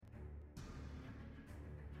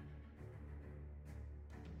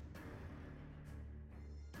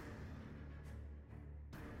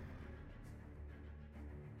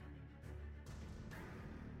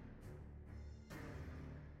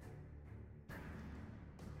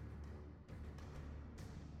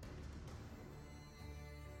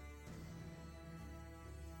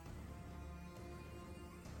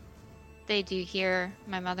they do here.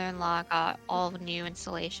 My mother-in-law got all new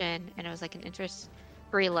installation, and it was like an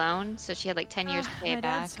interest-free loan, so she had like 10 years to pay My it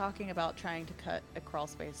back. dad's talking about trying to cut a crawl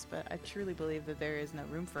space, but I truly believe that there is no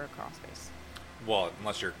room for a crawl space. Well,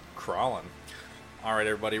 unless you're crawling. All right,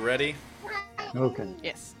 everybody ready? Okay.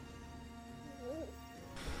 Yes.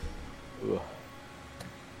 Ugh.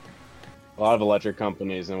 A lot of electric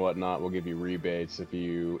companies and whatnot will give you rebates if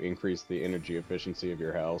you increase the energy efficiency of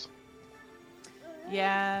your house.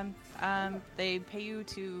 Yeah, they pay you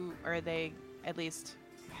to, or they at least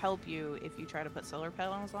help you if you try to put solar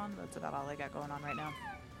panels on. That's about all I got going on right now.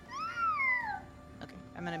 Okay,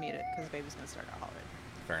 I'm gonna mute it because baby's gonna start a holiday.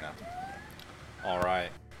 Fair enough. All right.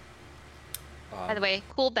 By the way,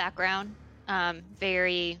 cool background.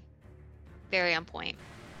 Very, very on point.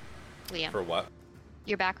 Liam. For what?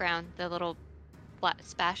 Your background, the little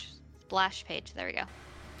splash page. There we go.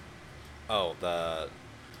 Oh, the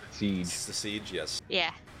Siege. The siege, yes.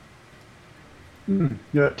 Yeah.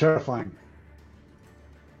 Yeah, terrifying.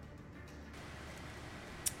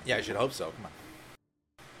 Yeah, I should hope so. Come on.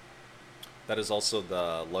 That is also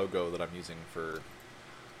the logo that I'm using for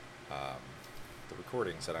the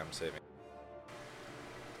recordings that I'm saving.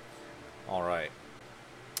 All right.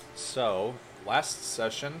 So, last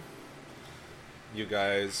session, you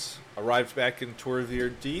guys arrived back in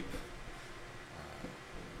Torevir Deep.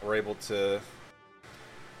 Were able to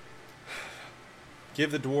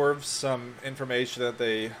give the dwarves some information that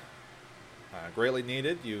they greatly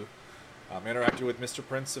needed. You interacted with Mr.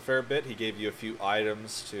 Prince a fair bit. He gave you a few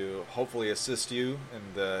items to hopefully assist you in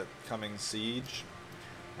the coming siege.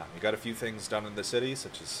 You got a few things done in the city,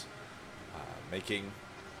 such as making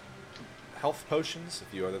health potions. A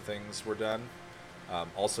few other things were done.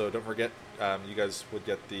 Also, don't forget, you guys would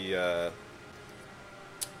get the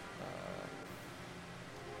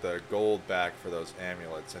gold back for those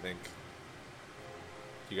amulets. I think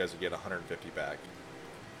you guys would get 150 back.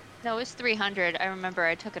 No, it was 300. I remember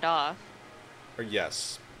I took it off. Or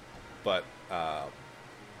yes, but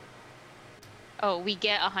oh, we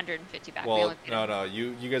get 150 back. well, no,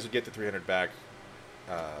 you guys would get the 300 back.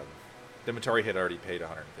 The inventory had already paid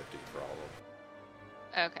 150 for all of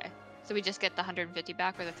them. Okay, so we just get the 150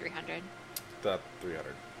 back or the 300? The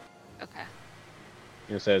 300. Okay.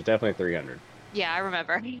 You say it's definitely 300. Yeah, I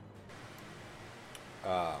remember.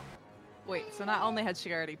 Wait, so not only had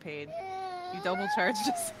she already paid, you double charged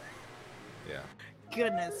us? Yeah.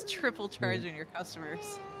 Goodness, triple charging your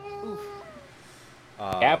customers. Oof.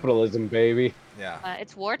 Capitalism, baby. Yeah.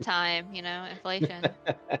 It's wartime, inflation.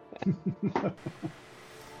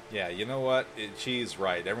 Yeah, you know what? She's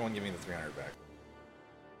right. Everyone give me the 300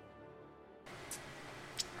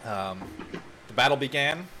 back. The battle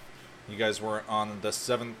began. You guys were on the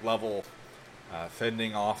 7th level,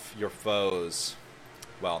 fending off your foes.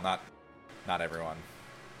 Well, not everyone.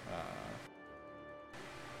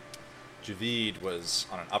 Javid was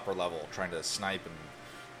on an upper level, trying to snipe and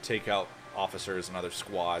take out officers and other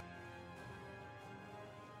squads.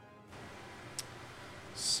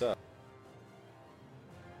 So,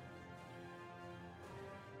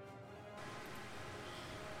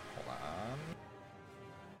 hold on.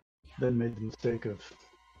 Then made the mistake of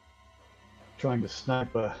trying to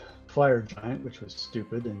snipe a fire giant, which was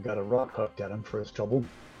stupid, and got a rock hooked at him for his trouble.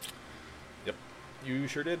 Yep, you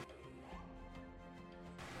sure did.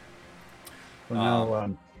 So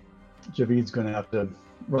now Javid's going to have to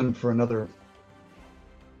run for another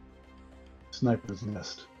sniper's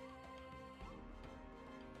nest.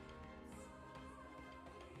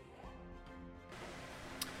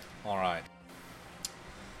 All right.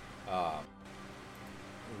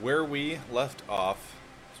 Where we left off,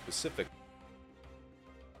 specific.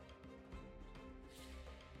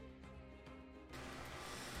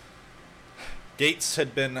 Gates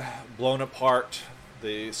had been blown apart.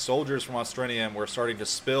 The soldiers from Ostrinium were starting to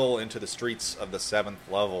spill into the streets of the 7th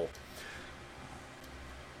level.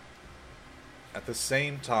 At the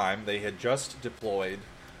same time, they had just deployed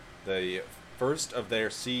the first of their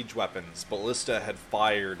siege weapons. Ballista had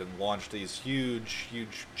fired and launched these huge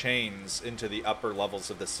chains into the upper levels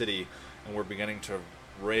of the city, and were beginning to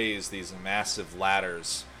raise these massive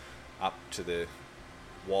ladders up to the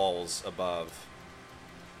walls above.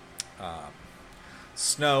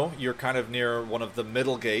 Snow, you're kind of near one of the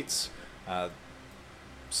middle gates,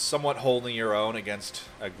 somewhat holding your own against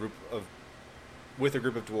a group of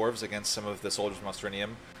dwarves against some of the soldiers from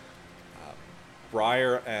Ostrinium.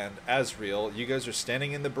 Briar and Asriel, you guys are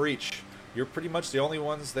standing in the breach. You're pretty much the only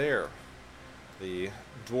ones there. The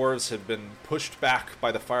dwarves have been pushed back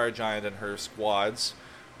by the fire giant and her squads,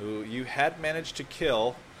 who you had managed to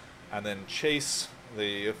kill and then chase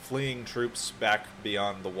the fleeing troops back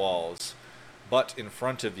beyond the walls. But in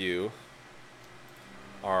front of you,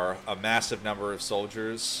 are a massive number of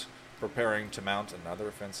soldiers preparing to mount another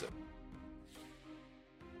offensive.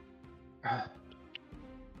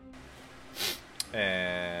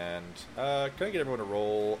 And can I get everyone to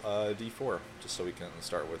roll a d4, just so we can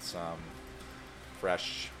start with some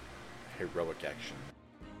fresh heroic action?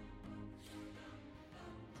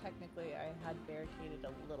 Technically, I had barricaded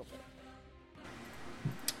a little bit.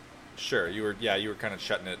 Sure, you were kind of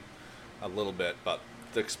shutting it a little bit, but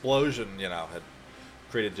the explosion, had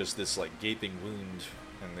created just this like gaping wound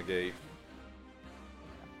in the gate.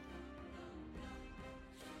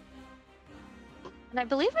 And I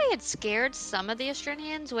believe I had scared some of the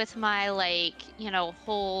Ostrinians with my,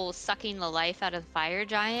 whole sucking the life out of the fire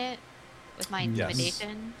giant with my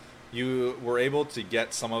intimidation. Yes. You were able to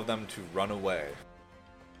get some of them to run away.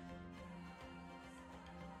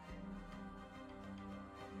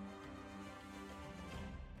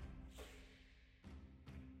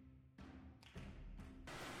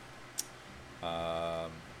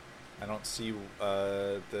 I don't see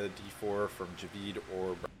the D4 from Javid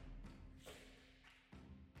or...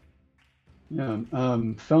 Yeah,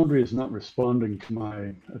 Foundry is not responding to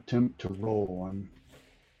my attempt to roll.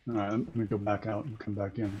 All right, let me go back out and come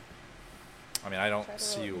back in. I mean, I don't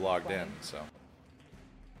see you logged in, so...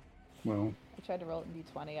 Well... I tried to roll it in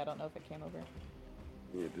D20. I don't know if it came over.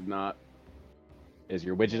 It did not. Is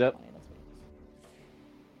your widget up?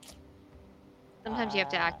 Sometimes you have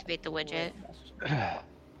to activate the widget.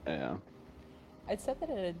 Yeah. I said that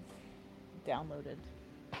it had downloaded.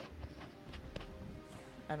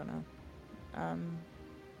 I don't know.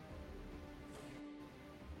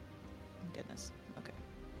 Goodness. Okay.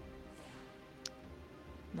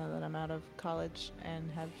 Now that I'm out of college and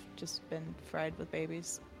have just been fried with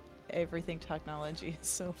babies, everything technology is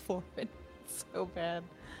so foreign. So bad.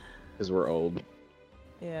 Because we're old.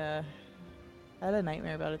 Yeah. I had a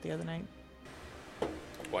nightmare about it the other night.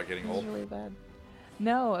 What, getting It was old? really bad.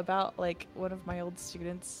 No, about one of my old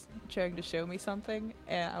students trying to show me something,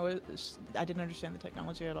 and I didn't understand the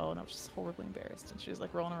technology at all, and I was just horribly embarrassed. And she was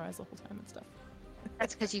like rolling her eyes the whole time and stuff.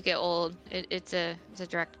 That's because you get old. It's a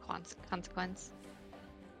direct consequence.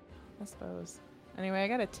 I suppose. Anyway, I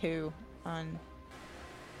got a 2 on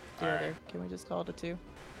the All other. right. Can we just call it a 2?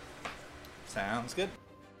 Sounds good.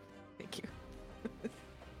 Thank you.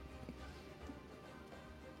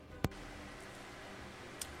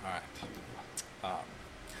 Alright.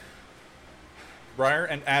 Briar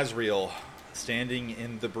and Asriel standing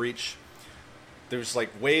in the breach. There's like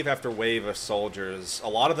wave after wave of soldiers. A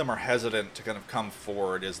lot of them are hesitant to kind of come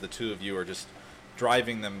forward as the two of you are just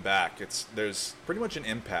driving them back. There's pretty much an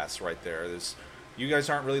impasse right there. You guys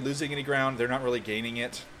aren't really losing any ground. They're not really gaining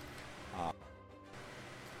it.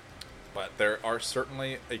 But there are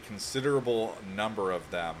certainly a considerable number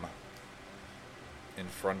of them in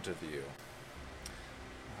front of you.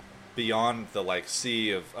 Beyond the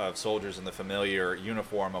sea of soldiers in the familiar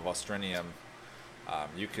uniform of Ostrinium,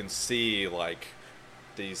 you can see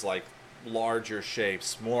these larger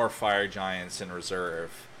shapes, more fire giants in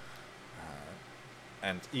reserve,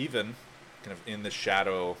 and even kind of in the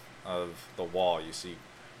shadow of the wall, you see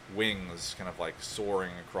wings kind of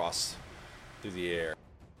soaring across through the air.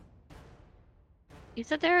 You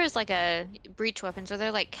said there is a breach weapons. Are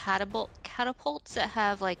there catapults that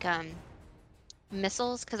have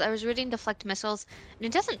missiles? Because I was reading deflect missiles, and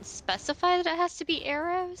it doesn't specify that it has to be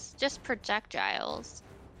arrows, just projectiles.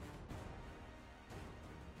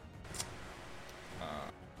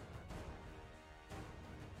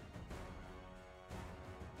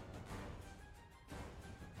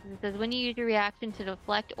 It says when you use your reaction to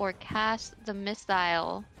deflect or cast the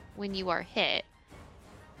missile when you are hit.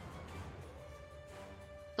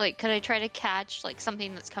 Could I try to catch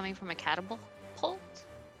something that's coming from a catapult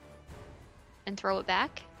and throw it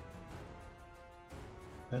back?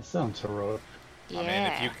 That sounds heroic. Yeah.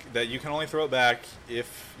 I mean, you can only throw it back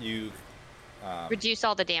if you reduce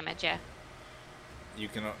all the damage. Yeah. You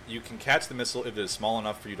can catch the missile if it is small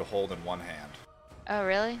enough for you to hold in one hand. Oh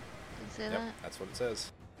really? Did it say Yep, that? that's what it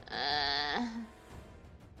says.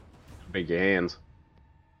 Big your hands.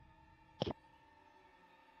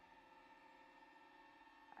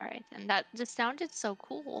 All right, and that just sounded so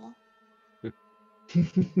cool.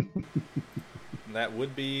 That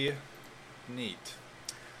would be neat.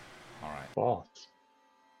 All right. Boss.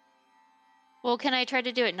 Well, can I try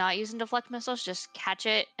to do it not using deflect missiles? Just catch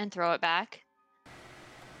it and throw it back?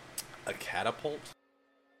 A catapult?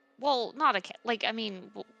 Well, not a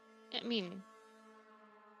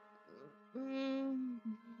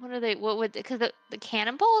what are they? What would? Because the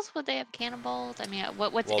cannonballs, would they have cannonballs? I mean,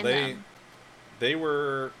 what's in them? They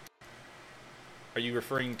were... Are you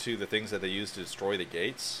referring to the things that they used to destroy the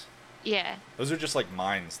gates? Yeah. Those are just like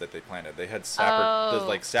mines that they planted. They had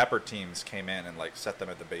Oh. sapper teams came in and like set them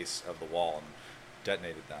at the base of the wall and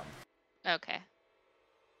detonated them. Okay.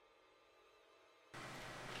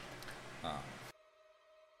 Um,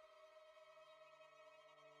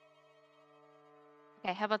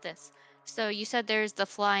 Okay, how about this? So you said there's the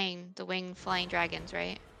winged flying dragons,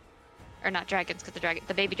 right? Or not dragons, because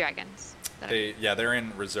the baby dragons. they're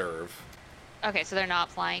in reserve. Okay, so they're not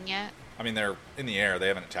flying yet. I mean, they're in the air. They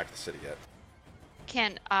haven't attacked the city yet.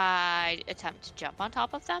 Can I attempt to jump on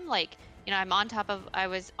top of them? Like, I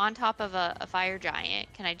was on top of a fire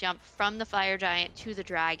giant. Can I jump from the fire giant to the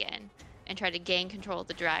dragon and try to gain control of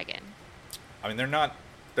the dragon? I mean, they're not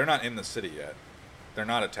in the city yet. They're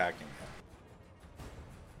not attacking yet.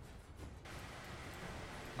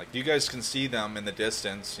 Like, you guys can see them in the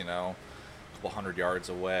distance, a couple 100 yards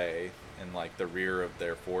away in like the rear of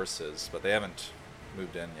their forces, but they haven't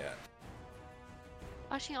moved in yet.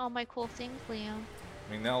 Watching all my cool things, Liam.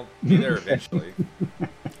 I mean, they'll be there eventually.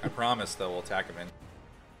 I promise they'll attack them in.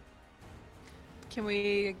 Can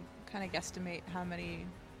we kind of guesstimate how many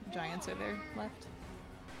giants are there left?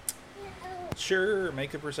 Sure,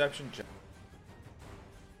 make a perception check.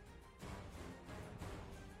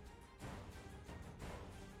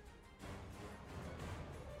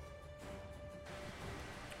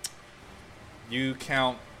 You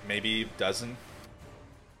count maybe a dozen.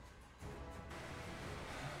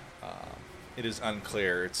 It is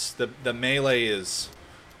unclear. It's the melee is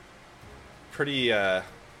pretty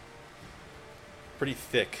pretty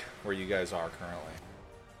thick where you guys are currently.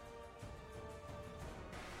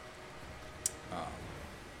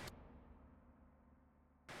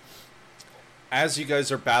 As you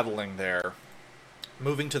guys are battling there,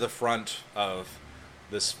 moving to the front of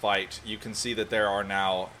this fight, you can see that there are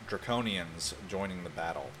now draconians joining the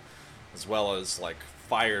battle, as well as like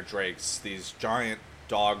fire drakes, these giant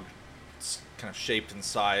dog kind of shaped and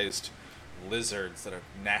sized lizards that are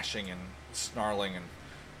gnashing and snarling and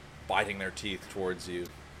biting their teeth towards you.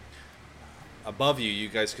 Above you, you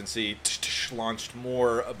guys can see launched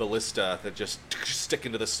more ballista that just stick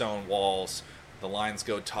into the stone walls. The lines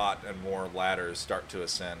go taut and more ladders start to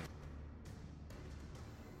ascend.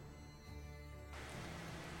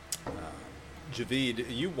 Javid,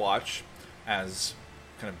 you watch as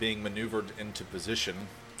kind of being maneuvered into position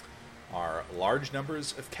are large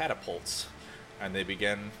numbers of catapults, and they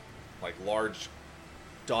begin like large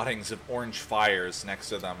dottings of orange fires next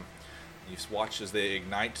to them. You watch as they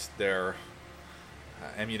ignite their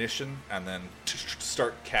ammunition and then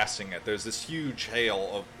start casting it. There's this huge hail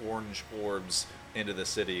of orange orbs into the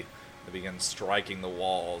city that begin striking the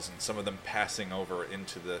walls, and some of them passing over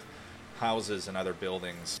into the houses and other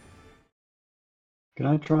buildings. Can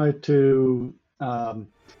I try to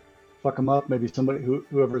fuck them up? Maybe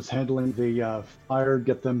whoever's handling the fire,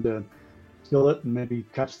 get them to kill it and maybe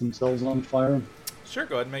catch themselves on fire? Sure,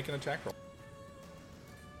 go ahead and make an attack roll.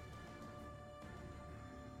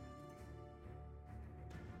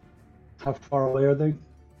 How far away are they?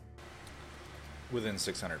 Within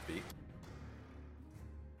 600 feet.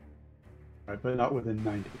 Right, but not within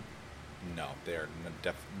 90. No, they're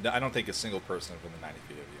I don't think a single person is within 90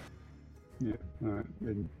 feet of you. Yeah, all right.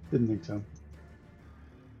 Didn't think so.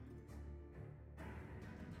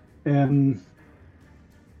 And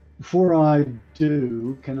before I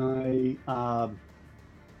do, can I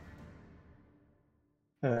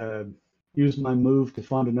use my move to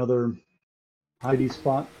find another hidey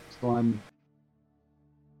spot so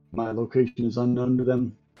my location is unknown to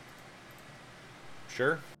them?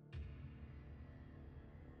 Sure.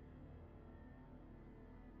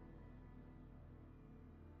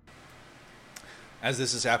 As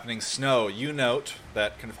this is happening, Snow, you note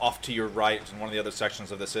that kind of off to your right in one of the other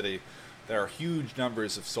sections of the city, there are huge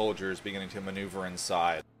numbers of soldiers beginning to maneuver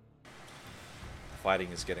inside. The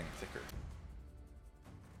fighting is getting thicker.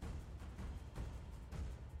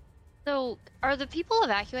 So, are the people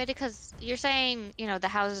evacuated? Because you're saying, the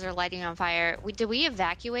houses are lighting on fire. Did we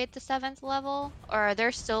evacuate the 7th level? Or are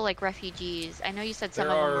there still, like, refugees? I know you said some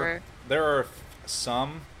of them were... There are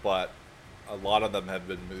some, but a lot of them have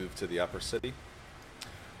been moved to the upper city.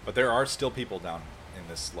 But there are still people down in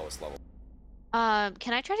this lowest level.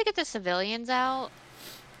 Can I try to get the civilians out?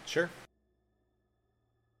 Sure.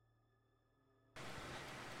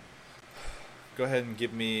 Go ahead and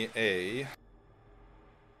give me a...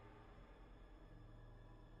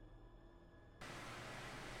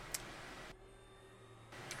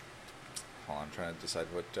 Hold on, I'm trying to decide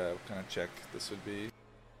what kind of check this would be.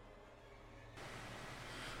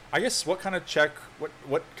 I guess what kind of check,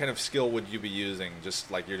 what kind of skill would you be using?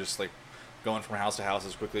 Just like you're just like going from house to house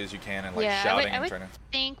as quickly as you can and like Yeah, shouting I and would trying to.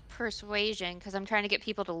 think persuasion because I'm trying to get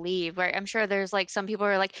people to leave. Right? I'm sure there's like some people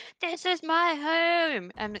who are like, "This is my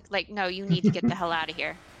home." I'm like, "No, you need to get the hell out of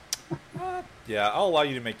here." Yeah, I'll allow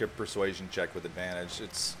you to make a persuasion check with advantage.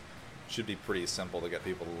 It's should be pretty simple to get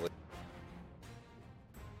people to leave.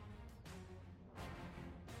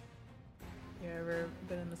 You ever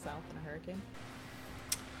been in the South in a hurricane?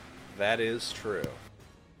 That is true.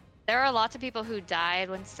 There are lots of people who died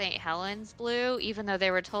when St. Helens blew, even though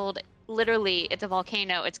they were told literally it's a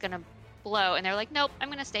volcano, it's gonna blow, and they're like, "Nope, I'm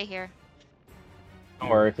gonna stay here." Don't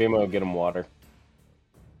worry, FEMA will get them water.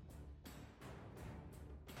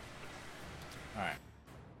 All right.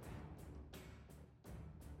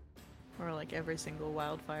 Or like every single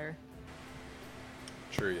wildfire.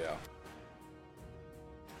 True, yeah.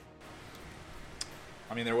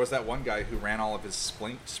 I mean, there was that one guy who ran all of his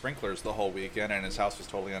sprinklers the whole weekend, and his house was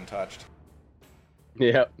totally untouched.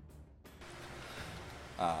 Yep.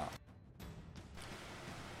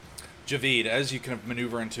 Javid, as you kind of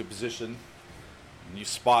maneuver into position, you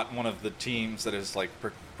spot one of the teams that is like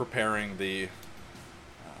preparing the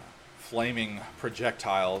flaming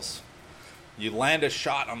projectiles. You land a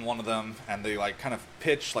shot on one of them, and they like kind of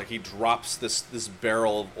pitch like he drops this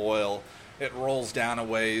barrel of oil. It rolls down a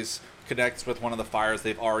ways, connects with one of the fires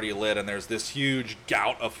they've already lit, and there's this huge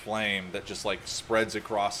gout of flame that just like spreads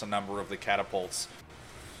across a number of the catapults,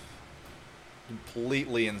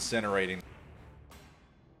 completely incinerating.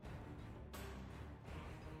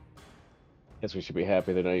 Guess we should be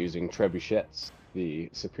happy they're not using trebuchets, the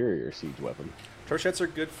superior siege weapon. Torchettes are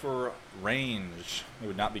good for range. They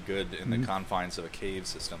would not be good in the confines of a cave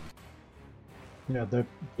system. Yeah, the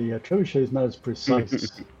trebuchet is not as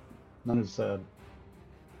precise, not as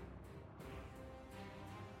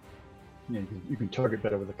you can target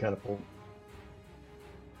better with a catapult.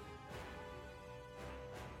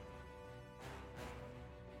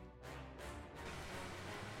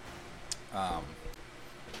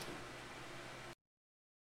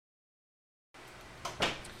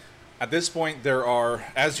 At this point, there are,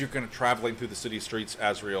 as you're kind of traveling through the city streets,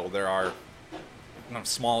 Azrael, there are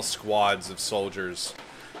small squads of soldiers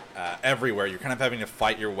everywhere. You're kind of having to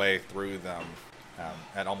fight your way through them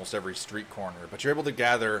at almost every street corner. But you're able to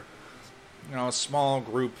gather, a small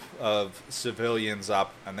group of civilians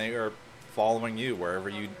up, and they are following you wherever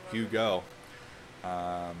you go.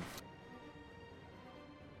 I'm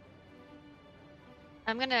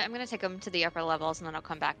gonna take them to the upper levels and then I'll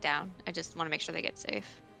come back down. I just want to make sure they get safe.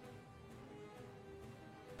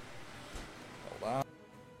 Hold on.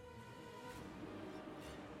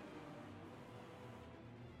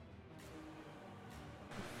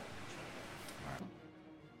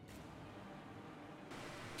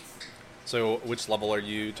 So, which level are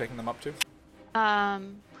you taking them up to?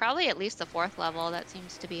 Probably at least the 4th level. That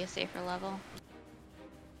seems to be a safer level.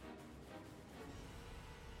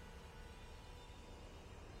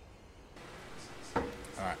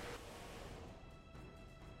 Alright.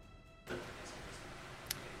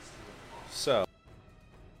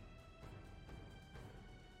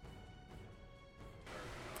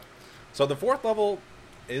 So the 4th level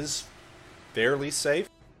is fairly safe.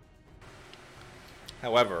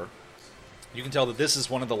 However, you can tell that this is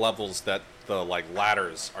one of the levels that the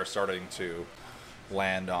ladders are starting to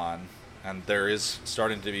land on, and there is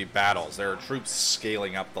starting to be battles. There are troops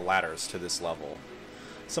scaling up the ladders to this level.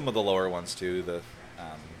 Some of the lower ones too, the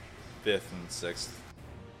 5th and 6th.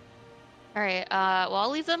 All right. Well, I'll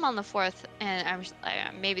leave them on the 4th, and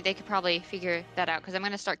maybe they could probably figure that out because I'm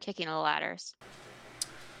gonna start kicking the ladders.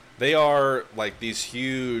 They are like these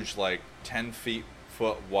huge, 10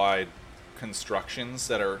 foot wide constructions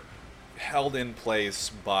that are held in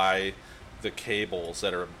place by the cables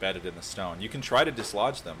that are embedded in the stone. You can try to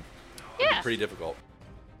dislodge them. Yeah. It's pretty difficult.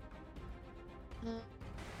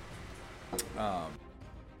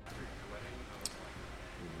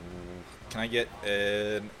 Can I get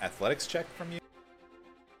an athletics check from you?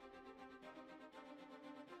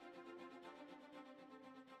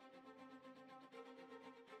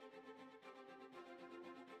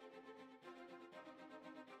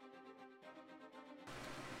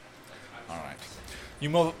 Alright. You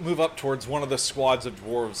move up towards one of the squads of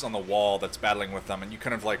dwarves on the wall that's battling with them, and you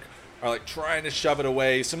kind of are trying to shove it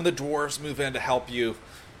away. Some of the dwarves move in to help you,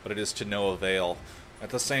 but it is to no avail.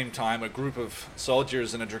 At the same time, a group of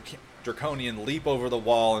soldiers and a draconian leap over the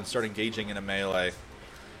wall and start engaging in a melee.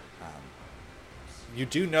 You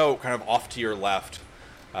do know, kind of off to your left,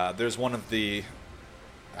 there's one of the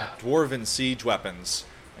dwarven siege weapons,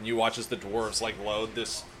 and you watch as the dwarves load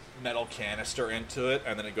this metal canister into it,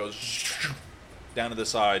 and then it goes down to the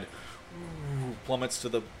side, plummets to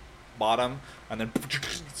the bottom, and then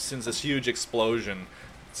sends this huge explosion,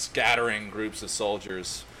 scattering groups of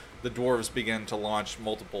soldiers. The dwarves begin to launch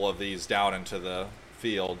multiple of these down into the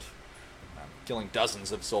field, killing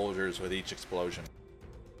dozens of soldiers with each explosion.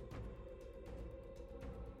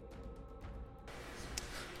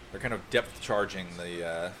 They're kind of depth charging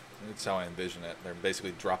the, that's how I envision it. They're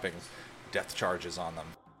basically dropping depth charges on them.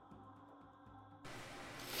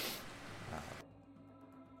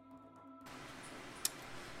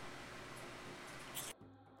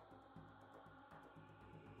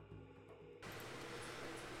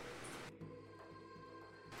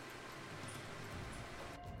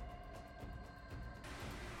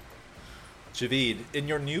 Javid, in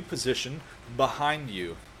your new position, behind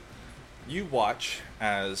you, you watch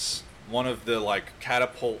as one of the, like,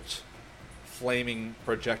 catapult flaming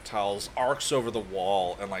projectiles arcs over the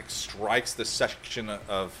wall and, like, strikes the section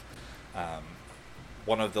of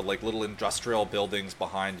one of the, like, little industrial buildings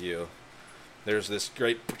behind you. There's this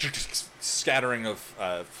great scattering of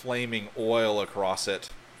flaming oil across it.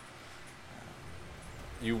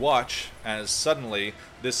 You watch as suddenly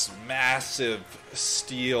this massive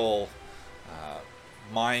steel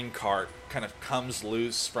minecart kind of comes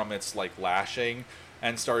loose from its, like, lashing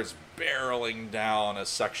and starts barreling down a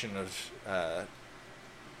section of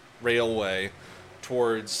railway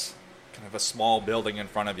towards kind of a small building in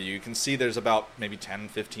front of you. You can see there's about maybe 10,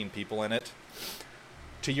 15 people in it.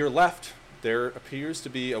 To your left, there appears to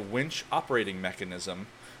be a winch operating mechanism,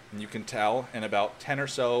 and you can tell in about 10 or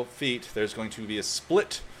so feet there's going to be a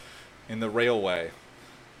split in the railway.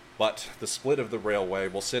 But the split of the railway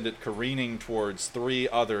will send it careening towards 3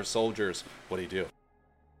 other soldiers. What do you do?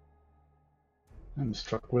 I'm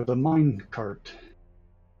struck with a mine cart.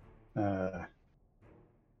 Trolley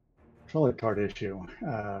cart issue.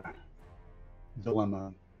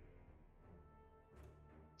 Dilemma.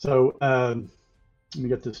 So, let me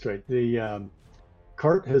get this straight. The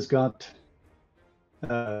cart has got,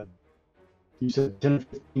 you said 10 or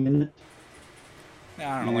 15 in it?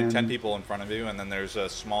 Yeah, I don't know, like 10 people in front of you, and then there's a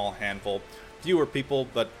small handful, fewer people,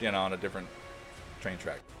 but, you know, on a different train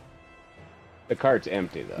track. The cart's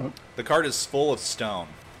empty, though. The cart is full of stone,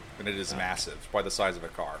 and it is massive, by the size of a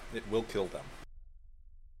car. It will kill them.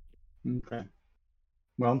 Okay.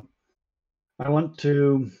 Well, I want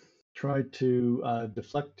to try to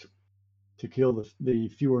deflect to kill the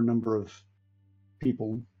fewer number of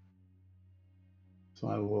people. So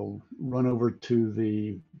I will run over to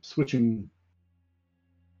the switching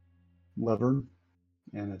lever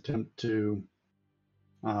and attempt to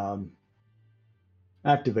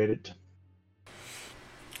activate it.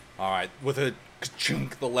 Alright, with a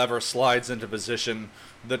chunk, the lever slides into position.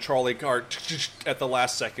 The trolley cart, at the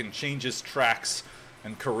last second, changes tracks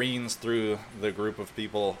and careens through the group of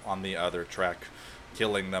people on the other track,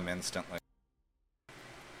 killing them instantly.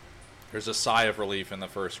 There's a sigh of relief in the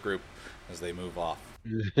first group as they move off.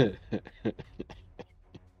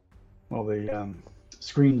 Well, the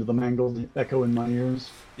screams of the mangled echo in my ears.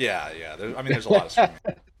 Yeah. There's a lot of screaming.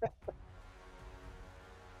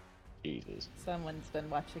 Jesus. Someone's been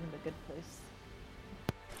watching The Good Place.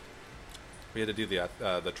 We had to do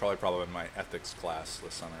the trolley problem in my ethics class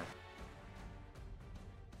this summer.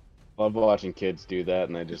 Love watching kids do that,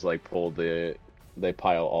 and they just like they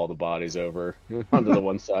pile all the bodies over onto the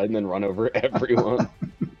one side and then run over everyone.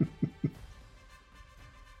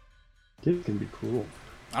 Kids can be cruel.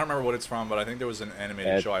 I don't remember what it's from, but I think there was an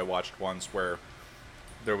animated show I watched once where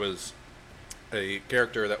there was a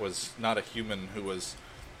character that was not a human who was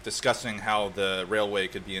discussing how the railway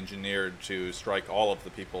could be engineered to strike all of the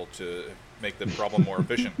people to make the problem more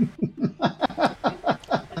efficient.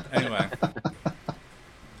 Anyway.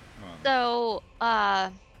 So,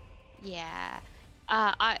 yeah.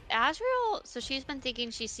 Azrael, so she's been thinking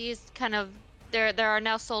she sees kind of, there are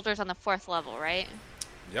now soldiers on the 4th level, right?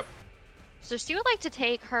 Yep. So she would like to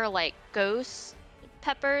take her, like, ghost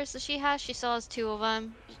peppers that she has. She still has 2 of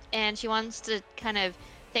them. And she wants to kind of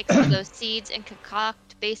take some of those seeds and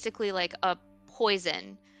concoct basically like a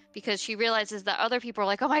poison, because she realizes that other people are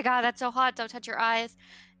like, oh my god, that's so hot, don't touch your eyes.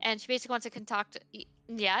 And she basically wants to concoct,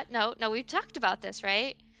 no, we've talked about this,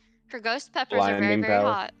 right? Her ghost peppers are very, very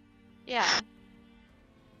hot. Yeah.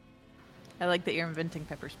 I like that you're inventing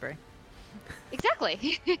pepper spray.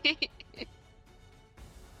 Exactly.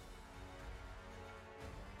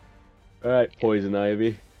 Alright, poison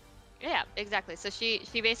ivy. Yeah, exactly. So she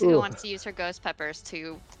basically wants to use her ghost peppers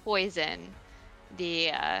to poison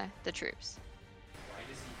the troops.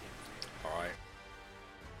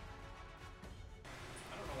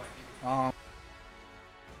 All right.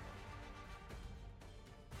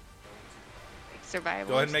 Survival.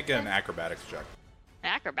 Go ahead and make an acrobatics check.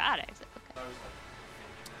 Acrobatics. Okay.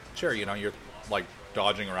 Sure, you're like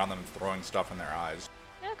dodging around them, throwing stuff in their eyes.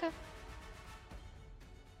 Okay.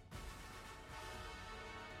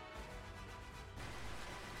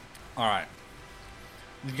 All right.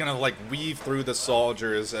 You're gonna like weave through the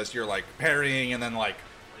soldiers as you're like parrying, and then like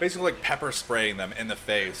basically like pepper spraying them in the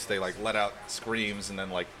face. They like let out screams and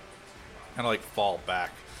then like kind of like fall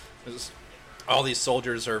back. All these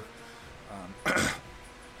soldiers are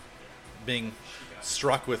being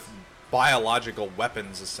struck with biological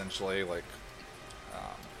weapons, essentially. Like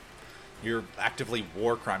you're actively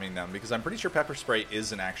war criming them, because I'm pretty sure pepper spray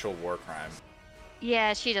is an actual war crime.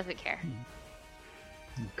 Yeah, she doesn't care.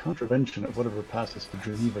 Contravention of whatever passes the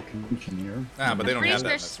Geneva Convention here. But they don't Pretty have that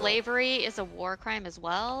sure in this role. slavery is a war crime as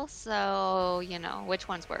well, so, which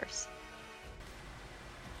one's worse?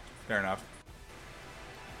 Fair enough.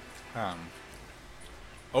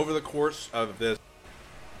 Over the course of this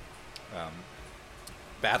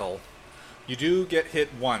battle, you do get hit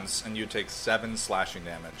once, and you take 7 slashing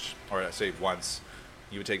damage. Or I say once,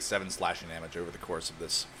 you would take 7 slashing damage over the course of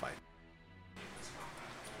this fight.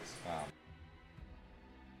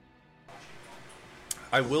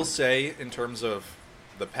 I will say, in terms of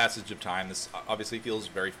the passage of time, this obviously feels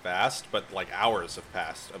very fast, but like hours have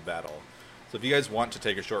passed of battle. So if you guys want to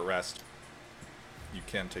take a short rest, you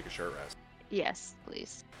can take a short rest. Yes,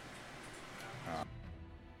 please.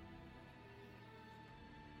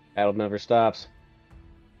 Battle never stops.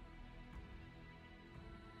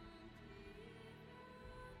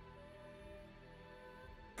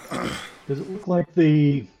 Does it look like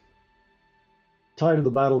the tide of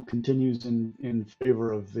the battle continues in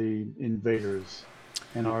favor of the invaders?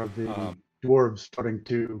 And are the dwarves starting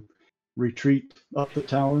to retreat up the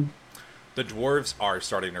tower? The dwarves are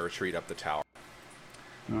starting to retreat up the tower.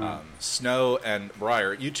 Uh, Snow and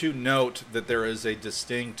Briar, you two note that there is a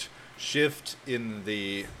distinct shift in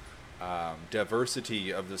the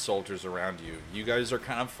diversity of the soldiers around you. You guys are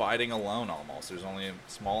kind of fighting alone almost. There's only a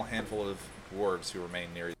small handful of dwarves who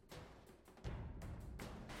remain near you.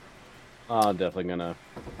 I'm definitely gonna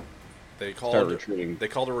They start called retreating. They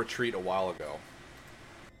called a retreat a while ago.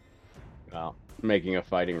 Well, making a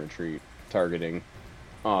fighting retreat, targeting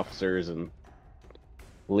officers and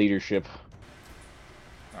leadership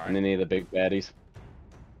All and right. any of the big baddies.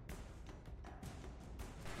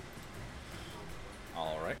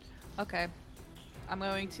 All right. Okay. I'm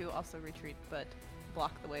going to also retreat, but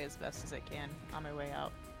block the way as best as I can on my way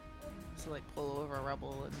out. So like pull over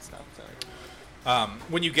rubble and stuff. So like,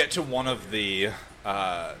 When you get to one of the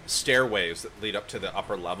stairways that lead up to the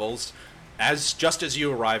upper levels, just as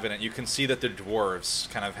you arrive in it, you can see that the dwarves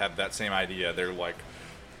kind of have that same idea. They're like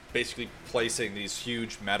basically placing these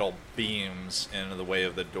huge metal beams into the way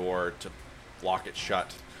of the door to block it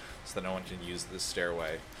shut, so that no one can use this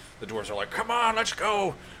stairway. The dwarves are like, "Come on, let's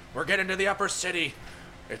go! We're getting to the upper city.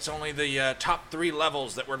 It's only the top 3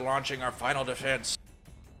 levels that we're launching our final defense."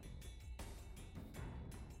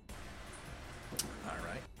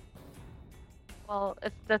 Well,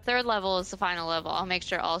 if the 3rd level is the final level, I'll make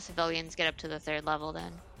sure all civilians get up to the 3rd level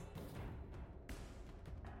then.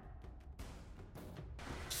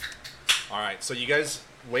 Alright, so you guys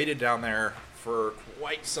waited down there for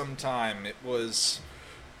quite some time. It was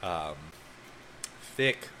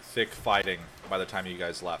thick fighting by the time you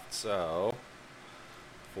guys left. So,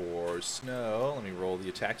 for Snow, let me roll the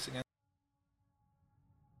attacks again.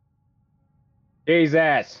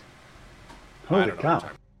 Jesus! I Holy don't know cow. what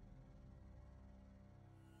time.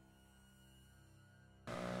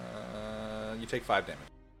 You take 5 damage.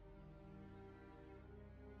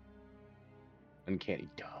 Uncanny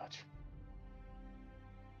dodge.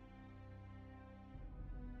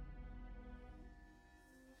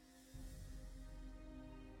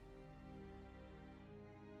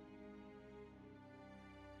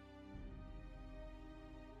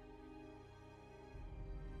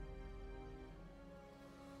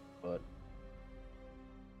 But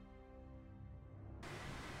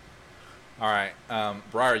Alright,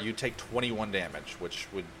 Briar, you take 21 damage, which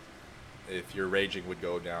would, if you're raging, would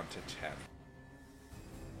go down to 10.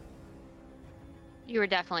 You were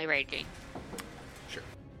definitely raging. Sure.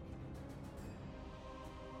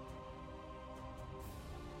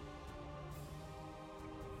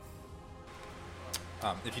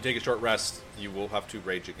 If you take a short rest, you will have to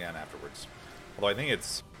rage again afterwards. Although I think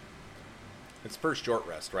it's per short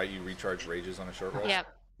rest, right? You recharge rages on a short rest? Yep,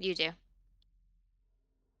 you do.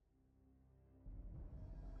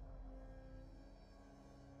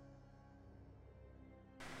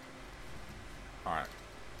 Alright.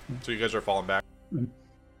 So you guys are falling back?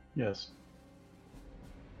 Yes.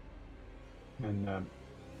 And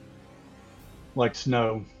like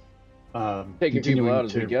Snow, taking people continuing out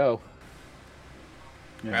as we to go.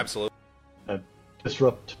 you know, Absolutely.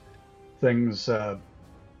 disrupt things,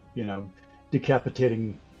 you know,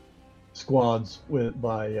 decapitating squads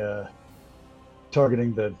by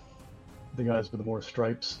targeting the guys with the more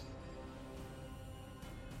stripes.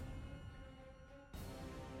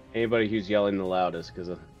 Anybody who's yelling the loudest, because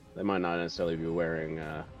they might not necessarily be wearing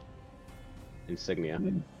insignia.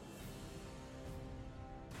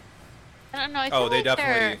 I don't know. I Oh, feel they like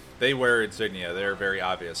definitely they wear insignia. They're very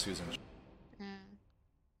obvious who's in.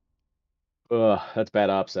 Ugh, that's bad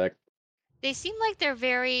OPSEC. They seem like they're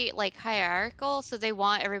very like hierarchical, so they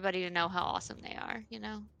want everybody to know how awesome they are. You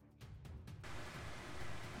know.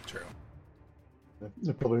 True.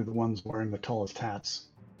 They're probably the ones wearing the tallest hats.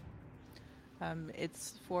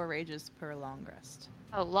 It's 4 rages per long rest.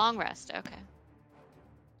 Oh, long rest. Okay.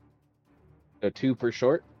 So 2 per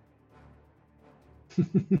short.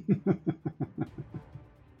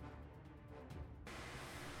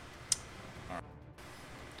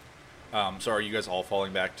 So are you guys all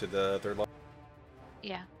falling back to the third level?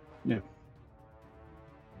 Yeah. Yeah.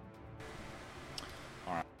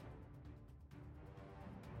 All right.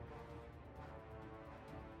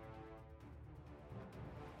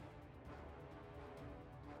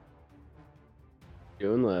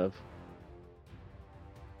 Doing live.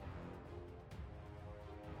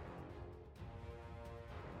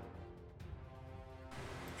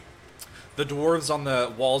 The dwarves on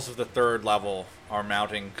the walls of the third level are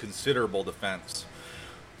mounting considerable defense.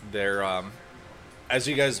 They're, as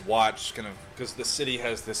you guys watch, kind of, because the city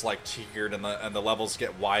has this like tiered, and the levels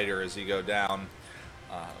get wider as you go down.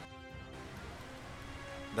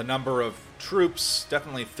 The number of troops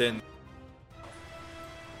definitely thin.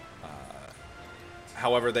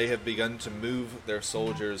 However, they have begun to move their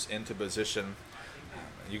soldiers into position.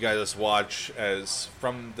 You guys watch as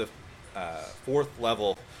from the fourth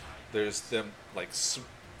level, there's them like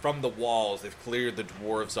from the walls. They've cleared the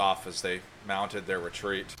dwarves off as they mounted their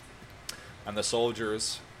retreat, and the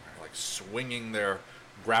soldiers are like swinging their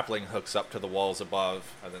grappling hooks up to the walls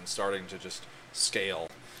above, and then starting to just scale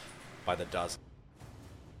by the dozen.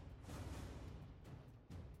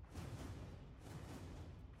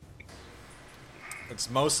 It's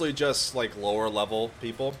mostly just like lower level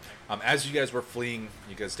people. As you guys were fleeing,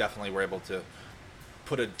 you guys definitely were able to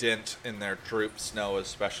put a dent in their troops. Snow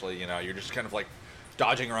especially, you know, you're just kind of like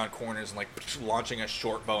dodging around corners and like launching a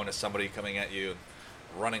short bow into somebody coming at you,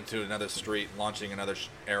 running to another street, launching another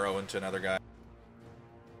arrow into another guy.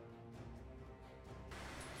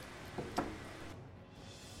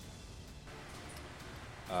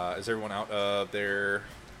 Is everyone out of their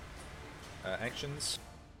actions?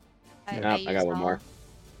 Yeah, I got one more.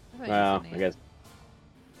 Well, I guess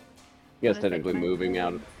technically moving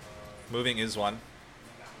out. Moving is one.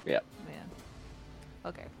 Yeah.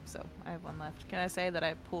 Okay, so I have one left. Can I say that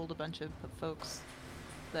I pulled a bunch of folks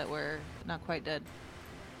that were not quite dead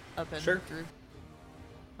up and Sure. through?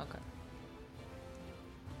 Okay.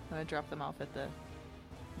 I'm gonna drop them off at the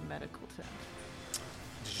medical tent.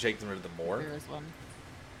 Did you take them to the morgue? There is one.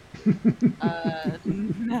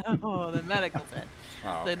 No, the medical tent.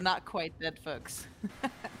 Oh, The okay. not quite dead folks.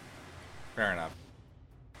 Fair enough.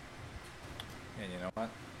 And you know what?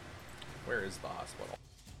 Where is the hospital?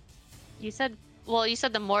 You said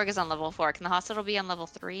the morgue is on level 4. Can the hospital be on level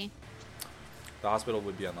 3? The hospital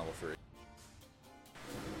would be on level 3.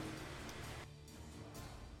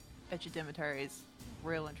 Bet you Dimitari's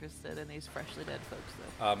real interested in these freshly dead folks,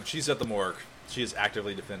 though. She's at the morgue. She is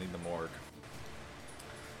actively defending the morgue.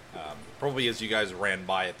 Probably as you guys ran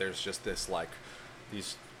by it, there's just this like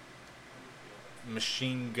these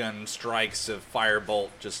machine gun strikes of firebolt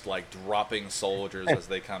just like dropping soldiers as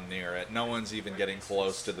they come near it. No one's even getting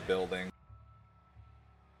close to the building.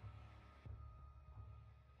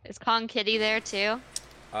 Is Kong Kitty there too?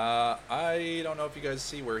 I don't know if you guys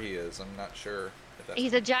see where he is. I'm not sure if that's...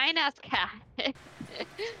 He's a giant ass cat.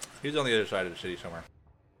 He's on the other side of the city somewhere.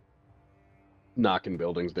 Knocking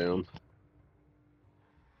buildings down.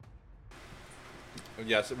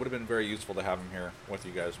 Yes, it would have been very useful to have him here with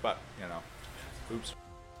you guys, but, you know, oops.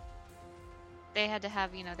 They had to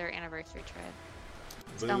have, you know, their anniversary trip.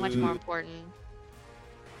 So much more important.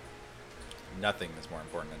 Nothing is more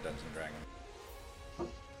important than Dungeons & Dragons.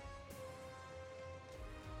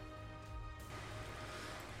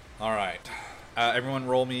 Alright. Everyone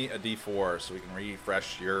roll me a d4 so we can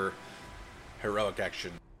refresh your heroic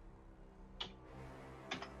action.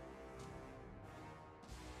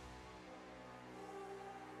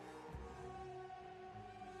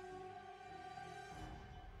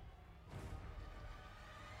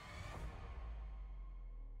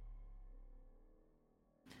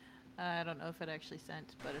 I don't know if it actually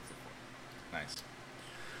sent, but it's a 4. Nice.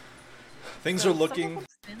 Things So are some of looking... them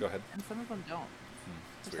Go ahead. And some of them don't.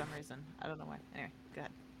 It's For weird. some reason. I don't know why. Anyway, go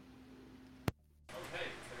ahead.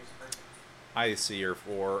 I see your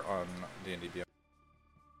 4 on D&D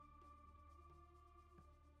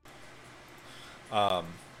Beyond.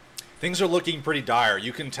 Things are looking pretty dire.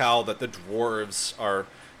 You can tell that the dwarves are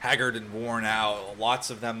haggard and worn out. Lots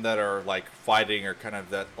of them that are like fighting are kind of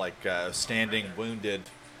that like standing wounded.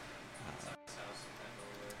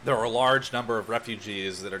 There are a large number of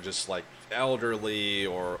refugees that are just like elderly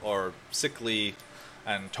or sickly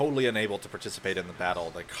and totally unable to participate in the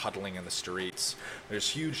battle, like huddling in the streets. There's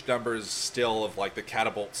huge numbers still of like the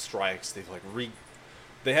catapult strikes.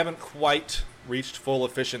 They haven't quite reached full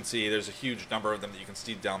efficiency. There's a huge number of them that you can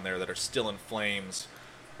see down there that are still in flames,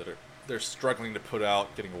 they're struggling to put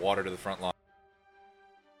out, getting water to the front line.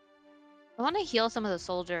 I want to heal some of the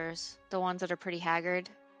soldiers, the ones that are pretty haggard.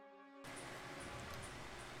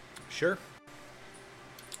 Sure.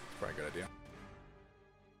 Probably a good idea.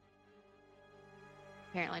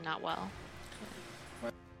 Apparently not well.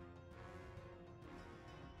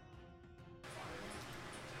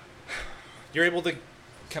 You're able to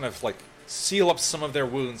kind of like seal up some of their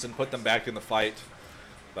wounds and put them back in the fight,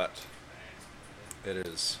 but it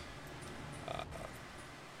is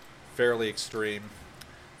fairly extreme.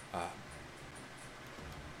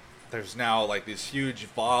 There's now like these huge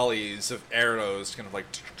volleys of arrows kind of like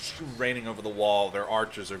raining over the wall. Their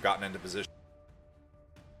archers have gotten into position.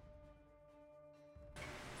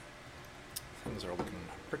 Things are looking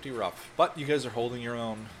pretty rough, but you guys are holding your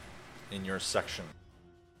own in your section.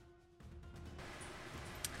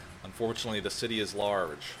 Unfortunately, the city is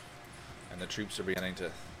large, and the troops are beginning to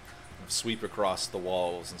sweep across the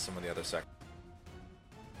walls in some of the other sections.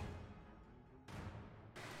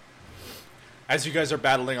 As you guys are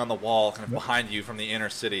battling on the wall, kind of behind you from the inner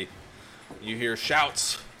city, you hear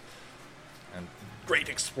shouts and great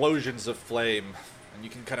explosions of flame, and you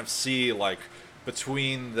can kind of see, like,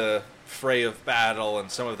 between the fray of battle and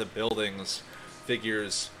some of the buildings,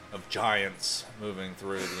 figures of giants moving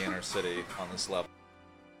through the inner city on this level.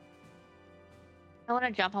 I want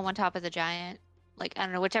to jump on one top of the giant. Like, I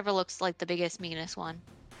don't know, whichever looks like the biggest, meanest one.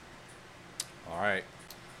 Alright.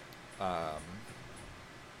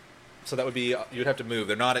 So that would be, you'd have to move.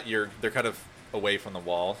 They're not at your, they're kind of away from the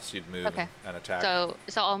wall, so you'd move Okay. and attack. So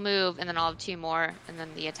I'll move, and then I'll have 2 more, and then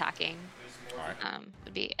the attacking Alright.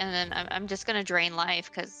 would be, and then I'm just gonna drain life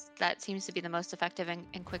because that seems to be the most effective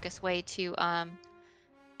and quickest way to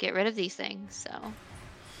get rid of these things. So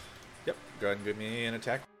Yep. Go ahead and give me an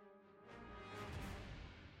attack.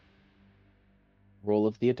 Roll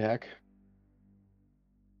of the attack.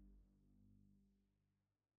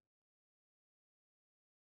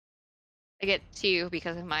 I get 2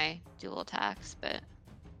 because of my dual attacks, but I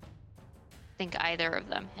think either of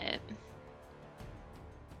them hit.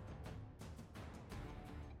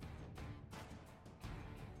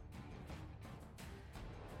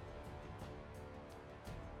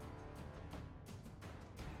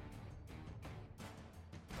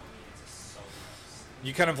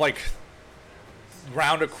 You kind of like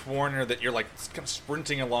round a corner that you're like kind of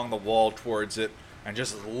sprinting along the wall towards it and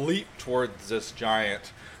just leap towards this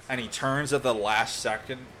giant, and he turns at the last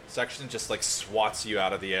section, just like swats you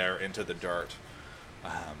out of the air into the dirt,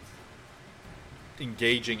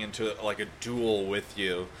 engaging into like a duel with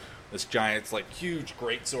you. This giant's like huge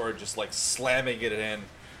greatsword just like slamming it in,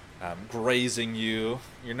 grazing you.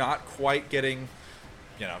 You're not quite getting,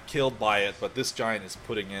 killed by it, but this giant is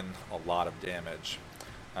putting in a lot of damage.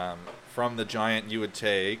 From the giant, you would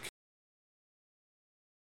take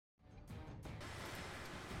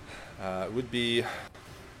it would be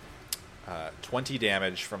 20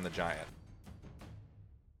 damage from the giant.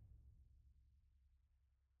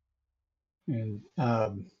 And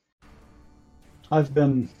I've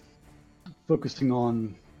been focusing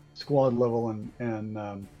on squad level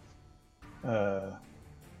and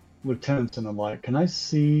lieutenants and the like. Can I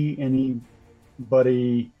see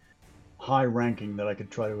anybody high ranking that I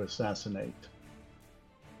could try to assassinate?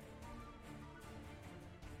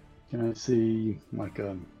 Can I see like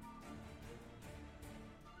a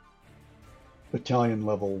battalion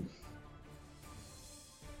level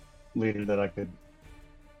leader that I could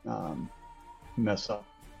mess up?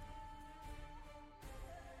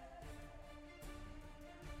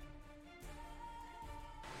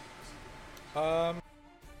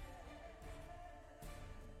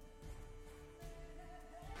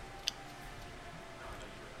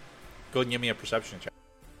 Go ahead and give me a perception check.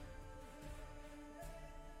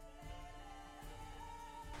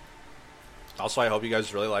 Also, I hope you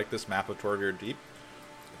guys really like this map of Torevir Deep.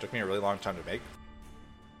 It took me a really long time to make.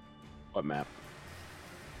 What map?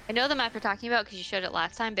 I know the map you're talking about because you showed it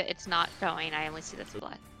last time, but it's not showing. I only see the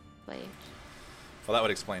splat blade. Well, that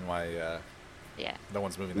would explain why Yeah. no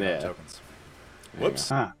one's moving their own Yeah. tokens.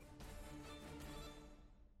 Whoops. Ah.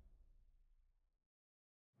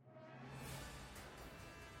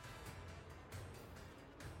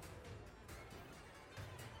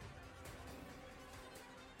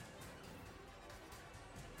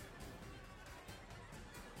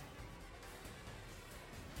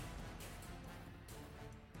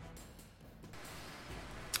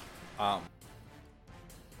 Um,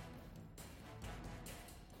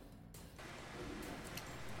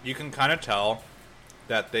 you can kind of tell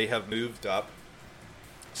that they have moved up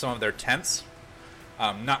some of their tents.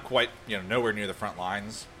 Not quite, nowhere near the front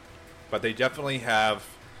lines, but they definitely have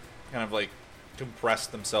kind of like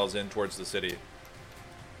compressed themselves in towards the city.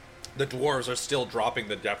 The dwarves are still dropping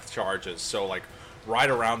the depth charges, so like right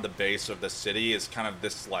around the base of the city is kind of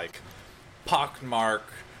this like pockmark,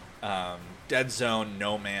 dead zone,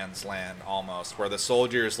 no man's land almost, where the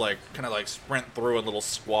soldiers like kind of like sprint through in little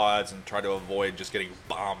squads and try to avoid just getting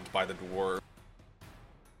bombed by the dwarves.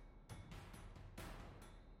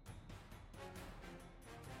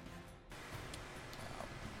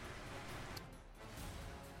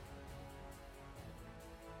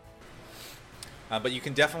 But you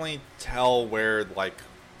can definitely tell where like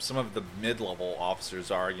some of the mid-level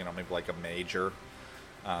officers are. Maybe like a major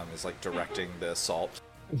is like directing the assault.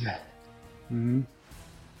 Mm-hmm.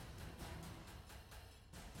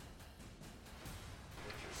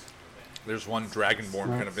 There's one dragonborn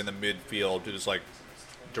kind of in the midfield who's like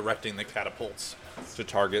directing the catapults to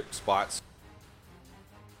target spots.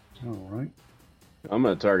 All right. I'm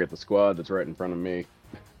gonna target the squad that's right in front of me.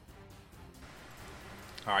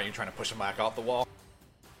 All right, you trying to push them back off the wall?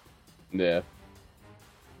 Yeah.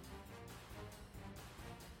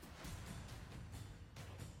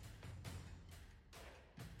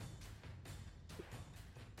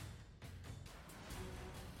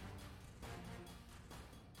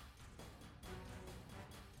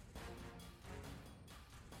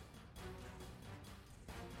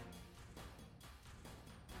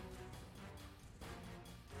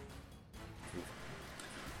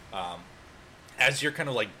 As you're kind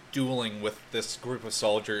of like dueling with this group of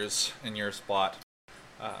soldiers in your spot,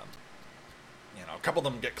 a couple of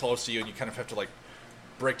them get close to you, and you kind of have to like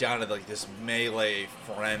break down into like this melee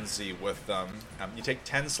frenzy with them. You take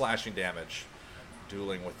 10 slashing damage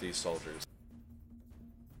dueling with these soldiers.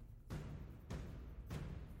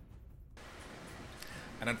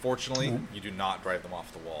 And unfortunately, you do not drive them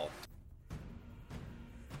off the wall.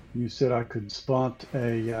 You said I could spot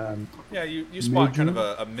a. Yeah, you spot major? kind of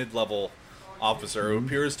a mid-level officer who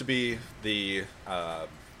appears to be the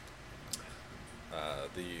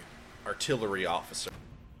artillery officer.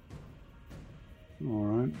 All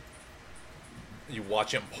right. You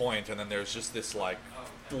watch him point, and then there's just this like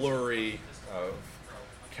flurry of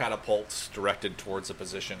catapults directed towards a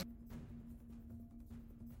position.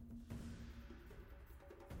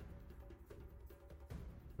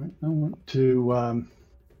 Right, I want to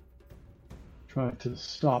try to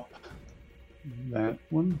stop that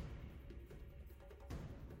one.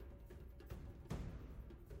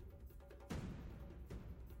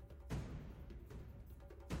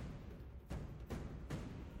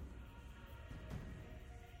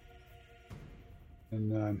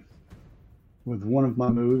 And with one of my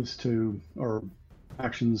moves or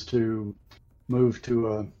actions to move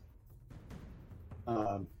to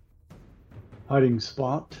a hiding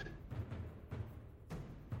spot,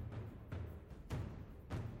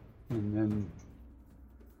 and then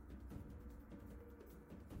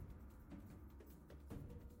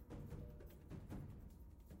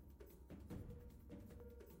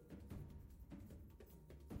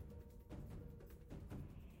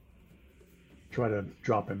try to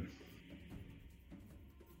drop him.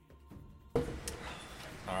 All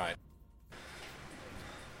right.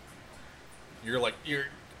 Your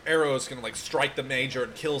arrow is gonna like strike the major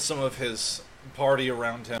and kill some of his party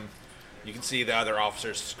around him. You can see the other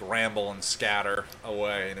officers scramble and scatter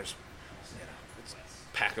away. And there's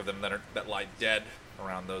a pack of them that lie dead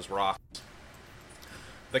around those rocks.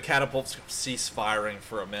 The catapults cease firing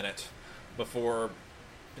for a minute before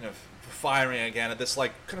firing again at this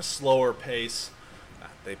like kind of slower pace.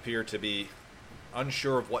 They appear to be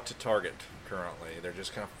unsure of what to target currently. They're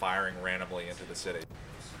just kind of firing randomly into the city.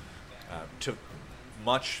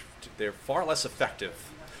 They're far less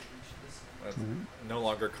effective. No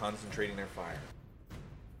longer concentrating their fire.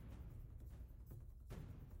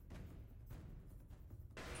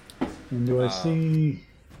 And do I see?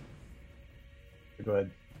 Go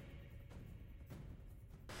ahead.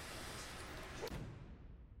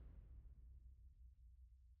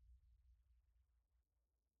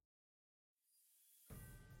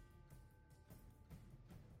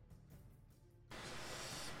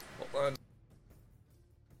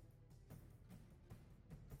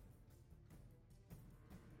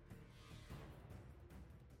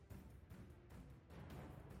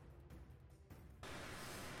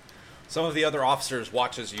 Some of the other officers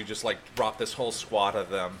watch as you just like drop this whole squad of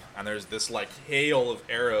them, and there's this like hail of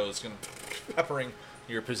arrows peppering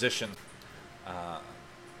your position.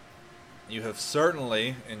 You have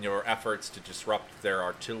certainly, in your efforts to disrupt their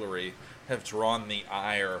artillery, have drawn the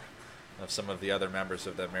ire of some of the other members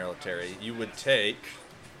of the military. You would take,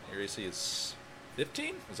 your AC is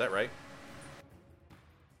 15? Is that right?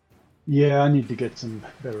 Yeah, I need to get some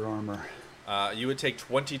better armor. You would take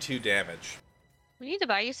 22 damage. We need to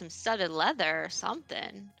buy you some studded leather or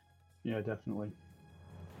something. Yeah, definitely.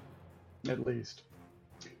 At least.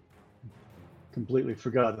 Completely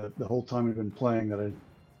forgot that the whole time we've been playing that I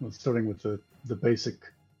was starting with the basic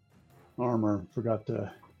armor. Forgot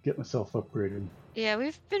to get myself upgraded. Yeah,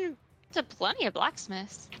 we've been to plenty of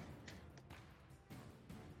blacksmiths.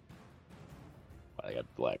 I got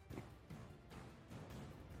black.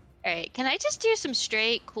 Alright, can I just do some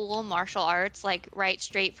straight cool martial arts, like right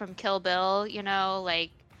straight from Kill Bill, you know,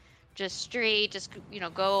 like just straight, just, you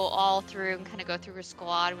know, go all through and kind of go through a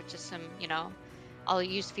squad with just some, you know, I'll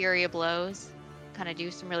use Fury of Blows, kind of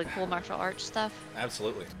do some really cool martial arts stuff.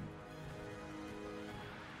 Absolutely.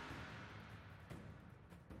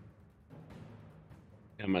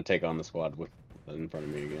 I'm gonna take on the squad with in front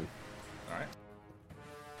of me again. Alright.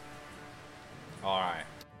 Alright.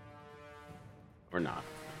 Or not.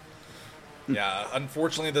 Yeah,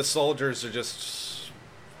 unfortunately the soldiers are just...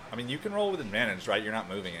 I mean, you can roll with advantage, right? You're not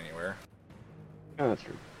moving anywhere. Oh, that's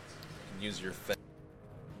true. You can use your thing.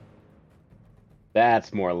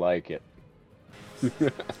 That's more like it.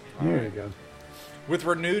 There you go. With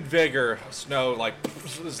renewed vigor, Snow, like,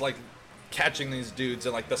 is like catching these dudes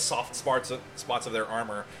in like the soft spots of their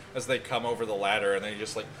armor as they come over the ladder, and they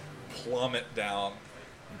just like plummet down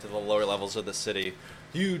into the lower levels of the city.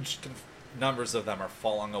 Huge numbers of them are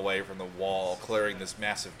falling away from the wall, clearing this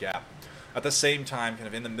massive gap. At the same time, kind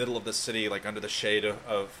of in the middle of the city, like under the shade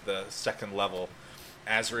of the second level,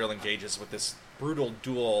 Azrael engages with this brutal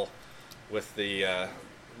duel with the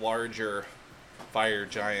larger fire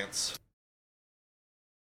giants.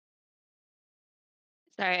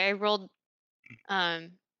 Sorry, I rolled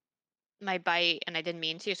my bite and I didn't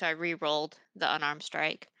mean to, so I re-rolled the unarmed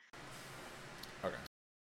strike. Okay.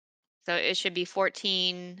 So it should be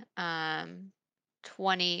 14,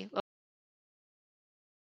 20,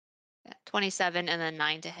 27, and then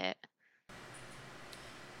 9 to hit.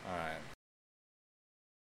 All right.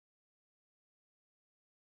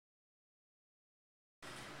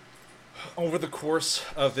 Over the course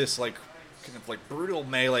of this kind of brutal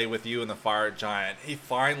melee with you and the fire giant, he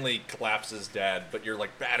finally collapses dead, but you're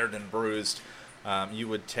like battered and bruised. You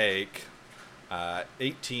would take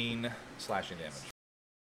 18 slashing damage.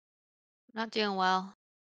 Not doing well.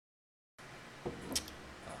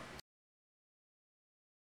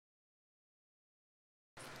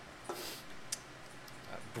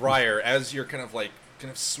 Briar, as you're kind of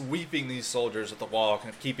sweeping these soldiers at the wall, kind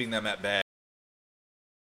of keeping them at bay,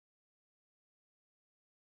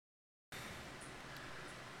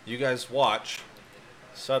 you guys watch,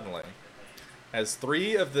 suddenly, as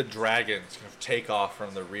 3 of the dragons kind of take off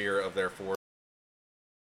from the rear of their fort.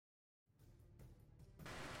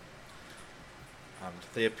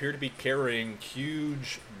 They appear to be carrying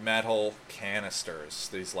huge metal canisters,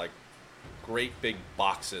 these like great big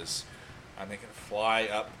boxes, and they can fly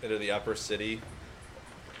up into the upper city,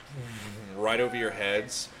 right over your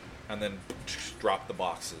heads, and then drop the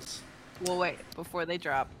boxes. Well, wait, before they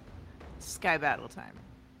drop, sky battle time.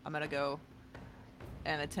 I'm gonna go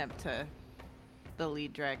and attempt to the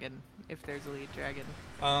lead dragon, if there's a lead dragon.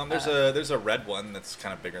 There's a red one that's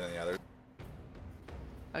kind of bigger than the others.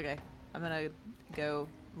 Okay, I'm gonna go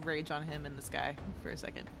rage on him in the sky for a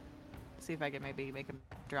second. See if I can maybe make him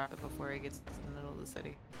drop it before he gets to the middle of the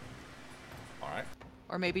city. Alright.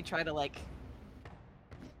 Or maybe try to, like,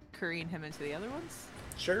 careen him into the other ones?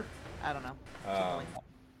 Sure. I don't know. Something like that.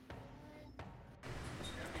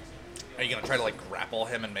 Are you gonna try to like grapple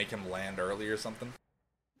him and make him land early or something?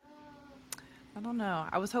 I don't know.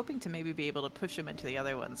 I was hoping to maybe be able to push him into the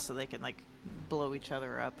other ones so they can, like, blow each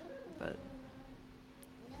other up, but...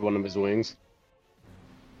 One of his wings.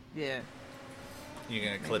 Yeah. You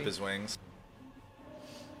gonna clip his wings?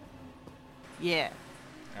 Yeah.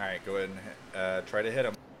 Alright, go ahead and try to hit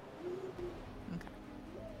him. Okay.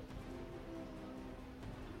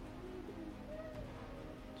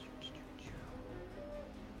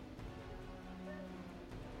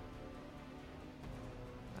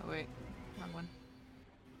 Oh wait, wrong one.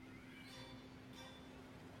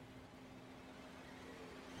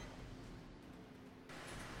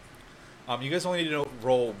 You guys only need to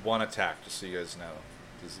roll 1 attack, just so you guys know.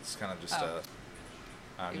 It's kind of just Oh.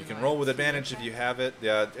 you can roll with advantage if you have it.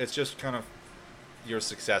 Yeah, it's just kind of your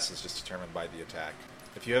success is just determined by the attack.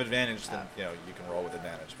 If you have advantage, then you can roll with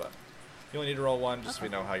advantage, but you only need to roll one just so we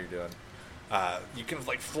know how you're doing. You can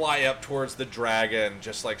like fly up towards the dragon,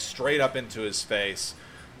 just like straight up into his face,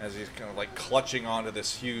 as he's kind of like clutching onto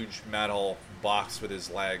this huge metal box with his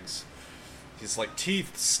legs. His like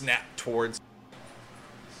teeth snap towards.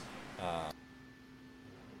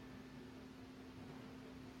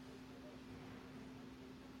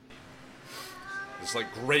 This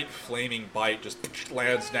like great flaming bite just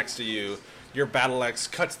lands next to you. Your battle axe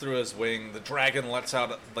cuts through his wing. The dragon lets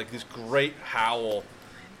out like this great howl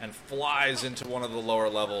and flies into one of the lower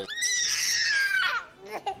levels.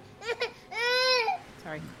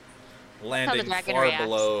 Sorry. Landing far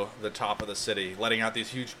below the top of the city, letting out these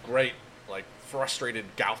huge, great, like, frustrated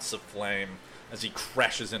gouts of flame as he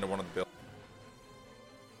crashes into one of the buildings.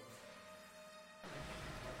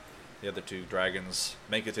 The other two dragons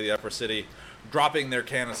make it to the upper city. Dropping their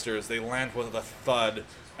canisters, they land with a thud,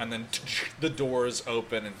 and then the doors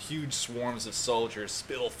open and huge swarms of soldiers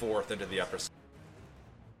spill forth into the upper city.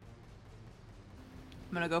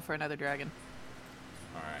 I'm gonna go for another dragon.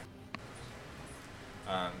 Alright.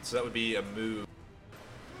 So that would be a move.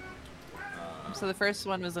 So the first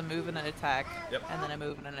one was a move and an attack. Yep. And then a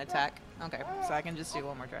move and an attack. Okay, so I can just do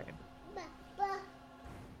one more dragon.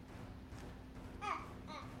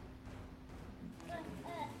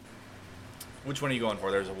 Which one are you going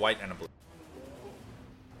for? There's a white and a blue.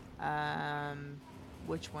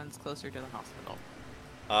 Which one's closer to the hospital?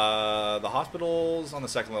 The hospital's on the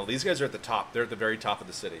second level. These guys are at the top. They're at the very top of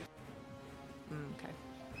the city. Okay.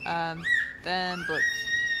 Then blue.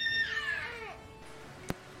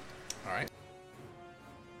 Alright.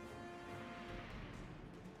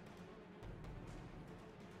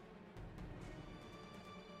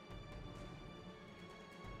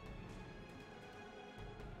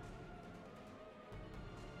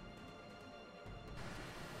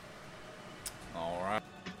 Alright.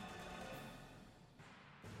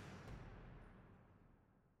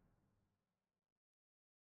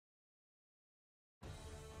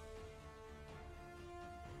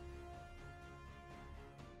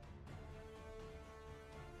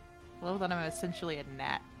 Well, then I'm essentially a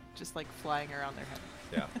gnat, just like flying around their head.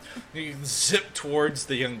 Yeah. You zip towards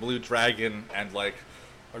the young blue dragon and, like,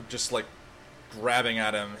 are just, like, grabbing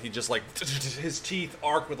at him. He just, like, his teeth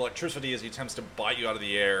arc with electricity as he attempts to bite you out of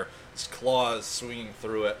the air. His claws swinging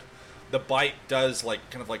through it. The bite does, like,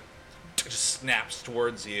 kind of, like, just snaps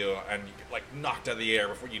towards you and you get, like, knocked out of the air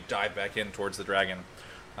before you dive back in towards the dragon.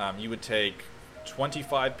 You would take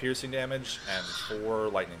 25 piercing damage and 4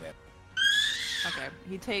 lightning damage. Okay,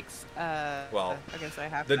 he takes, Well, I guess I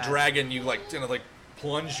have the that. dragon, you like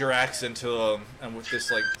plunge your axe into him, and with this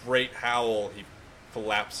like great howl, he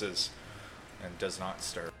collapses and does not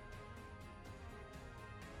stir.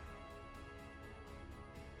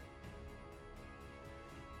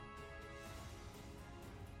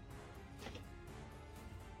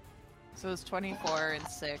 So it's 24 and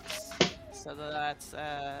 6, so that's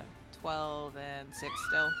 12 and 6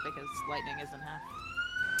 still, because lightning isn't half.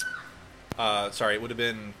 Sorry, it would have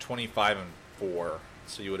been 25 and 4,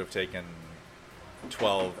 so you would have taken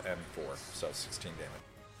 12 and 4, so 16 damage.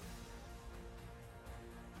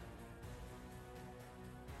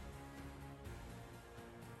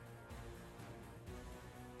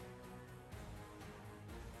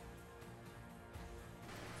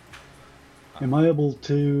 Am I able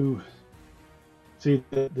to see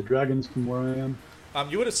the dragons from where I am?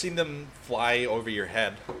 You would have seen them fly over your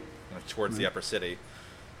head towards the upper city.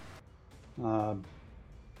 I'd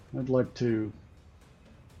like to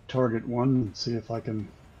target one and see if I can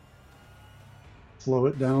slow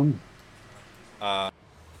it down. What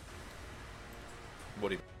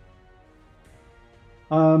do you...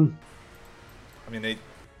 I mean, they...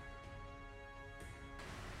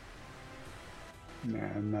 Nah,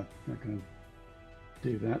 I'm not gonna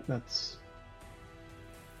do that. That's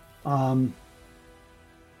can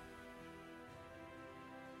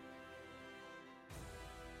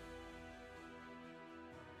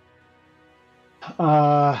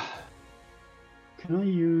I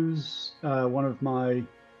use one of my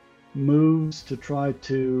moves to try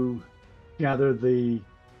to gather the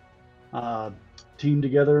team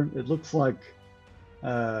together? It looks like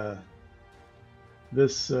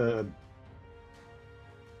this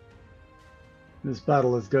this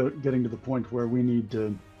battle is getting to the point where we need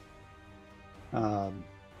to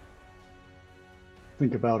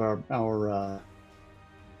think about our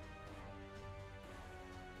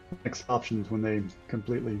next options when they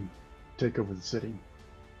completely take over the city.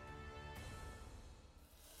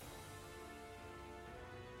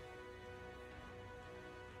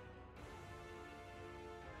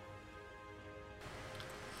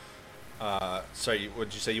 Sorry, what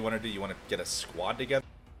did you say you want to do? You want to get a squad together?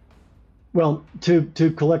 Well,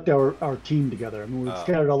 to collect our team together. I mean, we're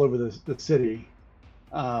scattered all over the city,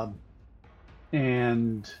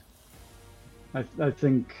 and I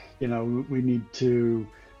think we need to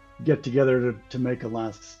get together to make a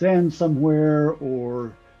last stand somewhere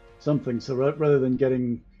or something. So rather than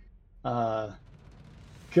getting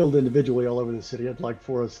killed individually all over the city, I'd like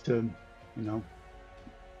for us to,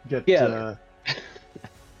 get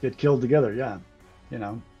get killed together. Yeah,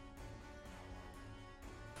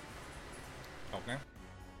 Okay.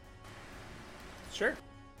 Sure.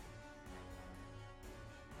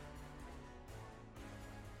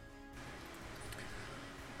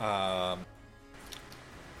 I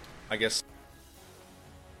guess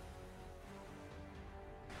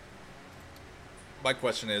my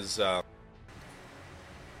question is, what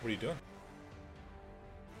are you doing?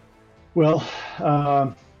 Well,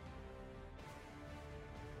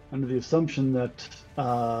 under the assumption that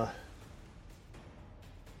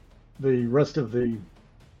the rest of the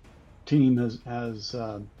team has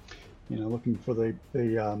looking for the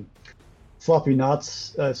floppy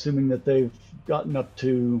knots, assuming that they've gotten up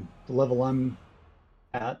to the level I'm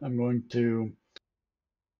at, I'm going to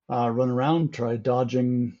run around, try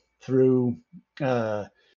dodging through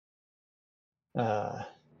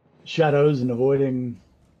shadows and avoiding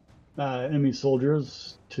enemy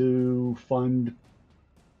soldiers to find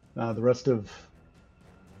the rest of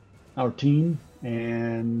our team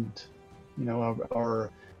and our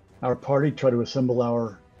party, try to assemble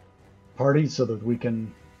our party so that we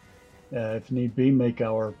can, if need be, make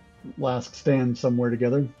our last stand somewhere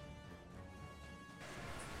together.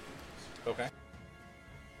 Okay.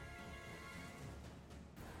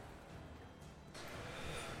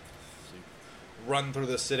 So you run through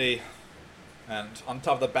the city, and on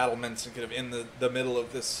top of the battlements, and kind of in the middle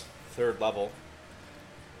of this third level,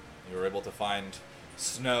 you were able to find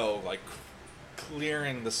snow, like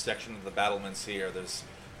clearing the section of the battlements here.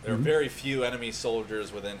 There are very few enemy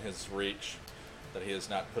soldiers within his reach that he has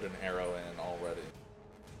not put an arrow in already.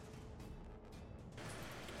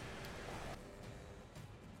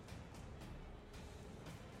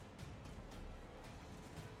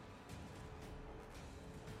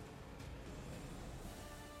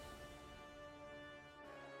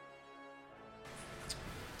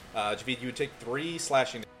 Javid, you would take 3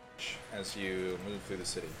 slashing damage as you move through the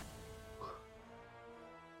city.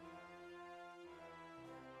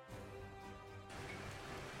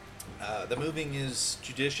 The moving is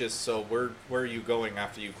judicious, so where are you going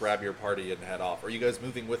after you grab your party and head off? Are you guys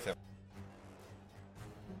moving with him?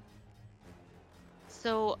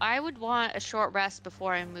 So I would want a short rest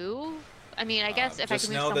before I move. I mean, I guess if I Just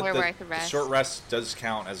can move know somewhere that where I could rest. short rest does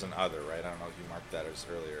count as an other, right? I don't know if you marked that as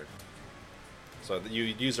earlier. So you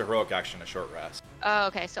use a heroic action, a short rest. Oh,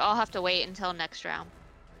 okay. So I'll have to wait until next round.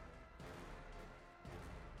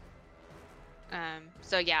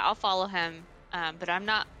 So yeah, I'll follow him. But I'm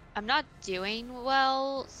not doing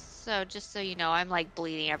well. So just so you know, I'm like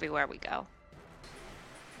bleeding everywhere we go.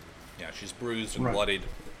 Yeah, she's bruised and Right. bloodied.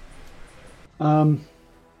 All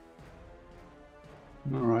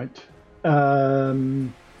right.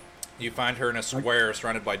 You find her in a square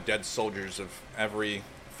surrounded by dead soldiers of every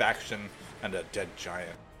faction and a dead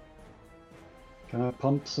giant. Can I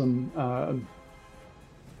pump some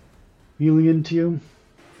healing into you?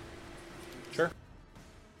 Sure.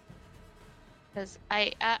 Because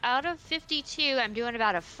out of 52, I'm doing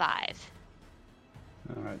about a 5.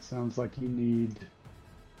 All right. Sounds like you need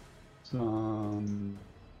some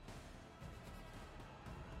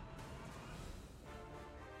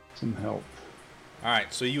help.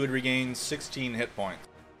 Alright, so you would regain 16 hit points.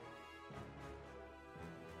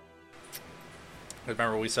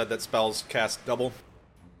 Remember we said that spells cast double?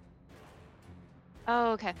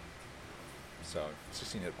 Oh, okay. So,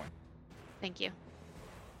 16 hit points. Thank you.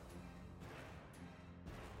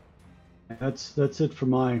 That's it for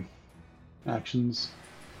my actions.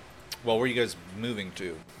 Well, where are you guys moving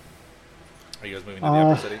to? Are you guys moving to the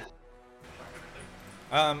upper city?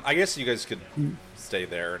 I guess you guys could stay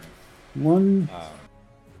there. And,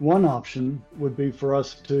 One option would be for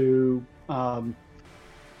us to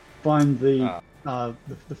find the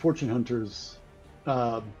Fortune Hunters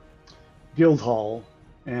guild hall,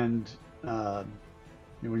 and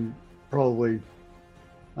we probably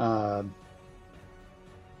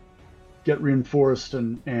get reinforced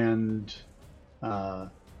and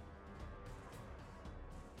I'm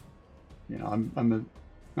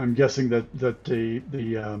guessing that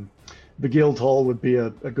the guild hall would be a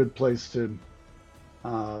good place to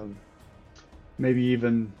maybe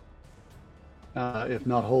even if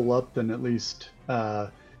not hole up, then at least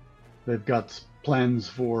they've got plans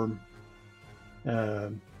for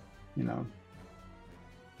you know,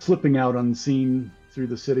 slipping out unseen through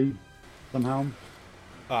the city somehow.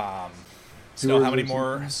 Snow, how many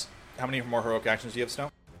Tours or more heroic actions do you have, Snow?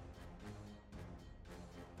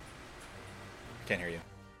 Can't hear you.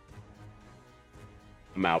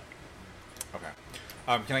 I'm out. Okay.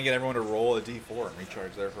 Can I get everyone to roll a d4 and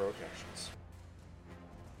recharge their heroic actions?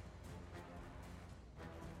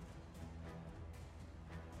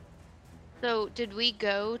 So, did we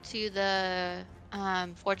go to the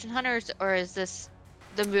fortune hunters, or is this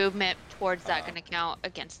the movement towards that going to count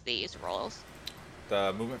against these rolls?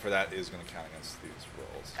 The movement for that is going to count against these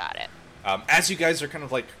rolls. Got it. As you guys are kind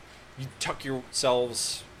of like, you tuck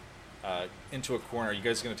yourselves into a corner, are you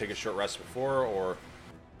guys going to take a short rest before, or?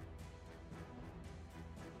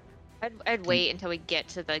 I'd wait until we get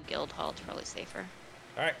to the guild hall. It's probably safer.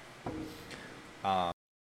 All right.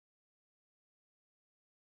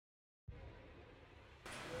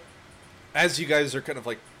 As you guys are kind of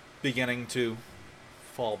like beginning to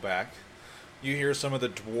fall back, you hear some of the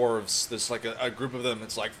dwarves. There's like a group of them.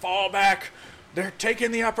 It's like, fall back! They're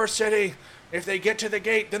taking the upper city. If they get to the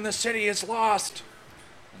gate, then the city is lost.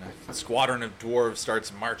 And a squadron of dwarves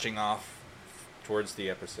starts marching off towards the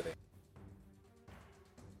upper city.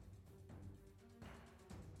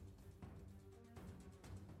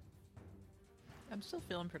 I'm still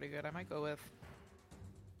feeling pretty good. I might go with.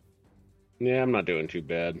 Yeah, I'm not doing too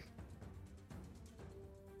bad.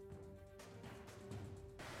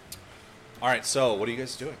 All right, so what are you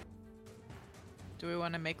guys doing? Do we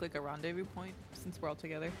want to make like a rendezvous point since we're all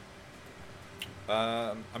together?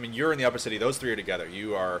 I mean, you're in the upper city. Those three are together.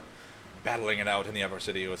 You are battling it out in the upper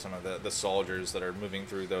city with some of the soldiers that are moving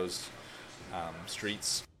through those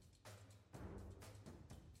streets.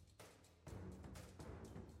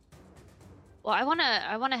 Well, I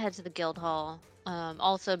wanna head to the guild hall.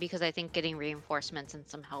 Also because I think getting reinforcements and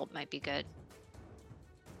some help might be good.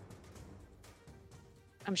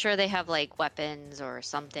 I'm sure they have like weapons or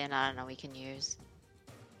something, I don't know, we can use.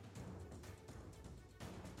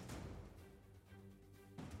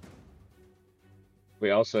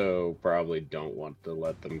 We also probably don't want to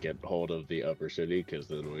let them get hold of the upper city, because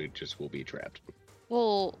then we just will be trapped.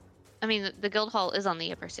 Well, I mean, the guild hall is on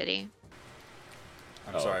the upper city.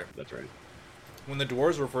 I'm sorry. That's right. When the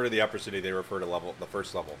dwarves refer to the upper city, they refer to the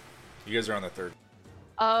first level. You guys are on the third.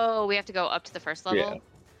 Oh, we have to go up to the first level? Yeah.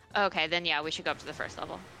 Okay, then yeah, we should go up to the first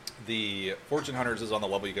level. The Fortune Hunters is on the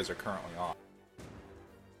level you guys are currently on.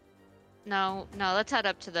 No, let's head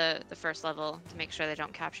up to the first level to make sure they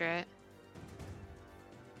don't capture it.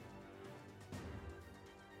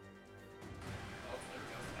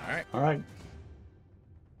 All right.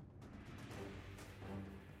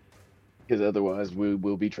 Because otherwise we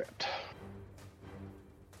will be trapped.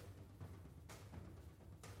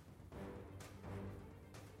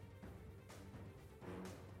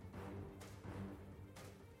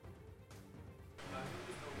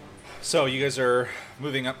 So you guys are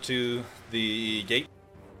moving up to the gate.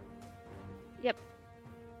 Yep.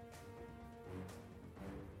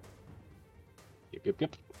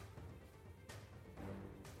 Yep.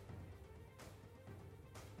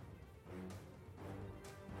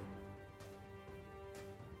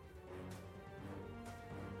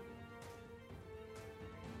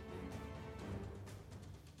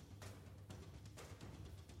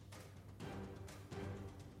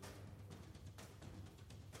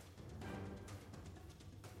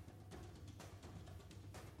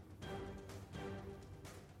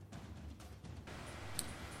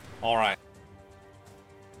 All right.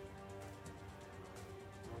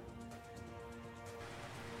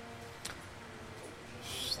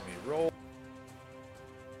 Just let me roll.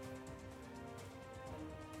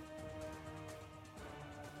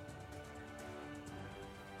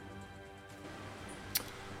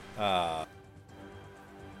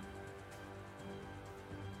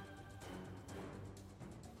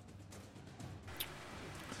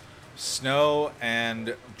 Snow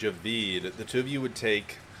and Javid, the two of you would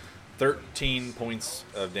take 13 points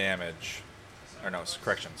of damage. Or no,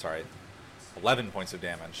 correction, sorry. 11 points of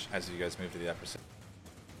damage as you guys move to the upper city.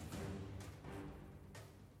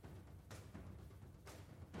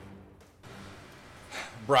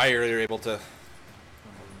 Briar, you're able to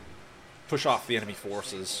push off the enemy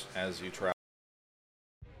forces as you travel.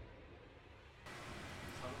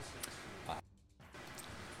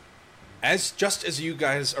 Just as you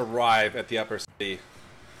guys arrive at the upper city,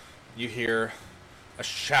 you hear a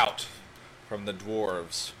shout from the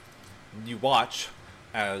dwarves. You watch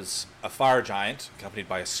as a fire giant, accompanied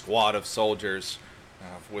by a squad of soldiers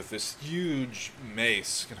with this huge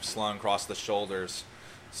mace kind of slung across the shoulders,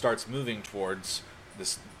 starts moving towards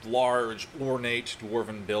this large, ornate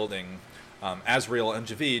dwarven building Asriel and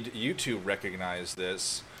Javid, you two recognize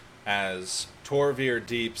this as Torevir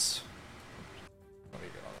Deep's,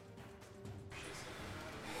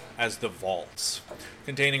 as the vaults,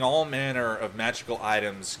 containing all manner of magical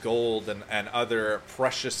items, gold, and other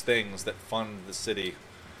precious things that fund the city.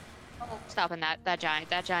 Stopping that giant.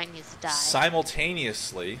 That giant needs to die.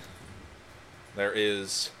 Simultaneously, there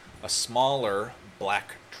is a smaller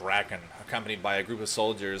black dragon accompanied by a group of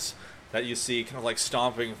soldiers that you see kind of like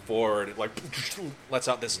stomping forward. It like lets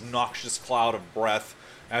out this noxious cloud of breath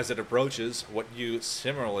as it approaches what you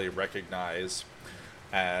similarly recognize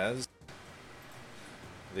as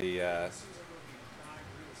the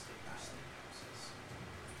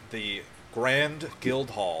Grand Guild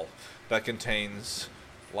Hall that contains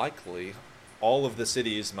likely all of the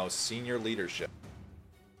city's most senior leadership.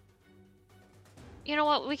 You know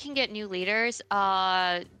what? We can get new leaders.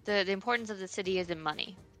 The importance of the city is in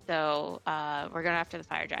money. So we're going after the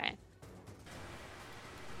fire giant.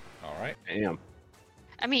 All right. Damn.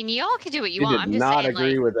 I mean, y'all can do what you You want. did I'm just not saying,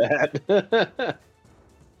 agree like, with that.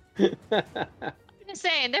 I'm just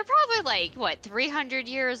saying they're probably like what 300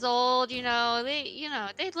 years old.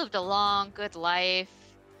 They've lived a long, good life.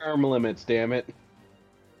 Term limits, damn it.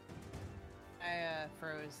 I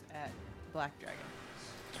froze at Black Dragon.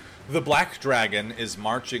 The Black Dragon is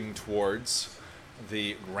marching towards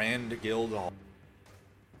the Grand Guild Hall.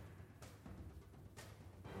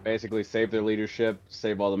 Basically, save their leadership,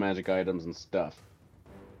 save all the magic items and stuff.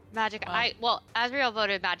 Magic. Asriel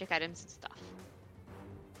voted magic items and stuff.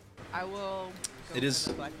 I will go It is- for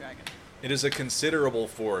the Black Dragon. It is a considerable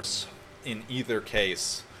force in either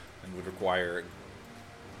case and would require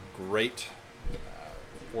great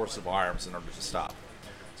force of arms in order to stop.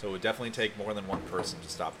 So it would definitely take more than one person to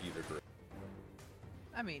stop either group.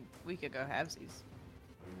 I mean, we could go halvesies.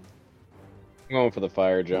 I'm going for the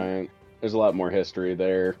fire giant. There's a lot more history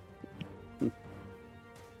there.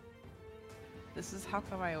 This is how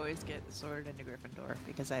come I always get the sword into Gryffindor,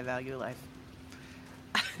 because I value life.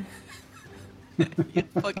 You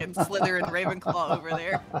fucking Slytherin Ravenclaw over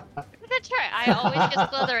there. That's right. I always get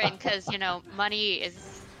Slytherin because money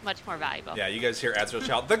is much more valuable. Yeah, you guys hear Azrael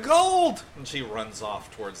shout, "The gold!" And she runs off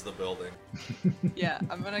towards the building. Yeah,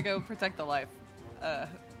 I'm gonna go protect the life.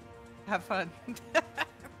 Have fun.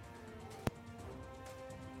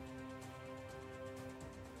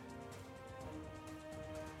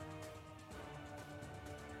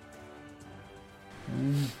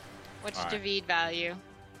 What's All right. Javid value?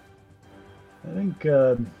 I think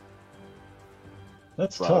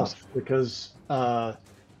that's Frogs. tough because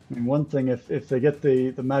one thing if they get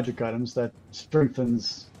the magic items that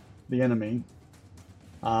strengthens the enemy,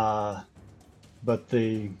 but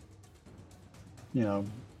the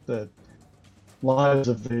lives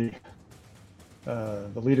of the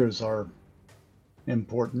leaders are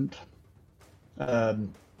important.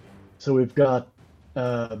 So we've got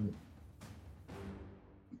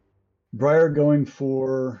Briar going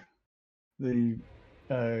for the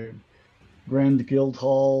Grand Guild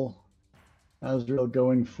Hall, Asriel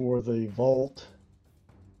going for the vault,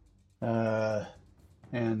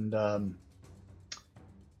 and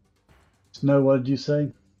Snow, what did you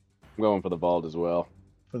say? I'm going for the vault as well.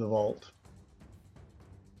 For the vault.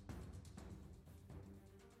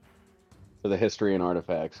 For the history and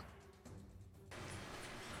artifacts.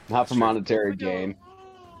 Not for Sure. monetary If we go- gain.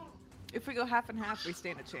 If we go half and half, we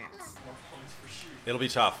stand a chance. It'll be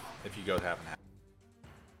tough if you go half and half.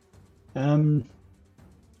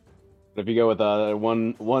 If you go with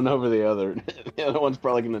one over the other, the other one's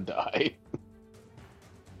probably gonna die.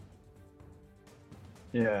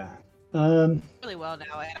 Yeah. Really well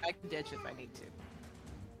now, and I can ditch if I need to.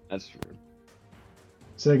 That's true.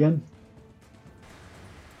 Say again?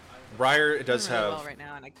 Briar does I'm really have. well right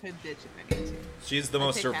now, and I could ditch if I need to. She's the I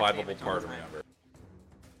most take half survivable damage all part the of time. Remember.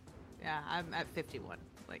 Yeah, I'm at 51.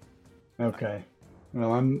 Like, Okay.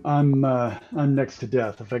 Well, I'm next to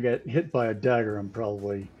death. If I get hit by a dagger, I'm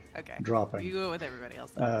probably okay. dropping. You go with everybody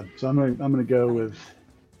else. Then. So I'm gonna go with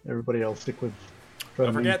everybody else. Stick with. try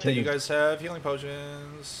Don't to forget that maintain you it. guys have healing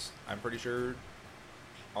potions. I'm pretty sure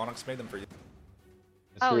Onyx made them for you.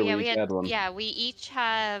 It's Oh true, yeah, we we each had. one. Yeah, we each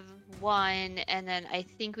have one, and then I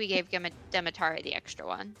think we gave Demetari the extra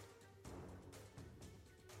one.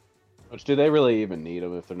 Which do they really even need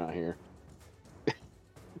them if they're not here?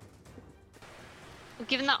 Well,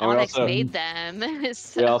 given that And we Onyx also- made them,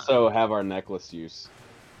 so... We also have our necklace use.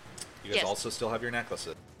 You guys Yes. also still have your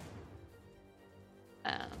necklaces.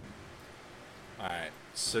 Um, Alright,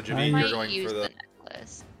 so I Javid, might you're going use for the the.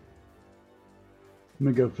 necklace. I'm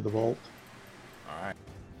gonna go for the vault. Alright.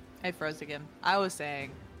 I froze again. I was saying,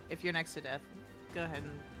 if you're next to death, go ahead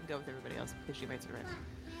and go with everybody else because she makes it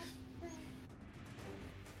right.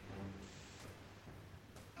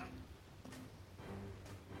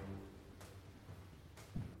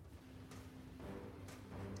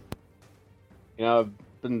 You know,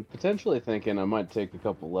 I've been potentially thinking I might take a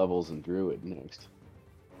couple levels in Druid next.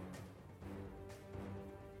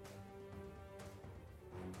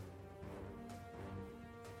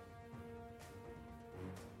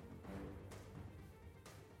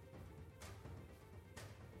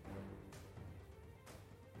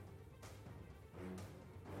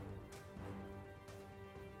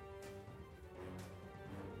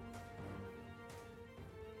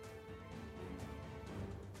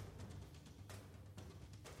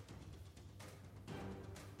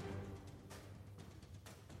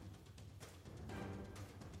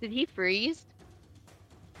 Did he freeze?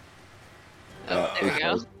 Oh, Uh, there we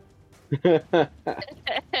go.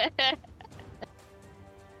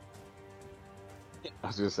 I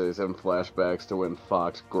was gonna say some flashbacks to when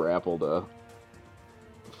Fox grappled a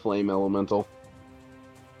flame elemental.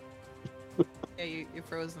 Yeah, you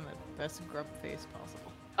froze in the best grub face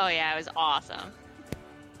possible. Oh yeah, it was awesome.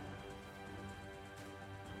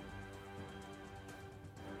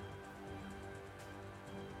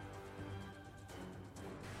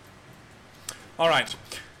 All right.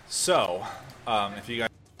 So, if you guys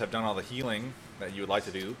have done all the healing that you would like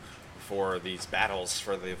to do for these battles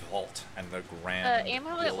for the vault and the grand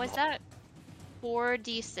Amulet, guild was hall- that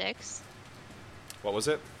 4d6? What was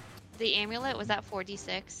it? The amulet, was that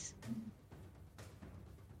 4d6?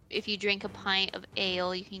 If you drink a pint of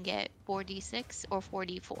ale, you can get 4d6 or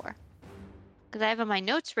 4d4. Because I have in my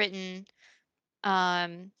notes written,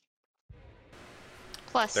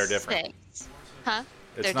 plus They're different. 6. Huh?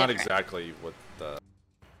 It's They're not different. exactly what the.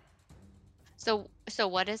 So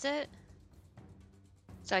what is it?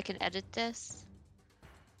 So I can edit this?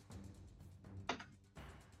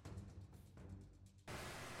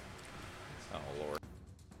 Oh lord.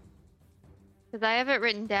 Because I have it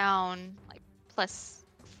written down like plus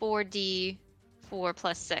 4d4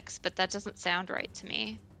 plus 6, but that doesn't sound right to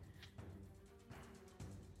me.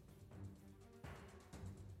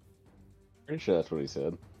 Pretty sure that's what he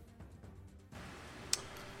said.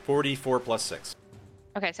 44 plus 6.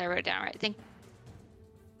 Okay, so I wrote it down right. Thank.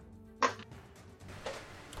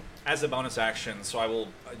 As a bonus action, so I will.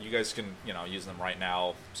 You guys can, use them right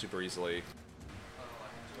now, super easily.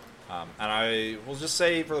 And I will just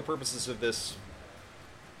say, for the purposes of this,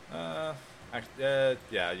 yeah,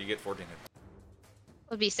 you get 14.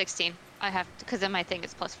 It'll be 16. I have to, because then my thing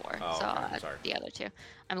is plus 4. Oh, so okay, I'll add sorry. the other two.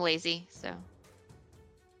 I'm lazy, so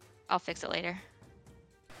I'll fix it later.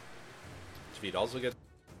 You'd also get.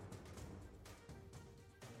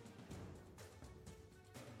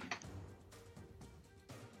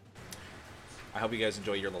 I hope you guys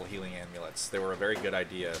enjoy your little healing amulets. They were a very good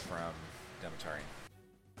idea from Demetari.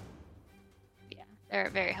 Yeah, they're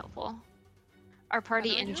very helpful. Our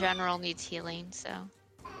party do I in do it? general needs healing, so.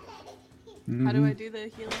 How do I do the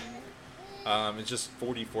healing? It's just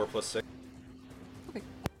 44 plus 6.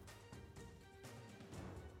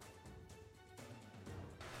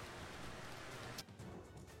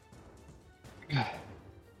 Okay.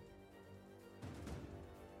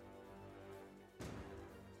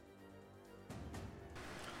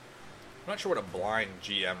 I'm not sure what a blind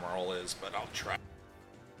GM roll is, but I'll try.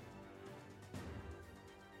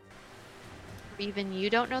 Even you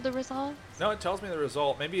don't know the results? No, it tells me the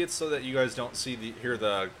result. Maybe it's so that you guys don't hear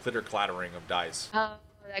the clitter clattering of dice. Oh,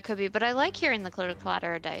 that could be. But I like hearing the clitter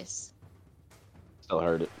clatter of dice. Still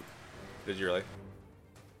heard it. Did you really?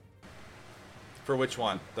 For which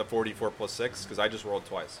one? The 44 plus 6? Because I just rolled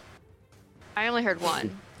twice. I only heard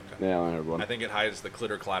one. Yeah, I heard one. I think it hides the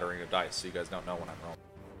clitter clattering of dice, so you guys don't know when I'm rolling.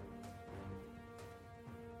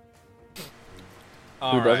 Who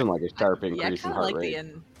All doesn't right. like a sharp Yeah, I increase in kind of heart like rate?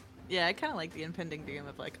 I kind of like the impending doom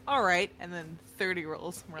of like, all right, and then 30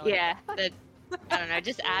 rolls. And we're like, Yeah, that, I don't know, it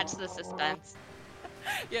just adds to the suspense.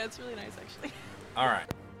 yeah, it's really nice actually. All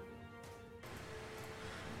right.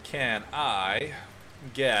 Can I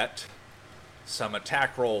get some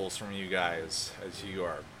attack rolls from you guys as you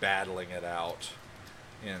are battling it out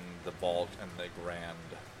in the vault and the grand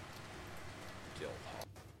guild hall?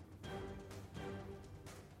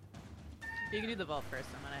 You can do the vault first.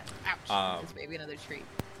 I'm gonna. Ouch! It's maybe another treat.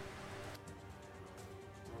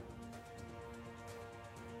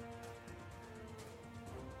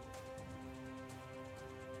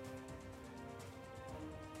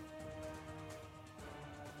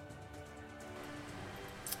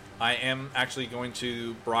 I am actually going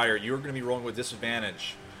to, Briar, you're going to be rolling with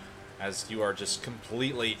disadvantage as you are just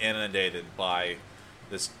completely inundated by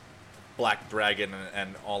this black dragon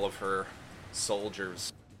and all of her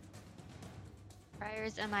soldiers.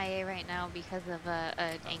 Briar's MIA right now because of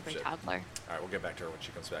an angry shit. toddler. All right, we'll get back to her when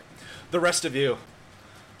she comes back. The rest of you,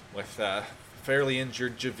 with fairly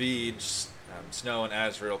injured Javid, Snow and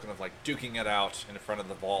Azrael kind of like duking it out in front of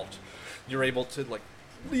the vault. You're able to like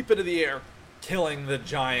leap into the air, killing the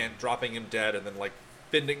giant, dropping him dead, and then like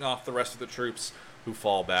fending off the rest of the troops who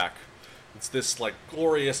fall back. It's this like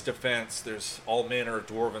glorious defense. There's all manner of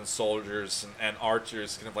dwarven soldiers and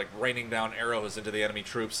archers kind of like raining down arrows into the enemy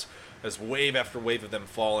troops as wave after wave of them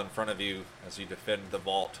fall in front of you as you defend the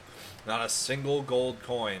vault. Not a single gold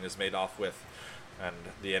coin is made off with, and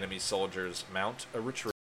the enemy soldiers mount a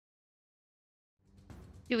retreat.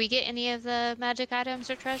 Do we get any of the magic items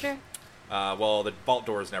or treasure? Well, the vault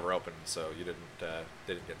doors never opened, so you didn't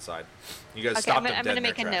get inside. You guys Okay, stopped them I'm dead gonna in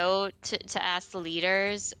their make a track. note to ask the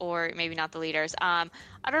leaders, or maybe not the leaders. I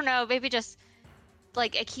don't know, maybe just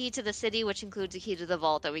like a key to the city, which includes a key to the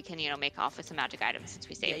vault that we can, make off with some magic items since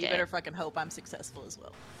we Yeah, saved you it. better fucking hope I'm successful as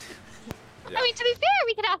well. Yeah. I mean, to be fair,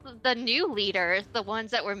 we could ask the new leaders, the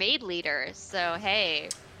ones that were made leaders. So hey,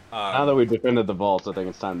 Now that we've defended the vaults, I think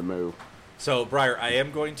it's time to move. So, Briar, I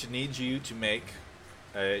am going to need you to make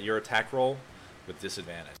your attack roll with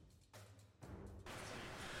disadvantage,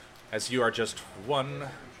 as you are just one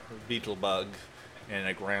beetle bug in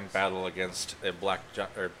a grand battle against a black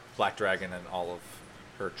dragon and all of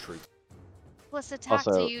her troops. let's attack.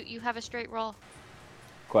 So Also- you have a straight roll.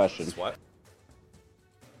 Question. This what?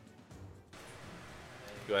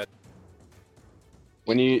 Go ahead.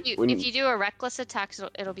 When If you do a reckless attack,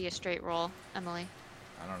 it'll be a straight roll, Emily.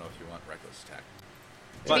 I don't know if you want reckless attack.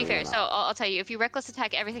 To be But- fair, so I'll tell you, if you reckless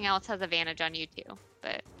attack, everything else has advantage on you too.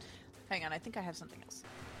 But Hang on, I think I have something else.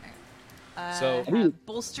 Hang on. So- I have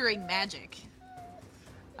bolstering magic.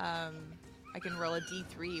 I can roll a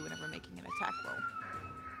d3 whenever making an attack roll.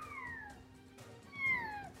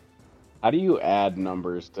 How do you add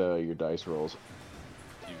numbers to your dice rolls?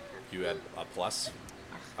 You had a plus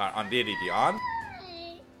on D&D Beyond.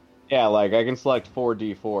 Yeah, like I can select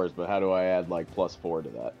 4d4s, but how do I add like +4 to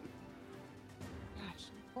that? Gosh,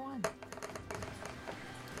 1. Oh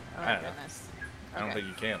I my don't know. goodness. I don't Okay, think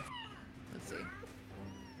you can. let's see.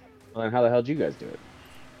 Well, then how the hell did you guys do it?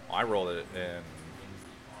 Well, I rolled it in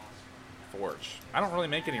Forge. I don't really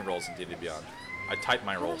make any rolls in D&D Beyond. I type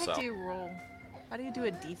my How the rolls heck out. do you roll? How do you do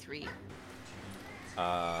a d3?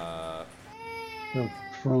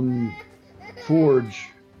 From Forge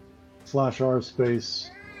 /R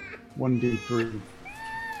space 1d3.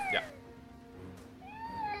 Yeah.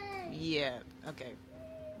 Yeah, okay.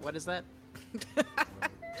 What is that?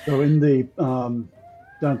 So in the down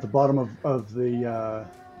at the bottom of the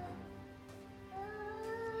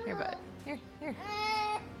Here, bud. Here.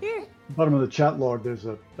 Here. bottom of the chat log, there's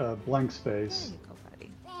a blank There space. you go,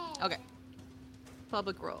 buddy. Okay.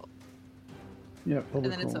 Public roll. Yeah, And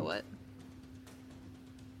public then it's a roll. what?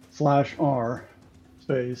 /R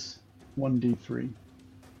space 1d3.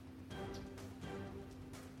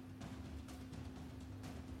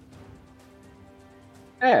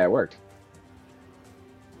 Yeah, it worked.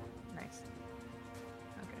 Nice.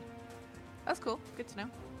 Okay. That's cool. Good to know.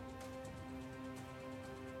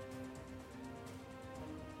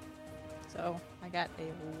 So I got a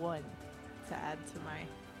 1 to add to my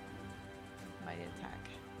attack.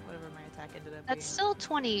 Whatever my attack ended up that's still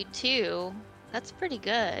 22. That's pretty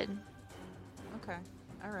good. being. Okay.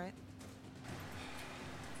 Alright.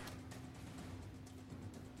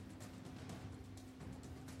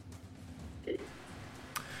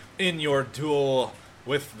 In your duel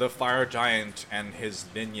with the fire giant and his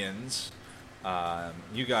minions,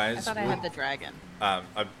 you guys. I thought I had the dragon.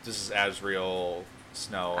 This is Azrael,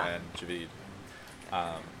 Snow, Ah. and Javid.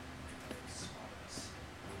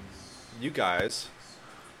 You guys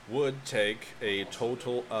would take a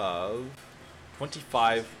total of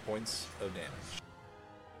 25 points of damage.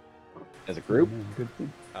 As a group? Yeah, good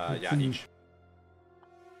thing. Yeah, each.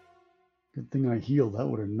 Good thing I healed. That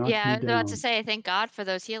would have knocked Yeah, I me was down. about to say, thank God for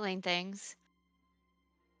those healing things.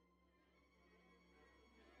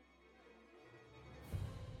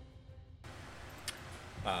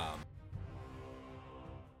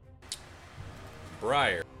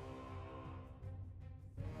 Briar.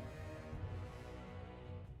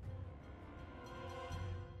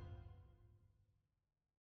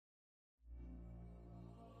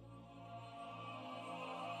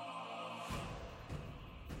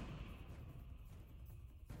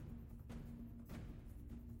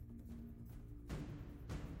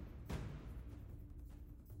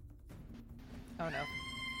 Oh no.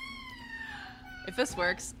 If this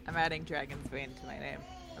works, I'm adding Dragon's Bane to my name.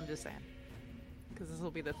 I'm just saying. Because this will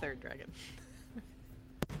be the 3rd dragon.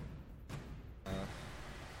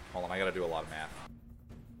 Hold on, I gotta do a lot of math.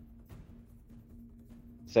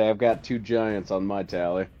 Say I've got 2 giants on my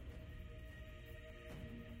tally.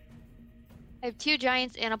 I have 2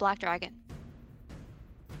 giants and a black dragon.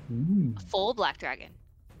 Mm. A full black dragon.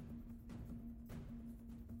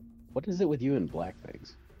 What is it with you and black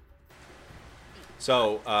things?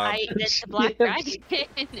 So, It's a black dragon.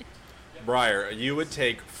 Briar, you would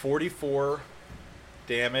take 44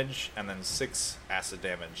 damage and then 6 acid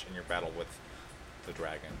damage in your battle with the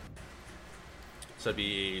dragon. So it'd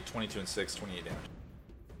be 22 and 6, 28 damage.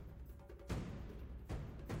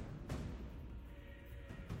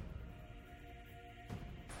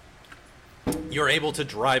 You're able to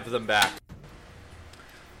drive them back.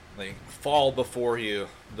 They fall before you.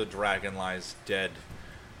 The dragon lies dead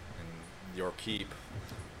in your keep,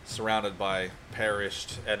 surrounded by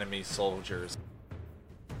perished enemy soldiers.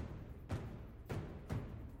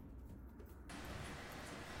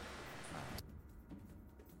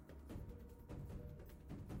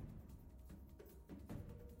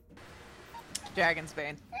 Dragon's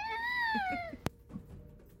Bane.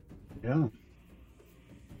 Yeah.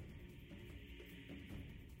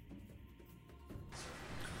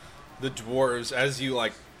 The dwarves, as you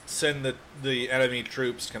like send the enemy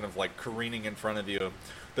troops kind of like careening in front of you,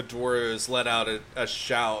 the dwarves let out a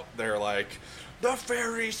shout. They're like, "The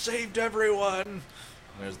fairy saved everyone!" And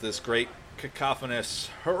there's this great cacophonous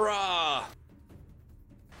hurrah!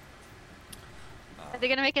 Are they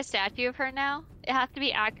gonna make a statue of her now? It has to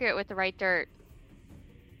be accurate with the right dirt.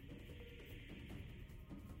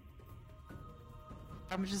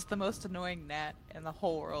 I'm just the most annoying gnat in the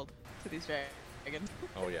whole world to these dragons.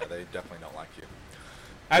 Oh yeah, they definitely don't like you.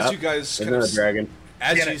 As Yep, you guys there's kind of, another dragon.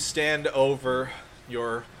 as Get you it. stand over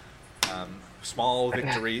your small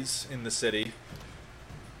victories in the city,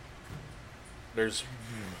 there's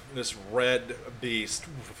this red beast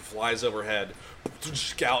flies overhead,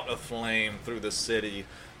 scout of flame through the city,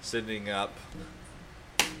 sending up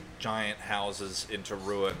giant houses into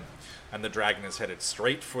ruin, and the dragon is headed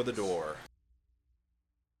straight for the door.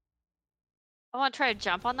 I want to try to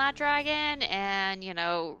jump on that dragon and,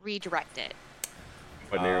 redirect it.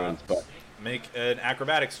 Put an arrow in its butt. Make an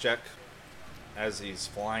acrobatics check as he's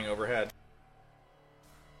flying overhead.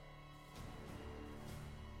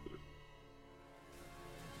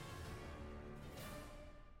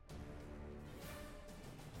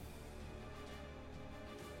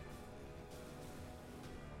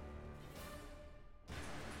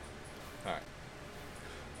 Alright.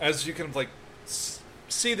 As you kind of like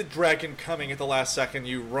see the dragon coming at the last second,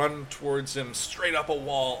 you run towards him straight up a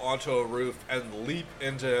wall onto a roof and leap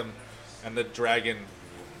into him, and the dragon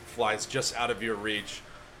flies just out of your reach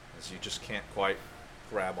as you just can't quite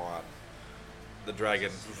grab on. The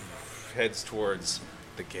dragon heads towards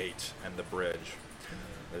the gate and the bridge.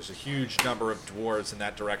 There's a huge number of dwarves in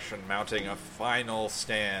that direction mounting a final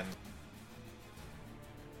stand.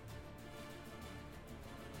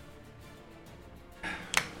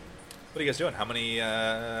 What are you guys doing? How many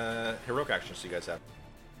heroic actions do you guys have?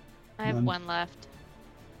 I have None. one left.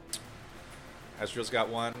 Asriel's got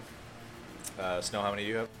one. Snow, how many do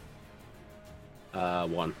you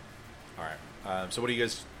have? One. All right. So what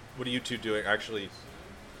are you two doing? Actually,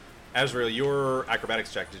 Asriel, your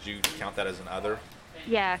acrobatics check, did you count that as an other?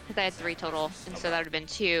 Yeah, because I had 3 total, and so that would have been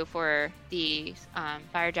 2 for the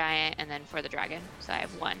fire giant and then for the dragon. So I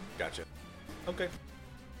have 1. Gotcha. Okay.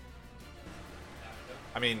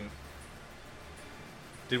 I mean,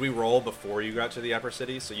 did we roll before you got to the upper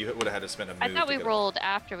city? So you would have had to spend a move. I thought to we get- rolled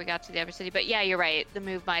after we got to the upper city, but yeah, you're right. The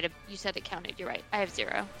move might have. You said it counted. You're right. I have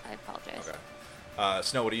 0. I apologize. Okay.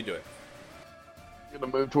 Snow, what are you doing? Gonna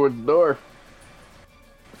move towards the door.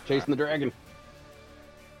 Chasing the dragon.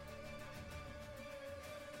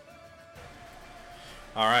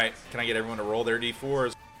 All right. Can I get everyone to roll their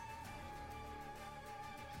d4s?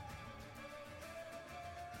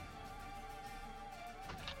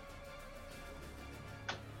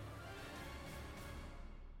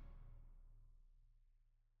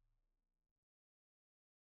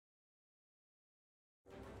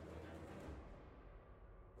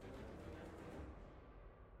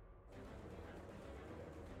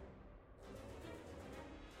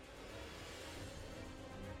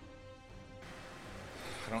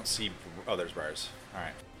 I don't see. Oh, there's bars. All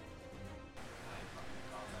right.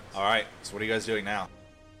 All right. So what are you guys doing now?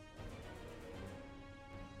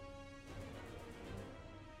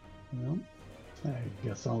 Well, I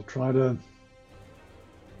guess I'll try to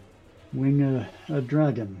wing a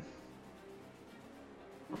dragon.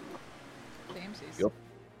 Samesies. Yep.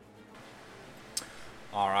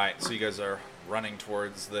 All right. So you guys are running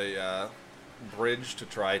towards the bridge to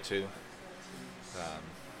try to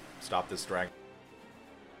stop this dragon.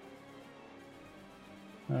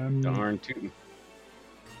 Darn tootin'.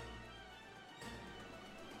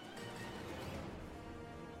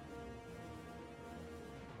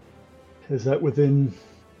 Is that within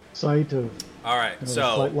sight of All right, the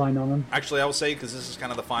so sight line on them? actually, I will say, because this is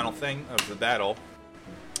kind of the final thing of the battle,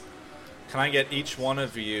 can I get each one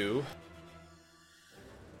of you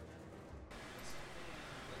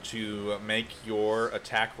to make your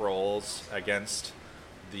attack rolls against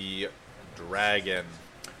the dragon?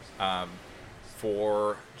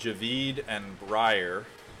 For Javid and Briar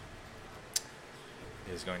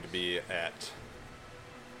is going to be at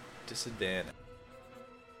disadvantage.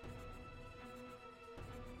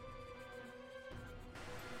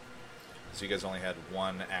 So you guys only had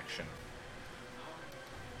one action.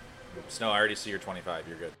 Oops, no, I already see your 25.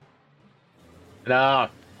 You're good. Nah,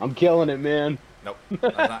 I'm killing it, man. Nope,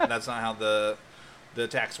 that's not how the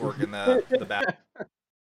attacks work in the battle.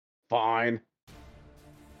 Fine.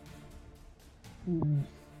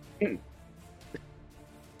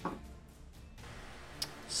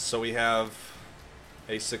 So we have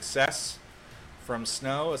a success from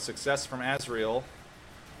Snow, a success from Azriel,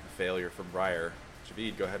 a failure from Briar.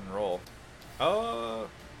 Javid, go ahead and roll.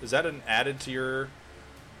 Is that added to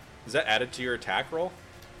your attack roll?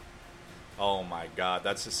 Oh my god,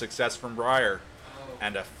 that's a success from Briar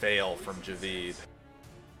and a fail from Javid.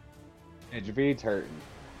 Yeah, Javid's hurting.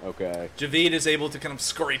 Okay. Javid is able to kind of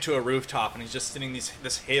scurry to a rooftop, and he's just sending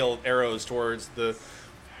this hail of arrows towards the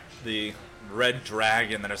red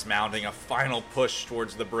dragon that is mounting a final push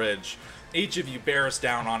towards the bridge. Each of you bears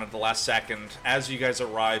down on it at the last second. As you guys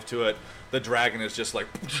arrive to it, the dragon is just like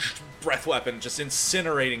breath weapon, just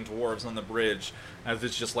incinerating dwarves on the bridge as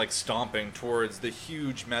it's just like stomping towards the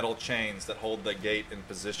huge metal chains that hold the gate in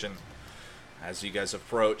position. As you guys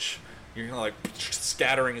approach, you're kind of like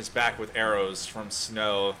scattering his back with arrows from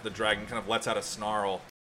Snow. The dragon kind of lets out a snarl.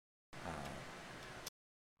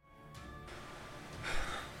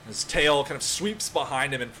 His tail kind of sweeps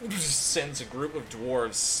behind him and sends a group of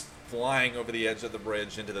dwarves flying over the edge of the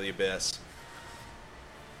bridge into the abyss.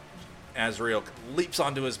 Azriel leaps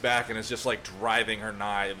onto his back and is just like driving her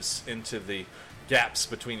knives into the gaps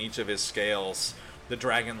between each of his scales. The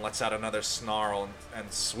dragon lets out another snarl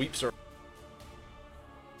and sweeps her.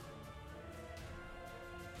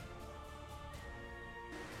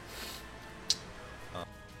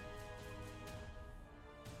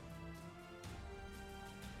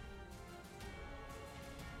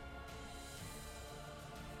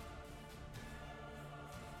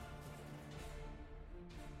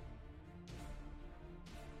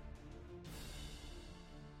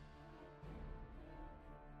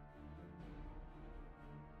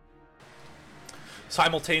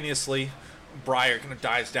 Simultaneously, Briar kind of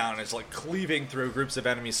dives down and is like cleaving through groups of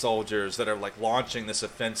enemy soldiers that are like launching this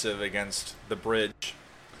offensive against the bridge.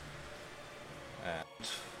 And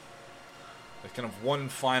with kind of one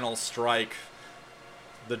final strike,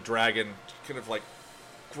 the dragon kind of like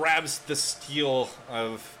grabs the steel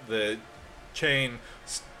of the chain.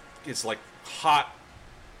 It's like hot,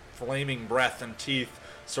 flaming breath and teeth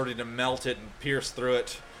starting to melt it and pierce through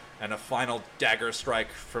it. And a final dagger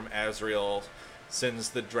strike from Azriel sends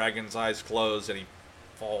the dragon's eyes closed, and he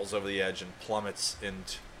falls over the edge and plummets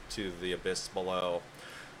into the abyss below.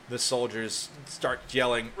 The soldiers start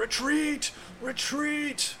yelling, "Retreat!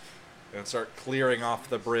 Retreat!" and start clearing off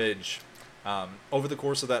the bridge. Over the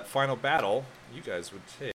course of that final battle, you guys would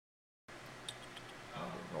take...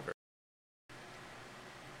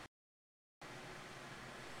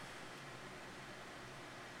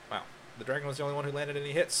 Wow. The dragon was the only one who landed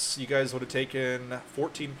any hits. You guys would have taken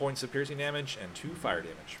 14 points of piercing damage and 2 fire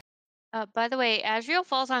damage. By the way, Azriel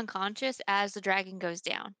falls unconscious as the dragon goes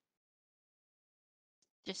down.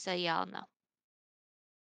 Just so y'all know.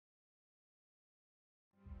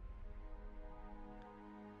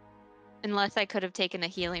 Unless I could have taken a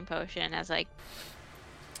healing potion as like...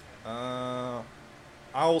 I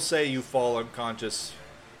will say you fall unconscious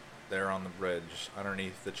there on the bridge,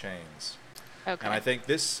 underneath the chains. Okay. And I think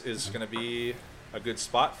this is going to be a good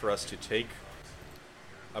spot for us to take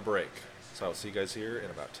a break. So I'll see you guys here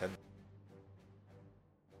in about 10 minutes.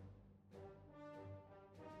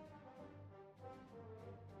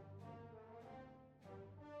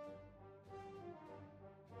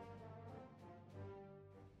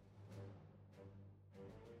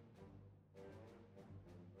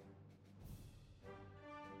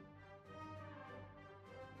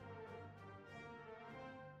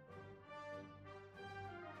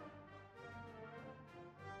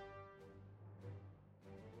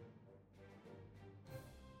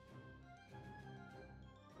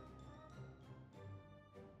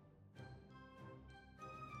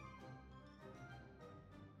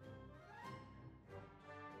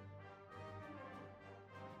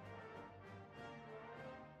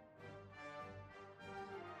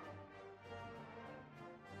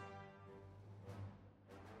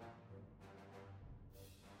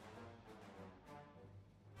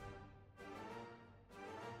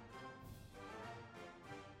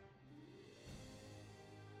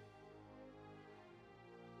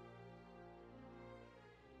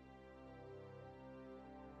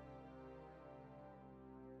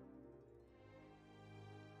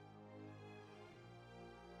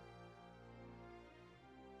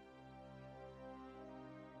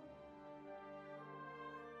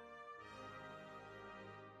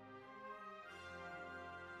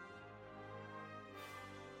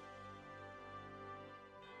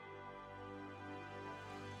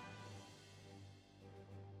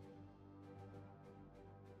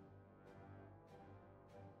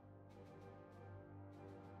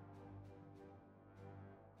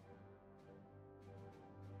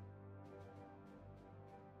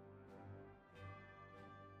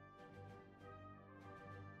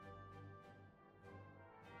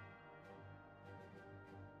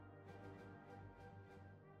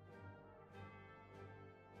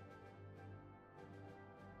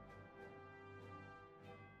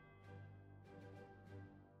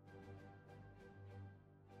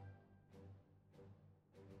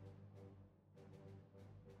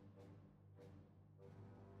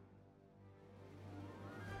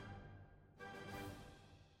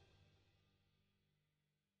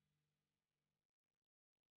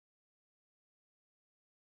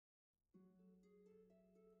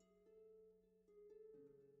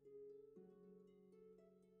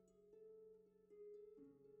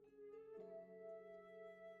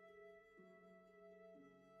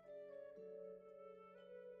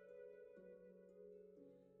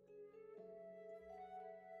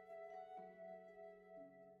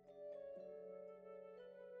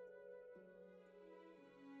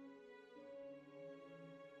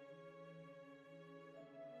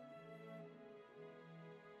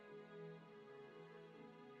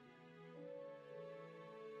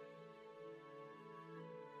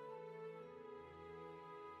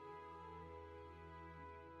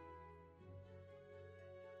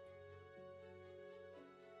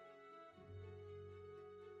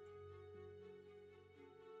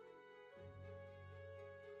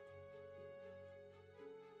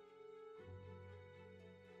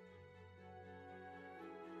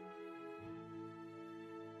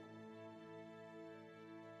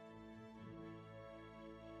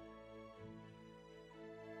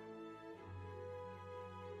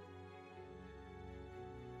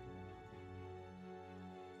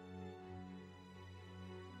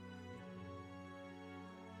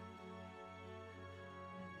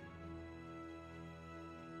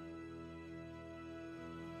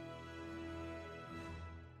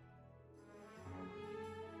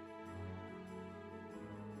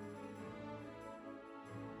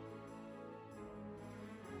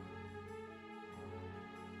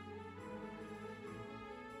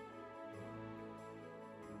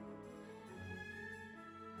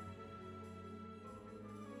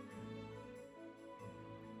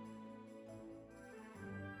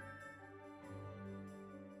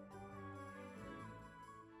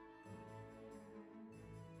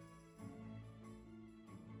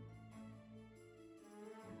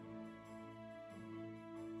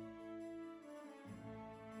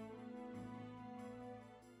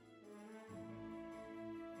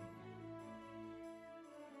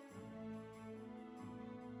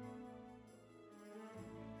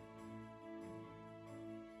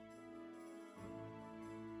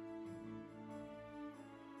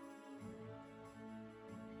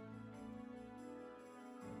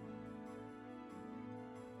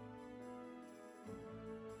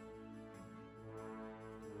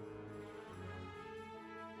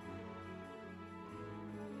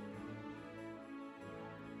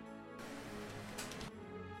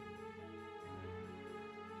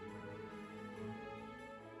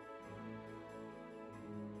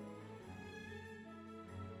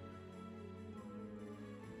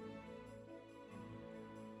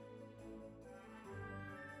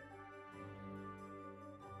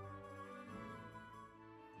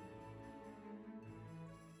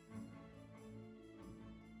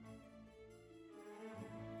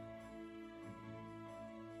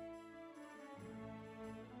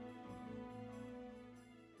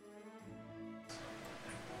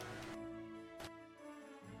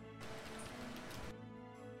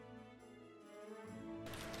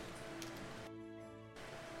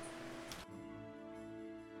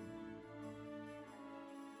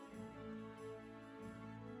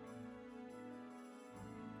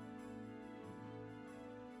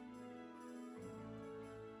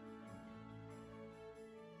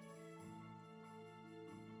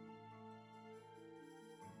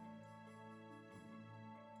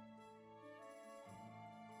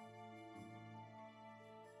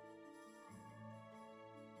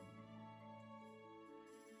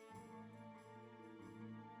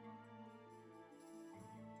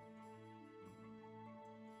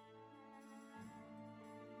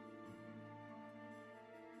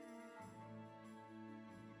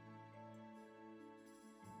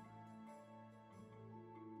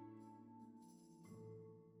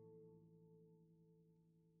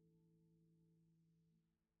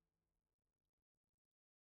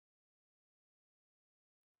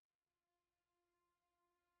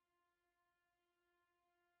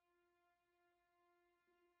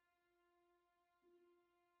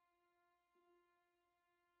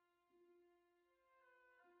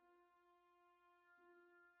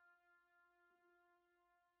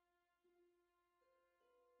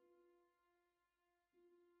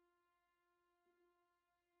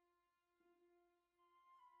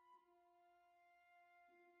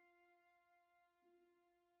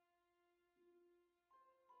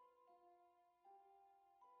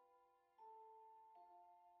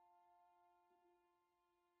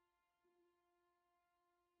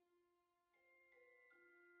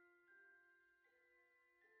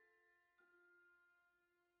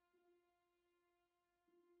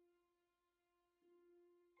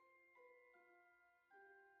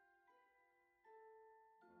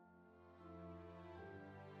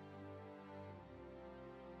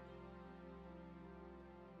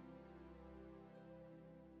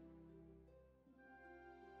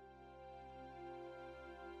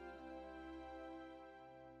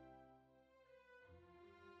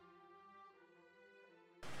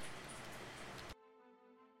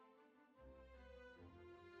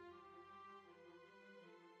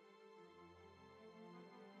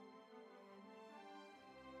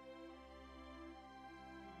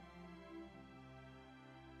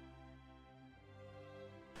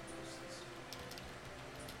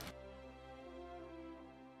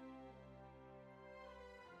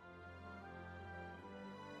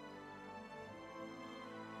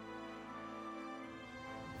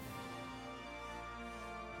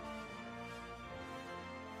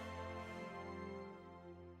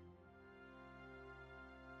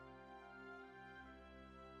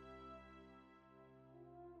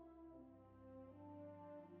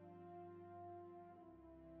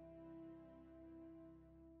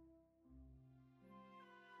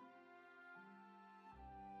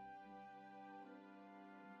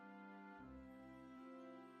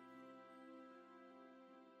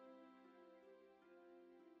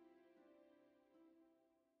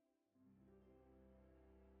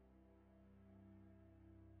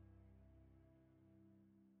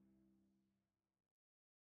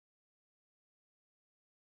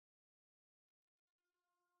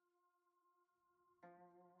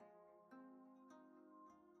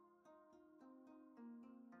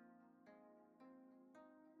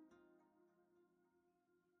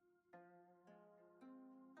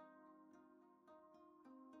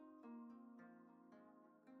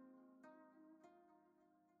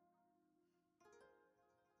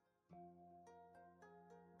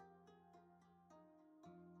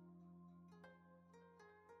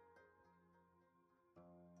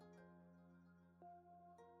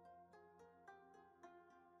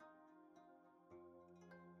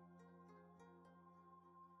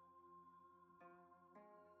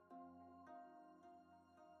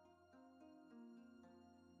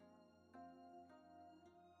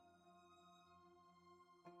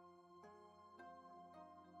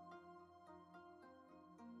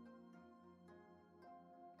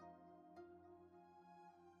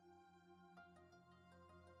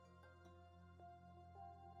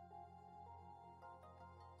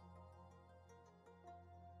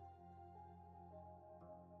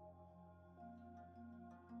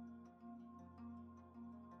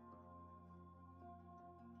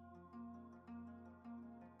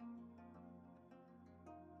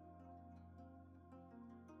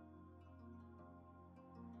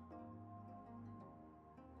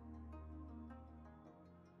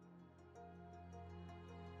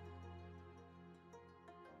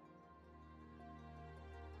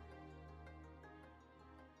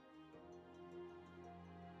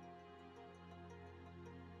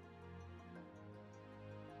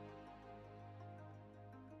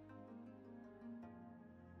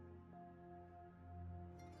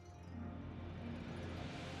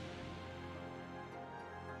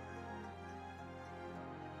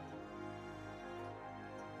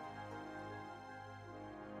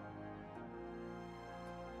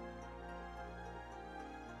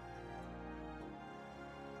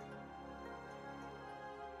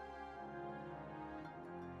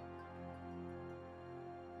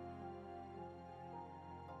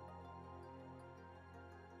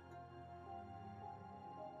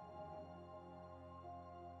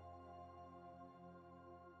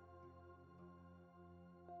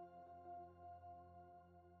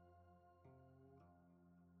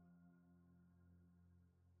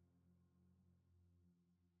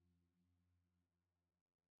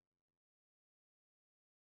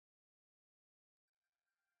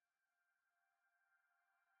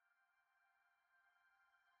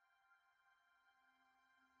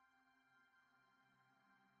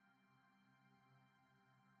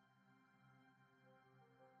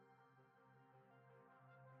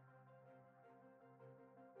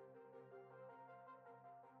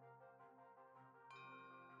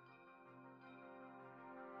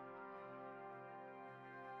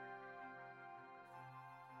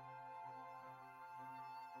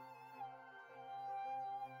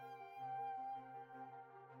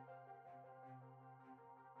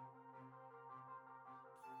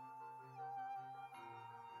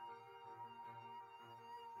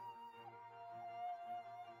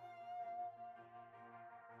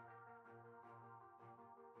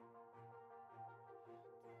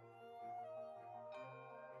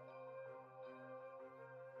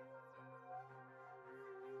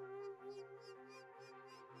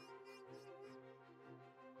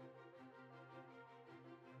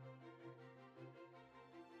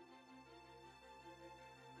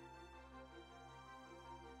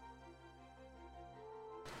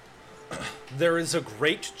 There is a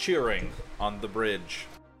great cheering on the bridge.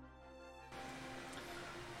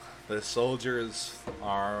 The soldiers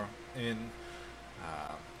are in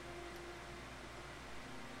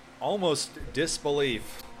almost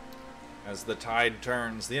disbelief as the tide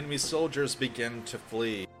turns. The enemy soldiers begin to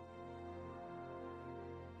flee.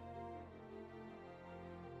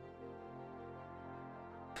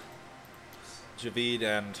 Javid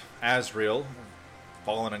and Azriel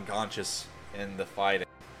fallen unconscious in the fighting.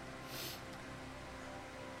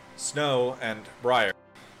 Snow and Briar,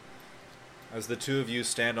 as the two of you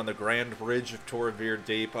stand on the grand bridge of Torevir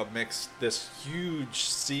Deep amidst this huge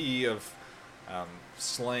sea of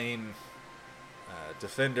slain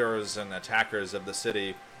defenders and attackers of the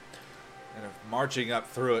city, and marching up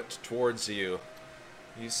through it towards you,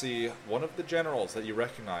 you see one of the generals that you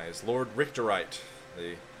recognize, Lord Richterite,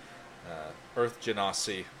 the Earth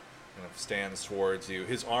Genasi, stands towards you.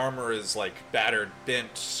 His armor is like battered,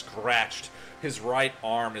 bent, scratched. His right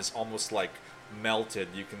arm is almost like melted.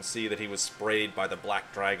 You can see that he was sprayed by the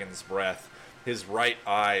black dragon's breath. His right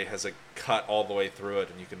eye has a cut all the way through it,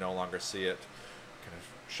 and you can no longer see it. Kind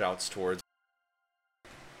of shouts towards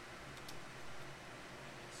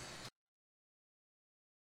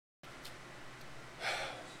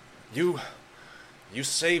you. You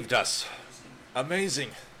saved us.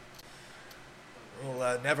 Amazing.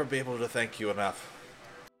 We'll never be able to thank you enough.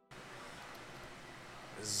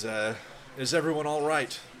 Is everyone all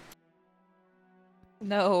right?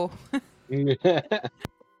 No. Do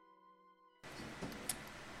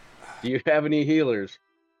you have any healers?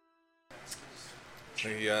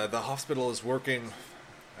 The hospital is working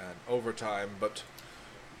overtime, but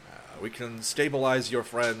we can stabilize your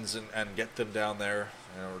friends and get them down there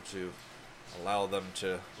in order to allow them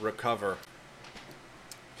to recover.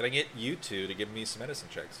 Can I get you two to give me some medicine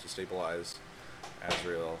checks to stabilize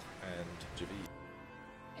Azriel and Javid?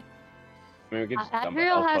 I mean, we could just dump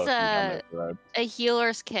Azriel health has potions down there for that. a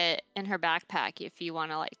healer's kit in her backpack if you want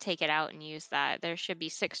to like take it out and use that. There should be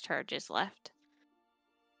 6 charges left.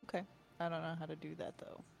 Okay. I don't know how to do that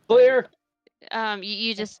though. Clear.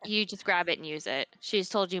 You just grab it and use it. She's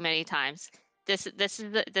told you many times. This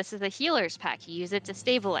is the healer's pack. You use it to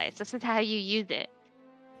stabilize. This is how you use it.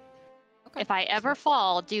 Okay. If I ever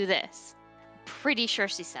fall, do this. Pretty sure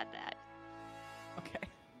she said that. Okay.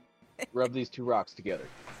 Rub these two rocks together.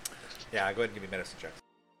 Yeah, go ahead and give me medicine checks.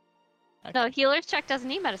 No, healer's check doesn't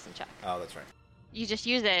need medicine check. Oh, that's right. You just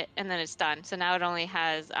use it and then it's done. So now it only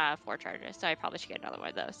has 4 charges. So I probably should get another one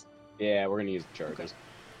of those. Yeah, we're gonna use the charges.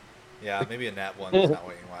 Yeah, maybe a nat one is not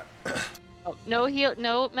what you want. Oh,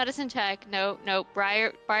 no medicine check. No.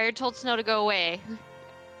 Briar told Snow to go away.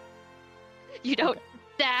 You don't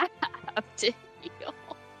have to heal.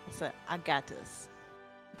 So I got this.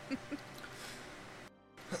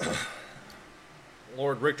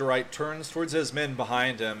 Lord Richterite turns towards his men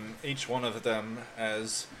behind him, each one of them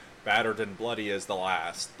as battered and bloody as the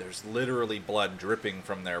last. There's literally blood dripping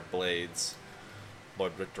from their blades.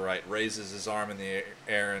 Lord Richterite raises his arm in the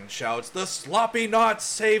air and shouts, "The sloppy knots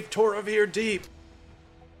saved Torevir Deep!"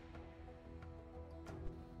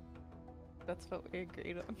 That's what we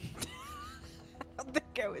agreed on. I don't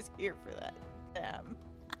think I was here for that. Damn.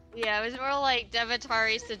 Yeah, it was more like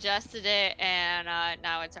Devatari suggested it, and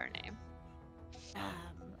now it's our name.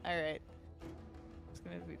 Alright.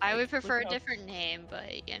 I would prefer a different name,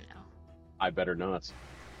 but you know. I better not.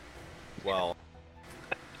 Well,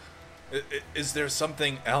 is there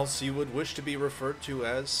something else you would wish to be referred to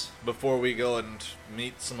as before we go and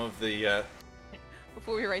meet some of the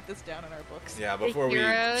Before we write this down in our books. yeah, before the we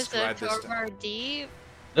heroes describe of this Torvar Deep.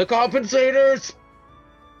 The compensators.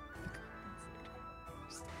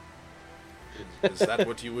 Is that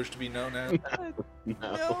what you wish to be known as?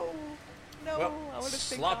 No. Well, I wanna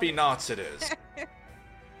think sloppy on it. knots it is. Can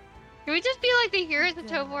we just be like the heroes of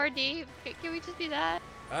Torvar Deep? Can we just be that?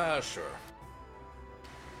 Sure.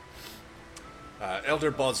 Elder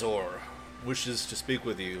Bazor wishes to speak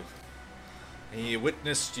with you. He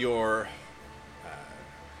witnessed your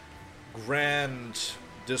grand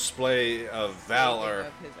display of valor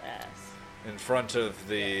Of his ass. in front of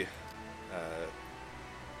the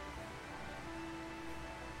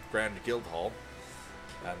Grand Guild Hall,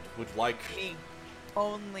 and would like... Me.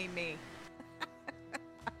 Only me.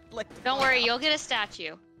 Like, Don't worry, you'll get a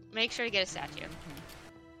statue. Make sure to get a statue.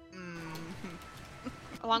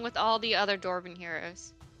 Along with all the other Dwarven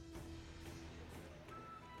heroes.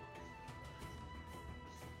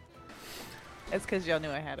 It's because y'all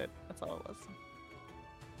knew I had it. That's all it was.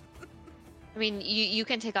 I mean, you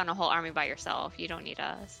can take on a whole army by yourself. You don't need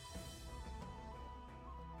us.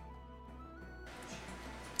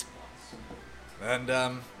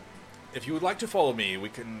 And if you would like to follow me, we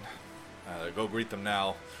can Go greet them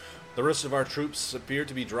now. The rest of our troops appear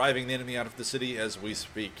to be driving the enemy out of the city as we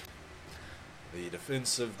speak. The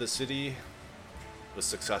defense of the city was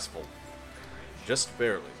successful. Just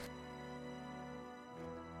barely.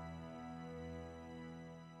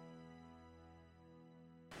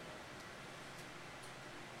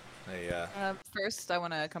 First, I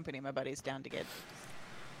want to accompany my buddies down to get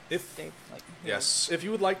If Dave. yes, if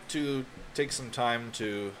you would like to take some time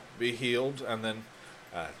to be healed and then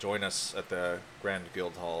join us at the Grand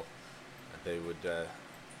Guild Hall, they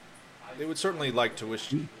would certainly like to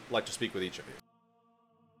speak with each of you.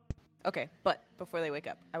 Okay, but before they wake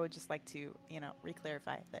up, I would just like to,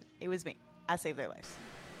 re-clarify that it was me. I saved their lives.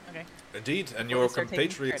 Okay. Indeed, and Before your they start taking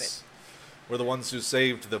compatriots were the ones who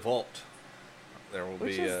saved the vault. There will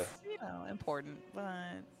Which be is, important, but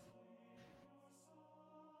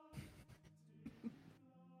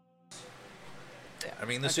I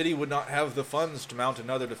mean, the city would not have the funds to mount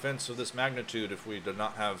another defense of this magnitude if we did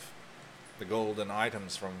not have the gold and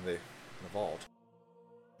items from the vault.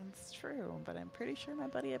 it's true. But I'm pretty sure my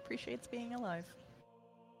buddy appreciates being alive.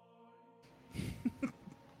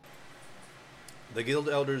 The guild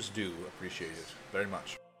elders do appreciate it very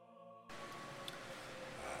much.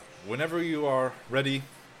 Whenever you are ready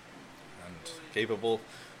and capable,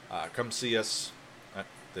 come see us at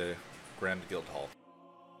the Grand Guild Hall.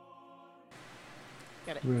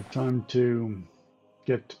 Got it. Do we have time to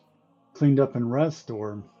get cleaned up and rest,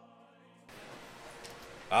 or?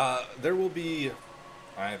 There will be,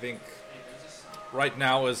 I think, right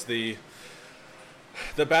now as the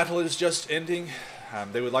battle is just ending,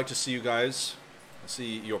 they would like to see you guys,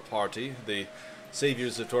 see your party, the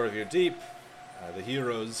saviors of Torevir Deep, the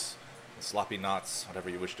heroes, the sloppy knots, whatever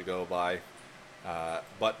you wish to go by.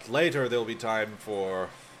 But later there will be time for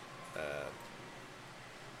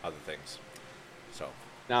other things. So.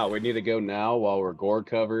 No, we need to go now while we're gore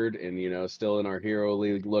covered and still in our hero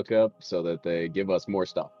league lookup, so that they give us more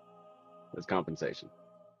stuff as compensation.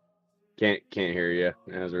 Can't hear you,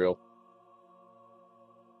 Azrael.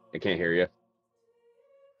 I can't hear you.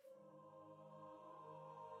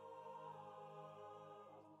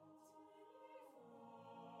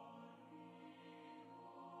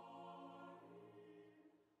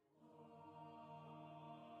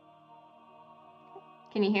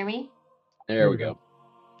 Can you hear me? There we go.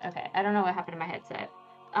 Okay, I don't know what happened to my headset.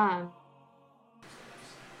 Can't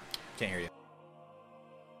hear you.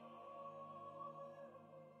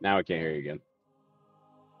 Now I can't hear you again.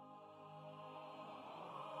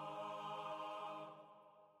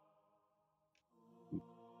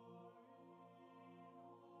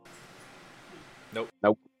 Nope.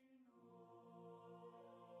 Nope.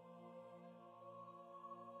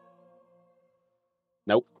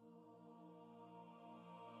 Nope.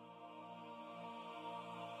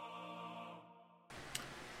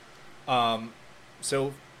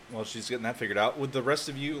 So, while she's getting that figured out, would the rest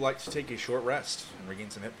of you like to take a short rest and regain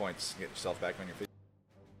some hit points and get yourself back on your feet?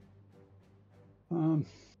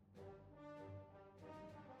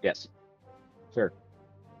 Yes. Sure.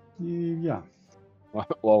 Yeah.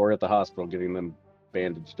 While we're at the hospital, getting them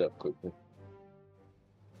bandaged up quickly.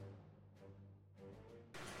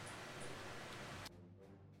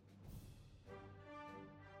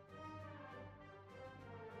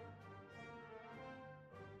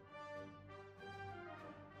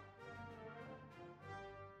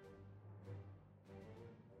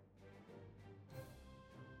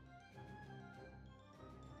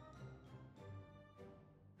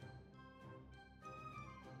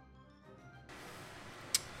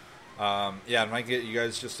 Yeah, I might get you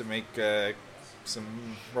guys just to make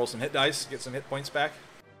roll some hit dice, get some hit points back.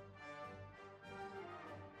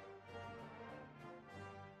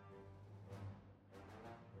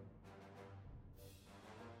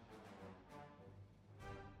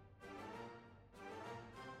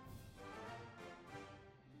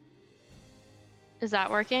 Is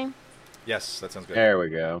that working? Yes, that sounds good. There we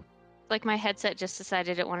go. Like my headset just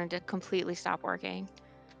decided it wanted to completely stop working.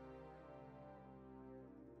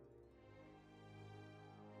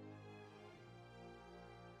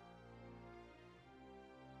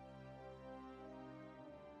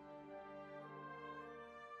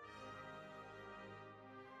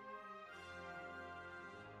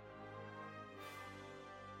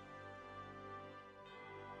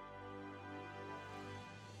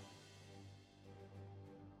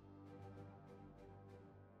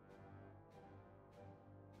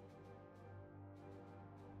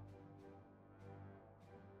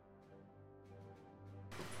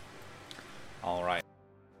 All right.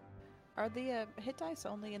 Are the hit dice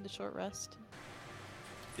only in the short rest?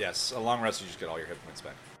 Yes, a long rest, you just get all your hit points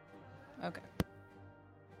back. Okay.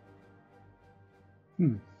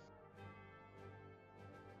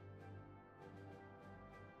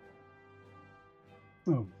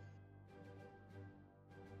 Oh.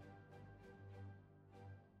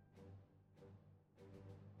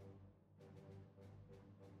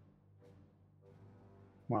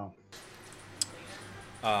 Wow.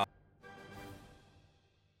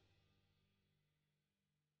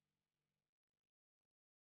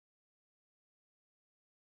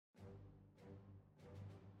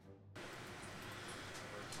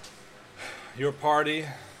 Your party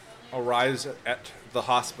arrives at the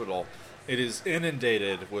hospital. It is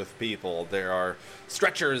inundated with people. There are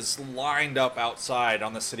stretchers lined up outside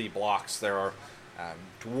on the city blocks. There are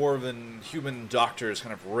dwarven human doctors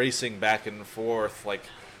kind of racing back and forth, like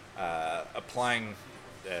applying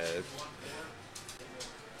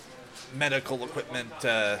medical equipment.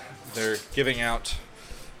 They're giving out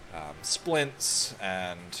splints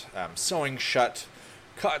and sewing shut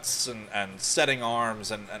cuts and setting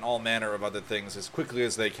arms and all manner of other things as quickly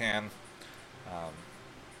as they can.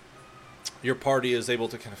 Your party is able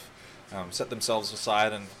to kind of set themselves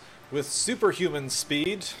aside, and with superhuman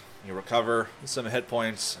speed, you recover some hit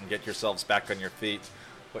points and get yourselves back on your feet.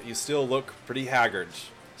 But you still look pretty haggard.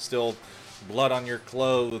 Still blood on your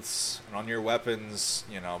clothes and on your weapons,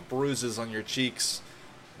 bruises on your cheeks,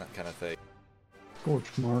 that kind of thing.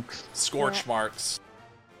 Scorch marks. Scorch marks.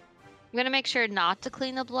 I'm gonna make sure not to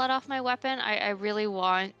clean the blood off my weapon. I really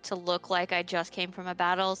want to look like I just came from a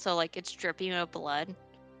battle, so like it's dripping with blood.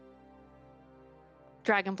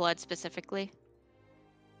 Dragon blood specifically.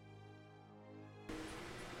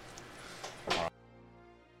 Are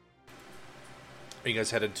you guys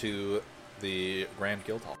headed to the Grand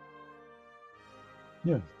Guild Hall?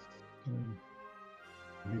 Yeah.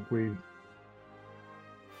 I think we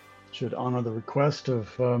should honor the request of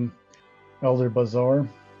Elder Bazaar.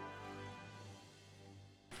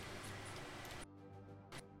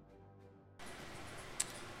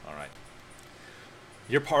 All right.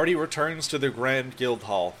 Your party returns to the Grand Guild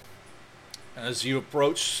Hall. As you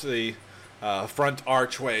approach the front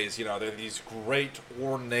archways, there are these great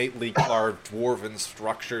ornately carved dwarven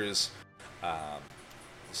structures.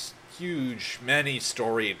 This huge,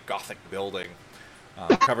 many-storied Gothic building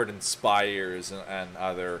covered in spires and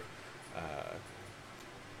other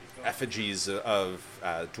effigies of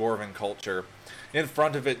dwarven culture. In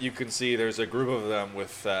front of it, you can see there's a group of them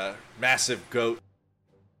with massive goat.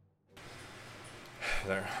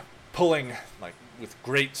 They're pulling, with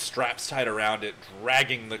great straps tied around it,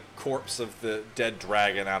 dragging the corpse of the dead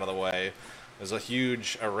dragon out of the way. There's a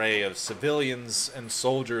huge array of civilians and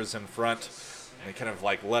soldiers in front. And they kind of,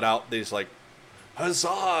 let out these,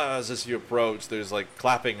 huzzahs as you approach. There's,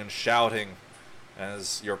 clapping and shouting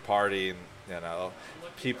as your party,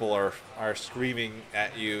 people are screaming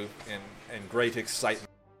at you in great excitement.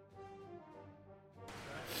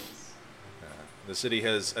 The city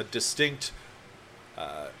has a distinct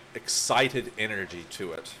excited energy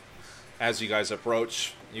to it. As you guys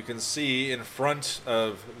approach, you can see in front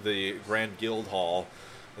of the Grand Guild Hall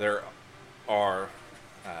there are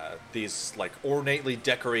these ornately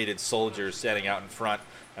decorated soldiers standing out in front,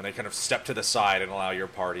 and they kind of step to the side and allow your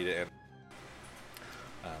party to enter.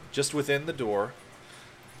 Just within the door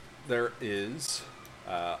there is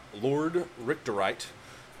Lord Richterite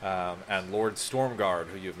and Lord Stormguard,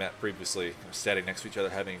 who you've met previously, standing next to each other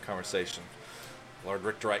having a conversation. Lord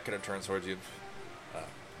Richterite kind of turns towards you.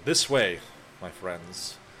 This way, my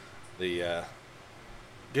friends. The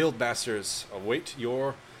guild masters await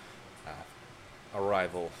your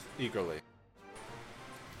arrival eagerly.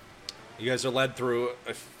 You guys are led through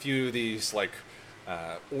a few of these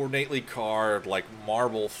ornately carved,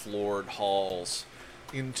 marble-floored halls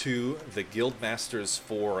into the Guildmaster's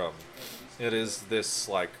Forum. It is this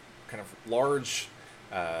kind of large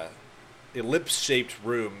ellipse-shaped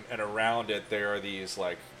room, and around it there are these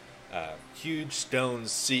huge stone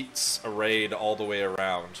seats arrayed all the way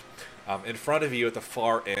around. In front of you at the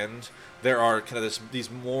far end there are kind of these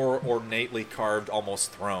more ornately carved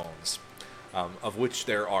almost thrones, of which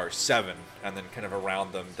there are 7, and then kind of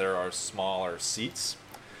around them there are smaller seats.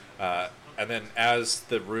 And then as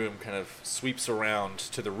the room kind of sweeps around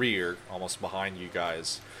to the rear, almost behind you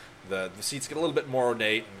guys, the seats get a little bit more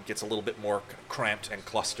ornate and gets a little bit more cramped and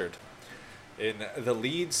clustered. In the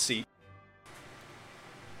lead seat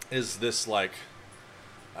is this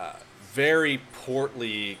very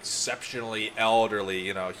portly, exceptionally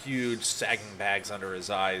elderly, huge sagging bags under his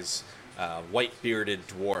eyes, white-bearded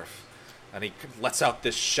dwarf. And he lets out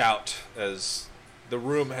this shout as the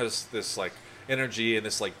room has this energy and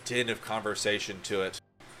this din of conversation to it.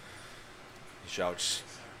 He shouts,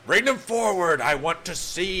 "Bring them forward! I want to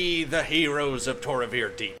see the heroes of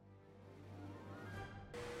Torevir deep."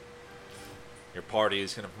 Your party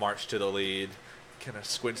is going to march to the lead. kind of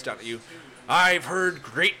squints down at you. I've heard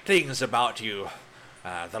great things about you.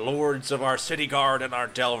 The lords of our city guard and our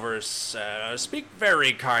delvers speak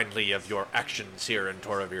very kindly of your actions here in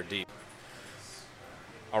Torevir Deep.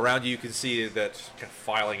 Around you can see that kind of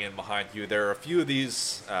filing in behind you, there are a few of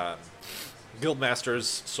these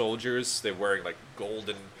guildmasters' soldiers. They're wearing like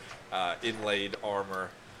golden inlaid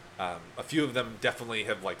armor. A few of them definitely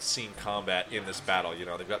have like seen combat in this battle. You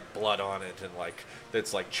know, they've got blood on it and like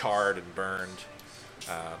it's like charred and burned.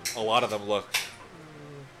 A lot of them look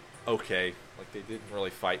okay. Like they didn't really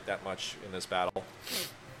fight that much in this battle.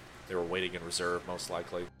 They were waiting in reserve, most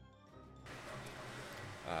likely.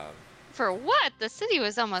 For what? The city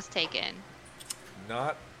was almost taken.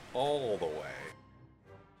 Not all the way.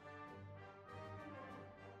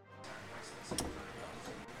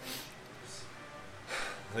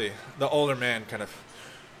 The older man kind of...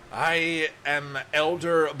 I am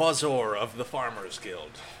Elder Bazor of the Farmers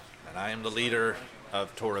Guild, and I am the leader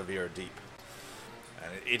of Torevir Deep.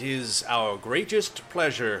 And it is our greatest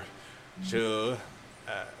pleasure to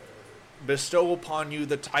bestow upon you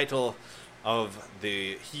the title of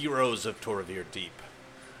the Heroes of Torevir Deep.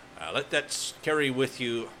 Let that carry with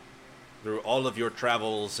you through all of your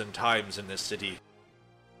travels and times in this city.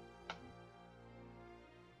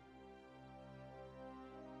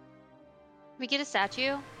 We get a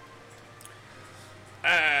statue?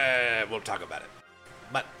 We'll talk about it.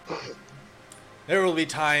 But there will be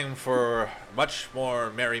time for much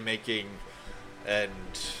more merrymaking and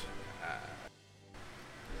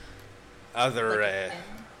other...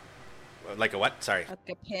 like a what? Sorry. Like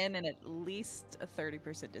a pin and at least a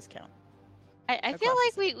 30% discount. I feel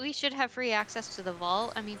like we should have free access to the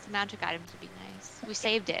vault. I mean, some magic items would be nice. We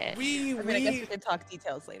saved it. I mean, I guess we can talk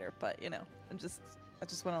details later, but you know, I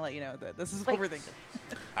just want to let you know that this is what we're thinking.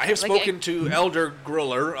 I have spoken to Elder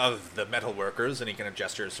Gruller of the Metalworkers, and he kind of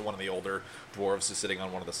gestures to one of the older dwarves who's sitting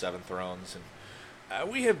on one of the 7 thrones, and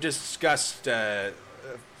we have discussed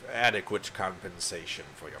adequate compensation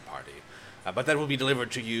for your party, but that will be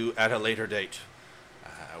delivered to you at a later date.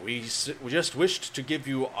 We just wished to give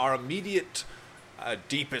you our immediate,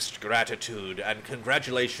 deepest gratitude and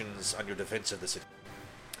congratulations on your defense of the city.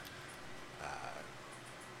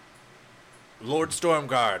 Lord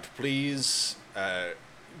Stormguard, please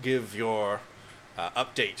give your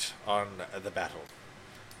update on the battle.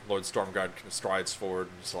 Lord Stormguard strides forward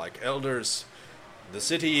and is like, Elders, the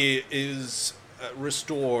city is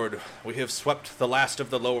restored. We have swept the last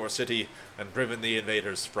of the lower city and driven the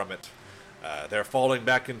invaders from it. They're falling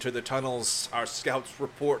back into the tunnels. Our scouts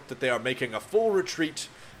report that they are making a full retreat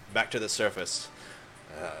back to the surface.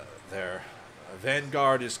 Their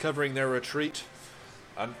vanguard is covering their retreat.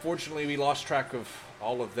 Unfortunately, we lost track of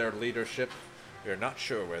all of their leadership. We are not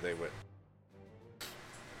sure where they went.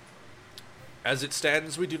 As it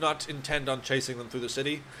stands, we do not intend on chasing them through the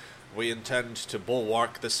city. We intend to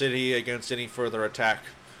bulwark the city against any further attack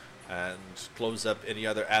and close up any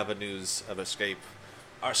other avenues of escape.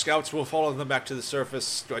 Our scouts will follow them back to the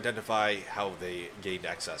surface to identify how they gained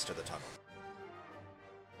access to the tunnel.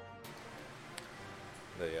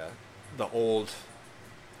 The old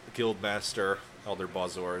guildmaster, Elder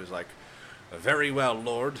Bazor, is like, very well,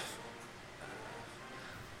 Lord.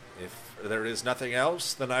 If there is nothing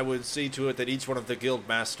else, then I would see to it that each one of the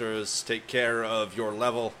guildmasters take care of your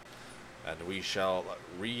level, and we shall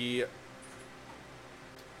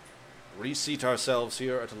reseat ourselves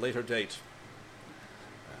here at a later date.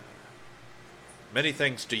 Many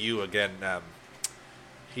thanks to you again,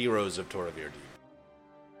 Heroes of Torevir Deep.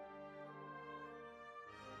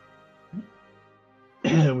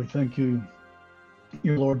 We thank you,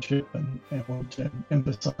 your lordship, and want to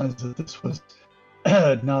emphasize that this was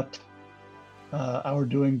not our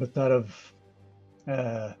doing, but that of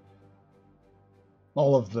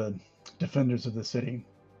all of the defenders of the city.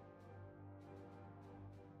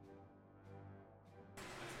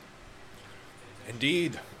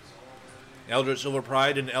 Indeed. Elder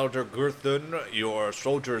Silverpride and Elder Gurthun, your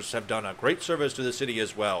soldiers have done a great service to the city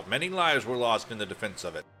as well. Many lives were lost in the defense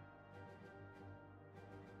of it.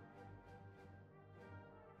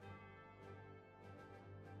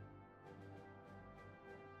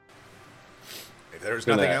 If there's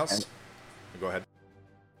nothing else, go ahead.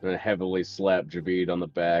 I'm gonna heavily slap Javid on the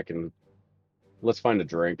back and let's find a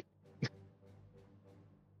drink.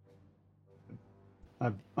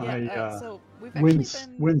 So we've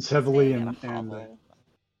actually wins heavily staying and at a hovel.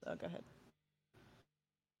 Oh, go ahead.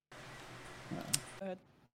 Go ahead.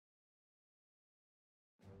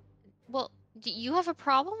 Well, do you have a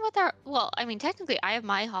problem with our... Well, I mean, technically, I have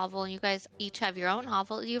my hovel, and you guys each have your own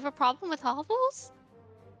hovel. Do you have a problem with hovels?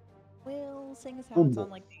 Well, seeing as how it's on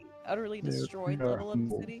like the utterly destroyed level of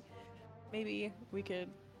the city, maybe we could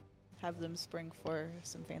have them spring for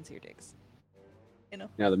some fancier digs. You know?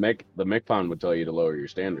 Yeah, the McPon would tell you to lower your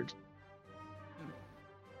standards.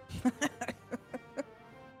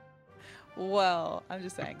 Well, I'm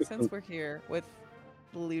just saying, since we're here with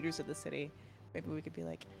the leaders of the city, maybe we could be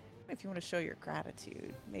like, if you want to show your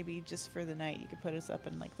gratitude, maybe just for the night, you could put us up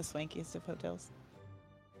in like the swankiest of hotels.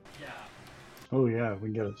 Oh yeah, we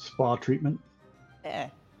can get a spa treatment. Yeah,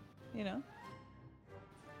 you know,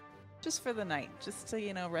 just for the night, just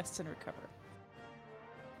to rest and recover.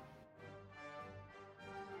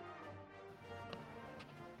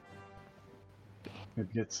 Maybe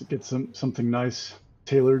get something nice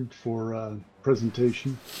tailored for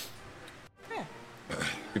presentation. Yeah.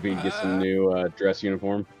 If you can get some new dress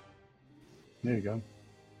uniform. There you go.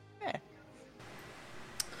 Yeah.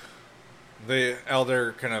 The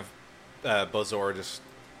elder kind of Bozor just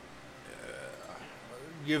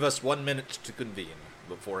give us 1 minute to convene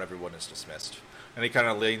before everyone is dismissed. And he kind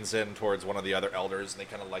of leans in towards one of the other elders, and they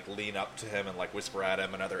kind of like lean up to him and like whisper at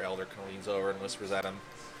him. Another elder kind of leans over and whispers at him.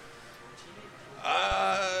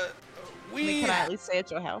 Can I at least stay at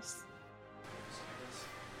your house?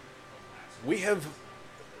 We have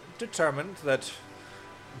determined that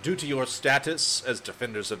due to your status as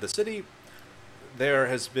defenders of the city, there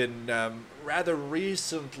has been rather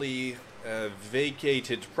recently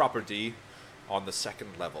vacated property on the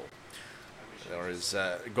second level. There is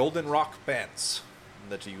Golden Rock Bants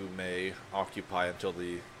that you may occupy until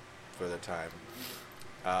the further time.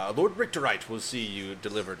 Lord Richterite will see you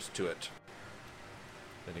delivered to it.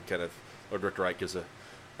 And he kind of, Lord Richterite gives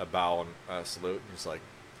a bow and salute, and he's like,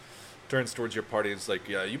 turns towards your party and is like,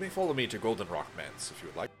 yeah, you may follow me to Golden Rock Bants if you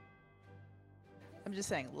would like. I'm just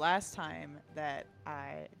saying, last time that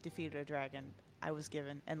I defeated a dragon, I was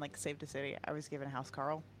given, and like saved a city, I was given a house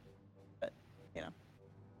Carl. But,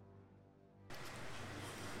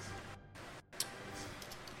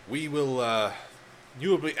 We will, you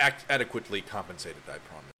will be adequately compensated, I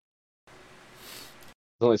promise.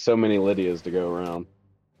 There's only so many Lydias to go around.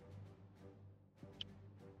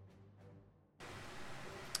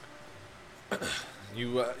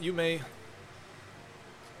 You may,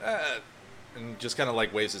 and just kind of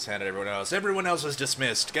like waves his hand at everyone else. Everyone else is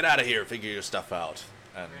dismissed. Get out of here. Figure your stuff out.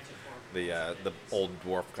 And the old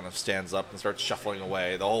dwarf kind of stands up and starts shuffling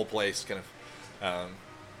away. The whole place kind of,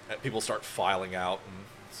 people start filing out, and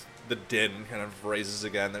the din kind of raises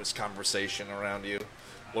again. There's conversation around you.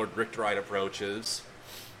 Lord Richterite approaches.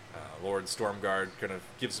 Lord Stormguard kind of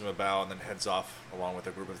gives him a bow and then heads off along with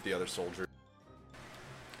a group of the other soldiers.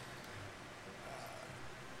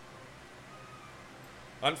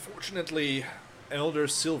 Unfortunately, Elder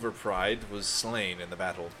Silverpride was slain in the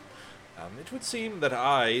battle. It would seem that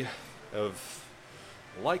I have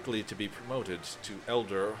likely to be promoted to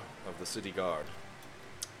Elder of the City Guard.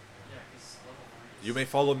 You may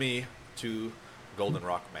follow me to Golden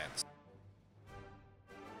Rock Manse.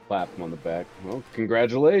 Clap him on the back. Well,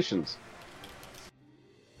 congratulations.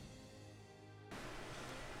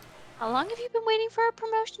 How long have you been waiting for a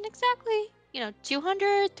promotion exactly?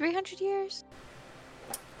 200, 300 years?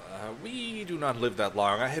 We do not live that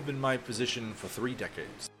long. I have been in my position for 3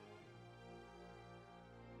 decades.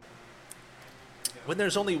 When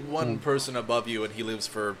there's only one person above you and he lives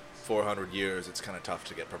for 400 years, it's kind of tough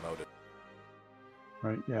to get promoted.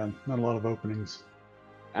 Right, yeah, not a lot of openings.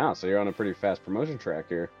 Ah, so you're on a pretty fast promotion track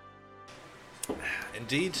here.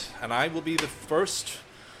 Indeed, and I will be the first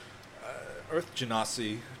Earth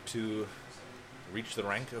Genasi to reach the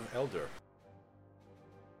rank of Elder.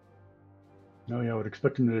 No, yeah, I would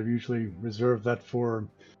expect them to usually reserve that for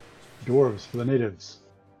dwarves, for the natives.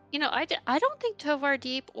 I don't think Tovar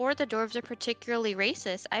Deep or the dwarves are particularly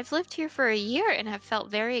racist. I've lived here for a year and have felt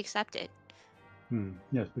very accepted.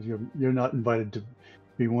 Yes, but you're not invited to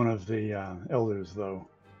be one of the elders, though.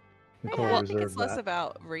 I think it's less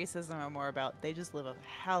about racism and more about they just live a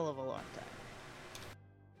hell of a long time.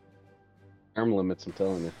 Term limits, I'm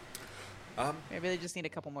telling you. Maybe they just need a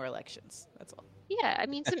couple more elections. That's all. Yeah, I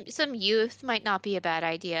mean, some youth might not be a bad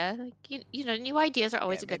idea. Like, new ideas are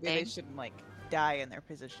always a good maybe thing. They shouldn't die in their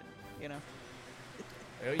position.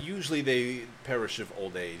 Usually they perish of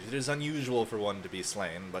old age. It is unusual for one to be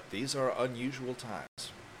slain, but these are unusual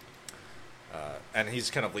times. And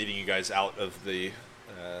he's kind of leading you guys out of the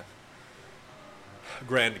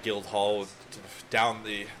Grand Guild Hall down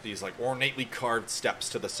these ornately carved steps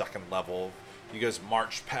to the second level. You guys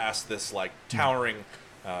march past this towering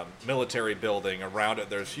military building. Around it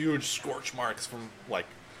there's huge scorch marks from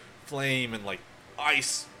flame and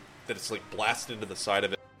ice that it's blasted into the side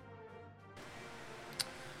of it.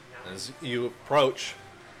 As you approach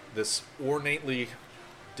this ornately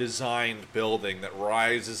designed building that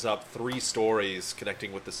rises up 3 stories,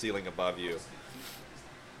 connecting with the ceiling above you.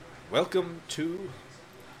 Welcome to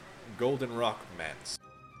Golden Rock Manse.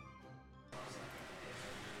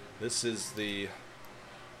 This is the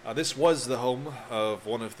this was the home of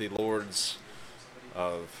one of the lords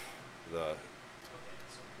of the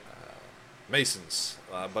Masons,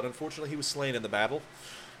 but unfortunately he was slain in the battle.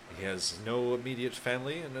 He has no immediate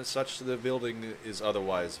family, and as such the building is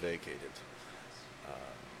otherwise vacated.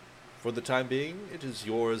 For the time being, it is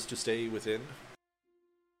yours to stay within.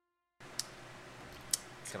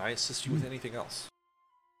 Can I assist you with anything else?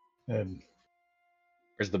 Um,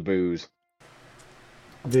 Where's the booze?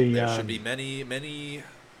 There should be many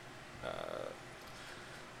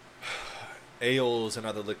ales and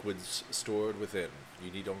other liquids stored within. You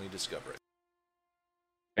need only discover it.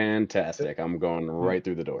 Fantastic. I'm going right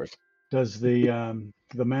through the doors. Does the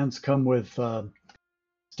manse come with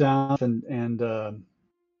staff and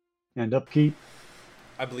upkeep?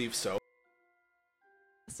 I believe so.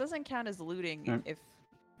 This doesn't count as looting Mm. if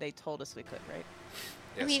they told us we could, right?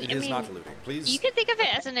 Yes, mean- it I is mean, not looting. Please, You can think of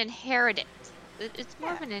it as an inheritance. It's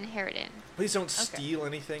more of Yeah. an inheritance. please don't Okay. steal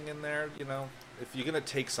anything in there. You know, if you're gonna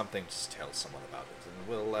take something, just tell someone about it, and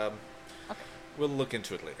we'll look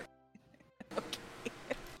into it later.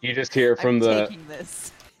 You just hear from I'm the taking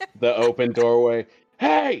this. open doorway,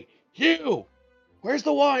 "Hey, you! Where's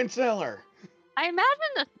the wine cellar?" I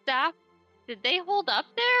imagine the staff, did they hold up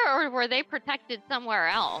there, or were they protected somewhere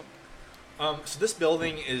else? So this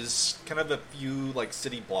building is kind of a few like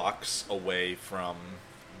city blocks away from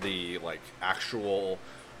the like actual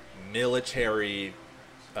military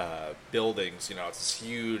buildings. You know, it's this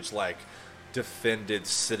huge like defended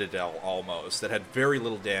citadel almost that had very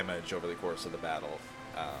little damage over the course of the battle.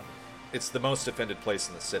 It's the most defended place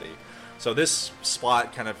in the city. So this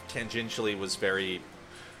spot kind of tangentially was very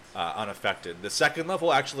unaffected. The second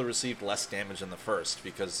level actually received less damage than the first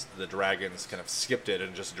because the dragons kind of skipped it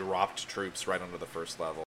and just dropped troops right onto the first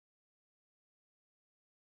level.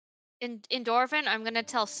 In Dorvin, I'm gonna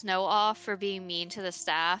tell Snow off for being mean to the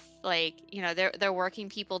staff. Like, you know, they're working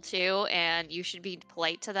people too, and you should be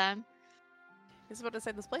polite to them. I was about to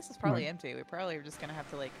say, this place is probably Right. empty. We probably are just gonna have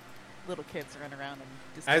to, like, little kids run around and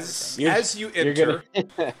discover As things. as you You're enter,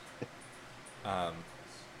 gonna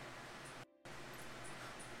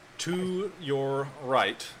to your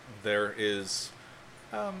right, there is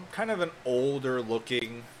kind of an older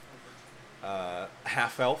looking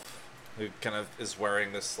half-elf who kind of is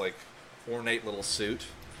wearing this like ornate little suit,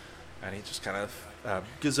 and he just kind of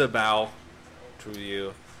gives a bow to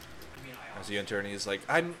you as you enter, and he's like,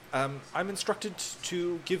 I'm instructed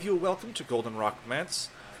to give you a welcome to Golden Rock Manse.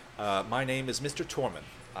 My name is Mr. Torman.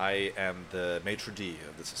 I am the maitre d'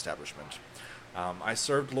 of this establishment. I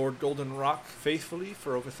served Lord Golden Rock faithfully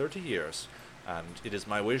for over 30 years, and it is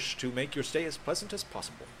my wish to make your stay as pleasant as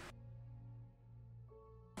possible.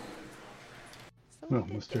 So Well,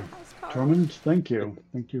 we did Mr. the house call. Tormund, thank you.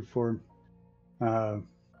 Thank you for your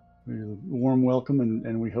warm welcome,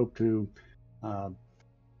 and we hope to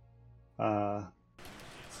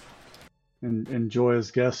enjoy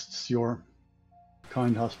as guests your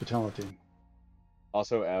kind hospitality.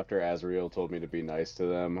 Also, after Azrael told me to be nice to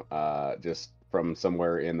them, just from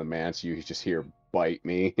somewhere in the manse, you just hear "bite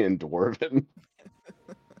me" in Dwarven.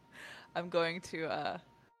 I'm going to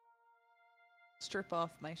strip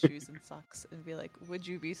off my shoes and socks and be like, "Would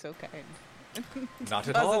you be so kind?" Not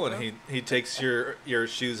at Does all, it and he takes your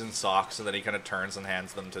shoes and socks, and then he kind of turns and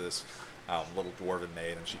hands them to this little dwarven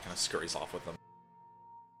maid, and she kind of scurries off with them.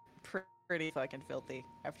 Pretty fucking filthy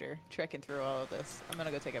after trekking through all of this. I'm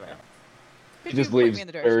gonna go take a bath. He Could just you point leaves me in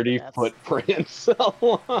the direction of dirty baths? footprints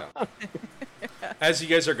along. As you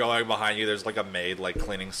guys are going behind you, there's like a maid like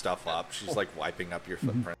cleaning stuff up. She's like wiping up your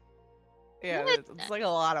footprint. Yeah, What? it's like a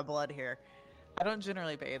lot of blood here. I don't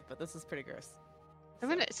generally bathe, but this is pretty gross.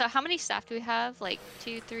 So how many staff do we have? Like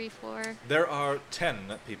 2, 3, 4? There are 10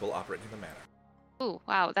 people operating the manor. Ooh,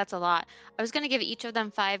 wow, that's a lot. I was gonna give each of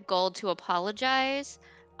them 5 gold to apologize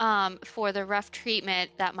for the rough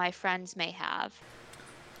treatment that my friends may have.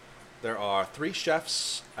 There are 3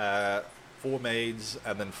 chefs, 4 maids,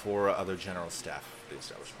 and then 4 other general staff of the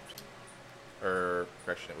establishment.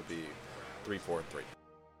 Correction, it would be 3, 4, and 3.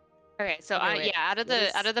 Okay, so Okay, wait. yeah, What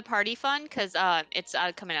is- out of the party fund, because it's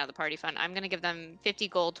coming out of the party fund. I'm gonna give them 50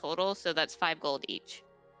 gold total, so that's 5 gold each.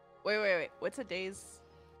 Wait. What's a day's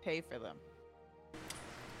pay for them?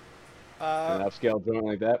 An upscale joint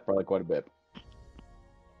like that, probably quite a bit.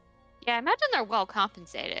 Yeah, I imagine they're well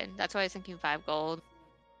compensated. That's why I was thinking 5 gold.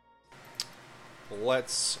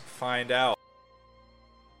 Let's find out.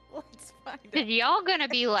 Let's find Cause out. y'all gonna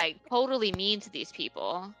be like totally mean to these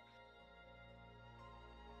people.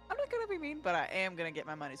 gonna be mean, but I am gonna get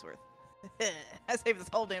my money's worth. I saved this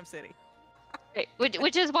whole damn city. Right,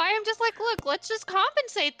 which is why I'm just like, look, let's just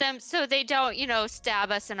compensate them so they don't,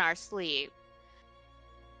 stab us in our sleep.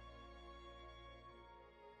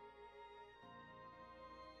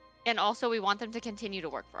 And also, we want them to continue to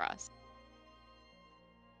work for us.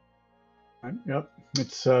 Yep,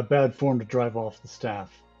 it's bad form to drive off the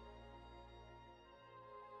staff.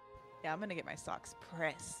 Yeah, I'm gonna get my socks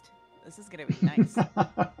pressed. This is gonna be nice.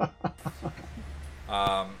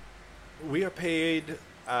 We are paid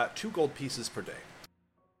 2 gold pieces per day.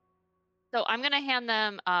 So I'm going to hand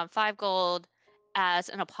them 5 gold as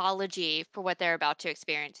an apology for what they're about to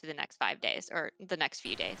experience for the next 5 days, or the next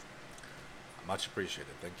few days. Much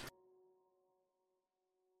appreciated. Thank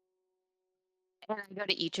you. And I go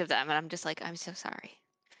to each of them, and I'm just like, I'm so sorry.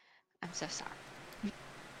 I'm so sorry.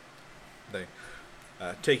 They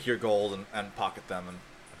take your gold and pocket them and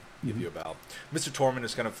give you a bow. Mr. Tormund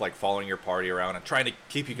is kind of like following your party around and trying to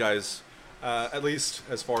keep you guys, at least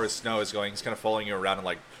as far as snow is going, he's kind of following you around and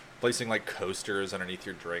like placing like coasters underneath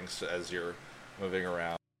your drinks as you're moving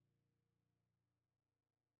around.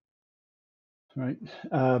 Right.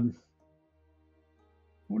 I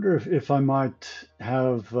wonder if I might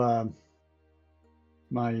have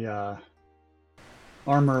my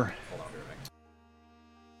armor. Hold on, here, Nick.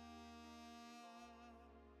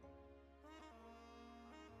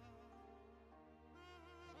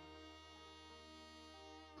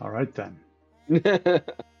 All right then.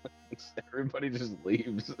 Everybody just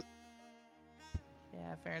leaves.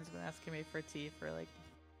 Yeah, Farron's been asking me for tea for like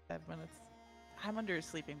 5 minutes. I'm under a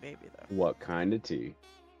sleeping baby though. What kind of tea?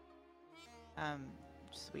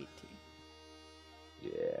 Sweet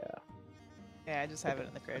tea. Yeah. Yeah, I just have it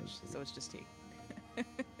in the fridge, so it's just tea.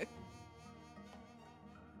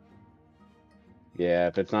 Yeah,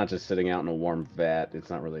 if it's not just sitting out in a warm vat, it's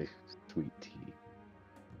not really sweet tea.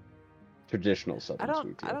 Traditional Southern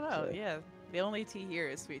sweet tea. I don't I'd know. say. Yeah, the only tea here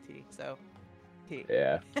is sweet tea, so tea.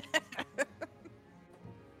 Yeah.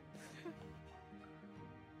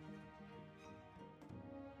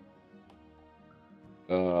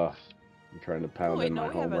 I'm trying to Oh, pound wait, in no, my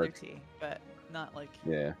we have other homework. tea, but not like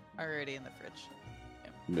Yeah. already in the fridge.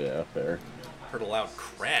 Yeah, fair. Heard a loud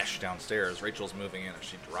crash downstairs. Rachel's moving in and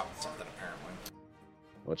she dropped something apparently.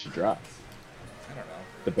 What she dropped? I don't know.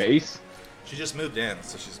 The base? She just moved in,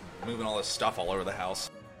 so she's moving all this stuff all over the house.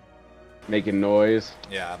 Making noise.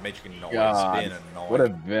 Yeah, making noise, God, being annoying. what a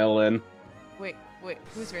villain. Wait,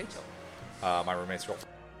 who's Rachel? My roommate's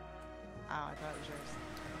girlfriend. Oh, I thought it was yours.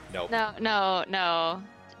 Nope. No.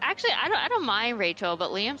 Actually, I don't mind Rachel,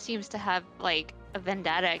 but Liam seems to have like a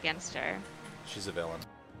vendetta against her. She's a villain.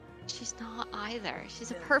 She's not either.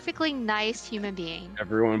 She's a perfectly nice human being.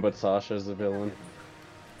 Everyone but Sasha's a villain.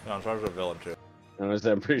 No, I'm a villain too. And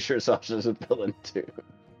I'm pretty sure Sasha's a villain too.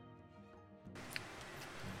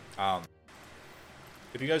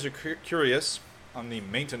 If you guys are curious on the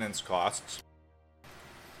maintenance costs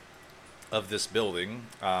of this building,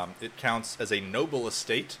 it counts as a noble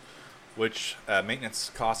estate, which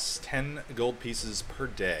maintenance costs 10 gold pieces per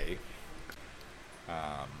day.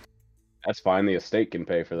 That's fine. The estate can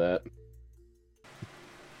pay for that.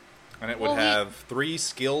 And it would have 3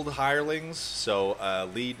 skilled hirelings, so a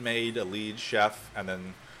lead maid, a lead chef, and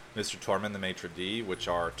then Mr. Tormund, the maitre d', which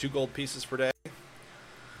are 2 gold pieces per day.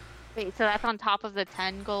 Wait, so that's on top of the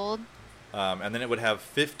 10 gold? And then it would have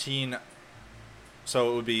 15...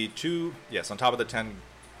 So it would be 2... Yes, on top of the 10...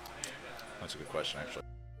 That's a good question, actually.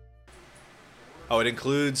 Oh, it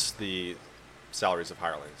includes the salaries of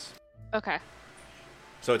hirelings. Okay.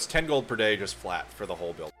 So it's 10 gold per day, just flat, for the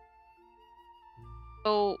whole building.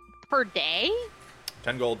 So, per day?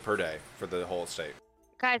 10 gold per day for the whole estate.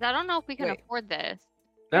 Guys, I don't know if we can Wait. afford this.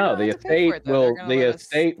 No, don't the have to pay for estate it, though. They're will. gonna The let us-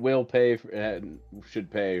 estate will pay for, should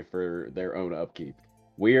pay for their own upkeep.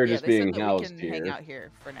 We are just they said being that we housed can here. hang out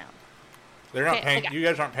here for now. They're not Okay, paying... okay. You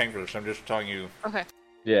guys aren't paying for this. I'm just telling you... Okay.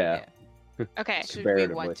 Yeah. Okay. Should we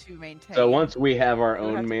Comparatively. want to maintain? So once we have our We don't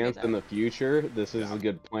have own to pay manse in that. the future, this is a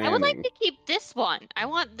good planning. I would like to keep this one. I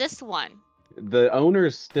want this one. The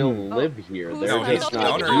owners still Hmm. live here. who's They're the just owner?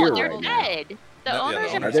 not The no, owner- here they're right now. dead. The No, yeah, the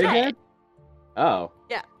owners are owners Are they dead. dead? Oh,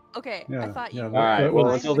 Okay, Yeah, I thought you. yeah, were Alright, that well,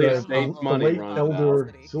 was until the estate's the money late runs elder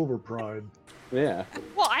out. Silver Pride. yeah.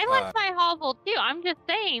 Well, I like my hovel too. I'm just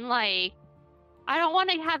saying, like, I don't want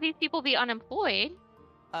to have these people be unemployed.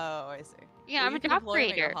 Oh, I see. Yeah, I'm you a can job employ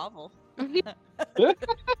them at your creator. hovel.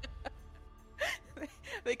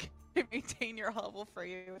 They can maintain your hovel for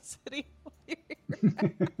you in city.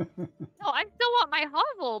 No, I still want my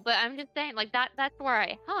hovel, but I'm just saying, like, that's where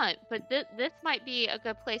I hunt. But this might be a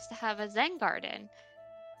good place to have a Zen garden.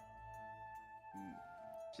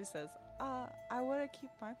 She says, I want to keep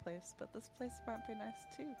my place, but this place might be nice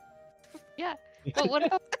too. Yeah. But what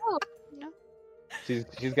about you? No.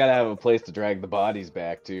 She's got to have a place to drag the bodies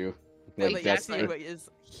back to. Yeah, Like but that's you see what is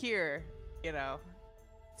here, you know.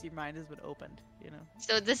 So your mind has been opened, you know.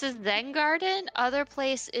 So this is Zen Garden. Other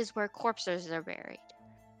place is where corpses are buried.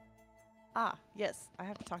 Ah, yes. I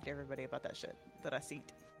have to talk to everybody about that shit that I seen.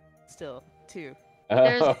 Still, too.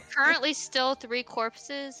 There's currently still 3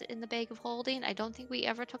 corpses in the bag of holding. I don't think we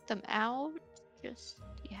ever took them out. Just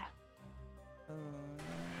yeah.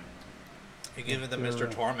 You give them Mr.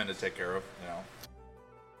 Torment to take care of, you know.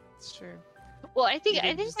 It's true. Well, I You think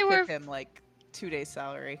did just they tip were. him like 2 days'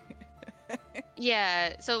 salary.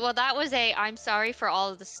 Yeah. So well, that was a. I'm sorry for all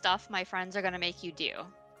of the stuff my friends are gonna make you do.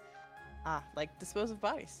 Ah, like dispose of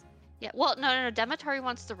bodies. Yeah. Well, no. Demetari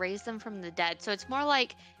wants to raise them from the dead, so it's more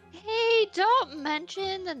like, hey, don't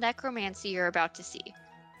mention the necromancy you're about to see.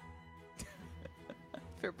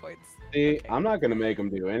 Fair points. See, Okay. I'm not gonna make them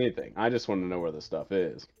do anything. I just want to know where the stuff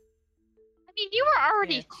is. I mean, you were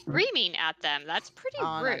already Yeah. screaming at them. That's pretty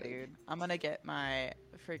Oh, no, rude. dude. I'm gonna get my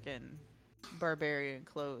freaking barbarian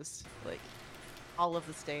clothes. Like, all of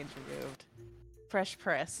the stains removed. Fresh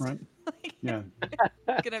pressed. Right. Like, Yeah.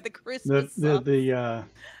 gonna have the Christmas stuff. The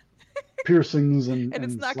piercings and and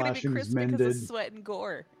it's not gonna be slashings crisp mended. because of sweat and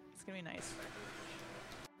gore. It's gonna be nice.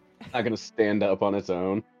 Not gonna stand up on its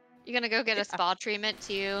own. You're gonna go get a spa treatment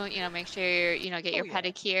too. You know, make sure you're, get your Oh, yeah.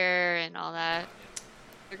 pedicure and all that.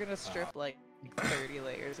 They're gonna strip like 30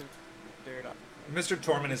 layers of dirt off. Mr.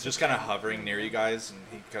 Torment is just kind of hovering near you guys, and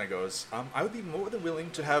he kind of goes, I would be more than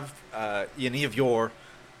willing to have any of your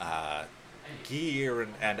gear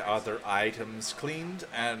and other items cleaned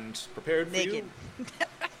and prepared for Naked. you.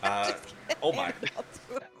 Oh my.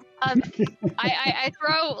 I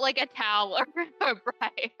throw like a towel or a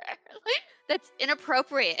briar. That's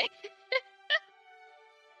inappropriate.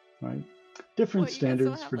 Right. Different What, you guys don't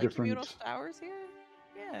standards have, for like, different. communal showers here?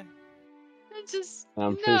 Yeah. It's just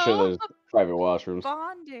I'm pretty sure there's private washrooms.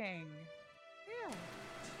 Bonding. Yeah.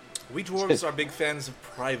 We dwarves are big fans of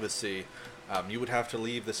privacy. You would have to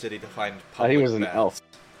leave the city to find Oh, public he was an baths. elf.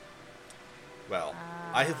 Well,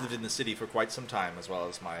 I have lived in the city for quite some time, as well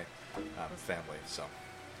as my family, so...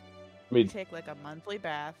 I mean, We take like a monthly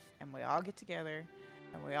bath, and we all get together,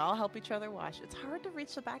 and we all help each other wash. It's hard to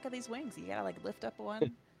reach the back of these wings. You gotta like lift up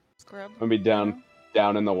one, scrub. I'll be down you know?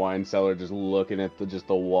 down in the wine cellar, just looking at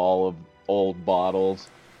the wall of old bottles.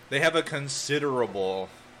 They have a considerable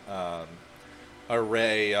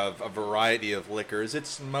array of a variety of liquors.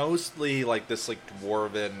 It's mostly like this like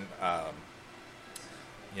dwarven,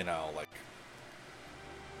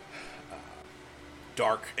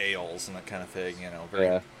 dark ales and that kind of thing. Very.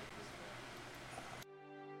 Yeah.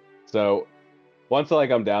 So once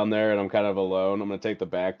I'm down there and I'm kind of alone, I'm gonna take the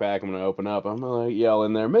backpack. I'm gonna open up. I'm gonna yell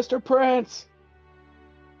in there, "Mr. Prince!"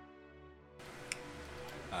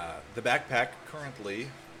 The backpack currently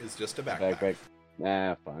is just a backpack.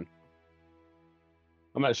 Nah, fine.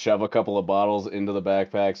 I'm gonna shove a couple of bottles into the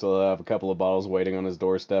backpack so I'll have a couple of bottles waiting on his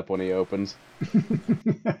doorstep when he opens. Are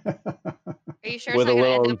you sure With it's not a gonna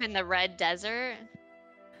end little- up in the red desert?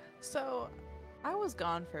 So, I was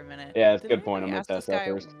gone for a minute. Yeah, it's a Did good point. I'm anybody gonna ask test that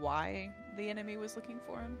this guy first. why the enemy was looking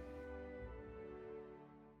for him?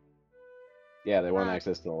 Yeah, they want Huh.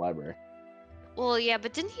 access to the library. Well, yeah,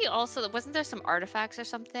 but didn't he also? Wasn't there some artifacts or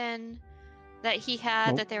something that he had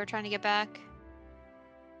Nope. that they were trying to get back?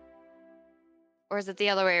 Or is it the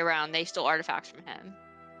other way around? They stole artifacts from him.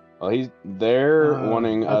 Well, they're Uh,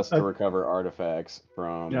 wanting I- us to I- recover artifacts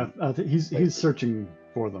from. Yeah, I think he's searching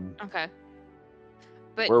for them. Okay.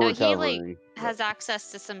 But We're no, he recovering. has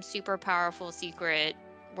access to some super powerful secret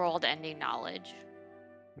world-ending knowledge.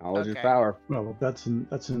 Knowledge is Okay. power. Well, that's in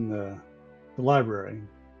the library.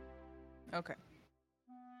 Okay.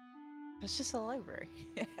 It's just a library.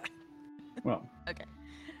 Well, Okay.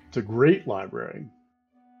 it's a great library,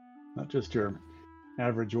 not just your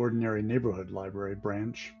average, ordinary neighborhood library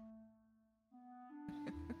branch.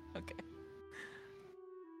 Okay.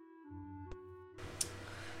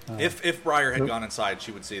 If Briar had Nope. gone inside,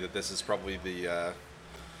 she would see that this is probably the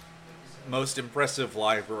most impressive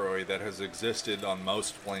library that has existed on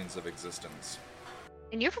most planes of existence.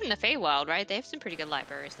 And you're from the Feywild, right? They have some pretty good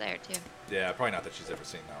libraries there too. Yeah, probably not that she's ever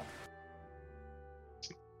seen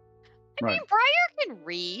though. I Right. mean, Briar can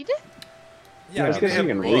read. Yeah, Just they because she have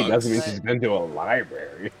can read doesn't mean books. she's been to a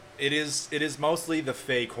library. It is mostly the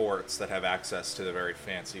Fey courts that have access to the very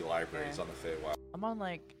fancy libraries Yeah. on the Feywild. I'm on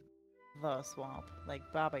like the swamp, like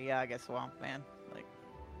Baba Yaga swamp, man. Like,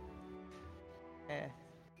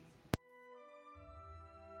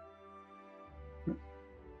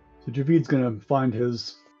 So Javid's gonna find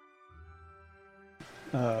his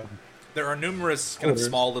There are numerous kind of Quarters.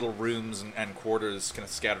 small little rooms and quarters kind of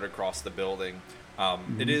scattered across the building.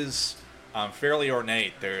 It is fairly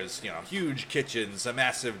ornate. There's huge kitchens, a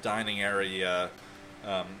massive dining area,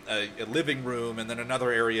 a living room, and then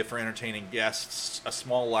another area for entertaining guests, a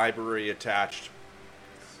small library attached.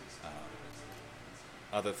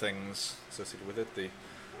 Other things associated with it.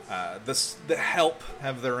 The help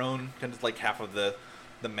have their own kind of like half of the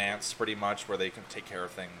manse pretty much, where they can take care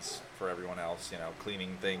of things for everyone else,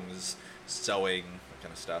 cleaning things, sewing, that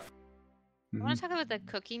kind of stuff. I want to talk about the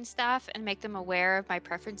cooking staff and make them aware of my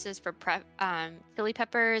preferences for chili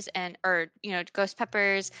peppers or ghost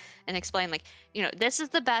peppers, and explain like this is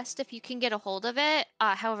the best if you can get a hold of it.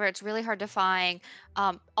 However, it's really hard to find.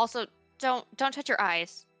 Also, don't touch your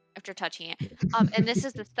eyes after touching it. And this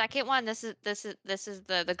is the second one. This is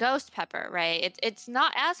the ghost pepper, right? It's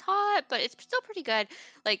not as hot, but it's still pretty good.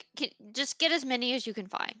 Like just get as many as you can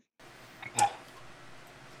find.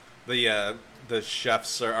 The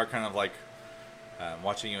chefs are kind of like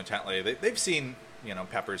watching you intently. They've seen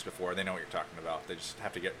peppers before. They know what you're talking about. They just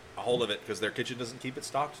have to get a hold of it because their kitchen doesn't keep it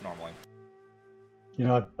stocked normally.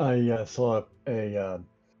 I saw a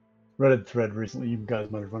Reddit thread recently. You guys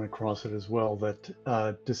might have run across it as well.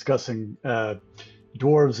 That discussing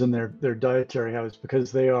dwarves and their dietary habits,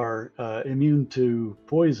 because they are immune to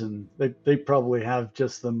poison. They probably have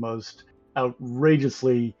just the most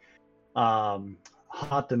outrageously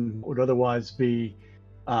hot and would otherwise be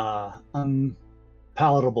unpalatable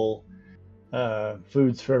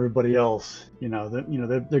foods for everybody else.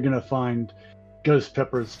 They're gonna find ghost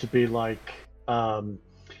peppers to be like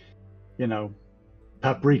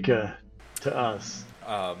paprika to us.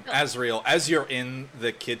 Azriel, as you're in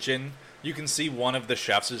the kitchen, you can see one of the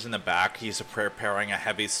chefs is in the back. He's preparing a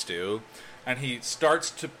heavy stew, and he starts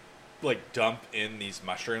to dump in these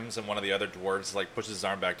mushrooms, and one of the other dwarves pushes his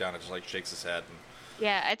arm back down and just shakes his head.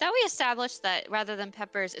 Yeah, I thought we established that rather than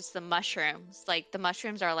peppers, it's the mushrooms. Like the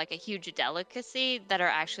mushrooms are a huge delicacy that are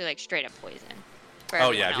actually straight up poison. Oh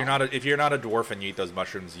yeah, if you're not a dwarf and you eat those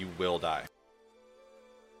mushrooms, you will die.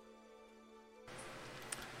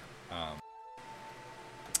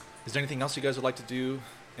 Is there anything else you guys would like to do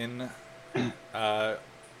in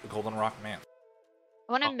Golden Rock Man?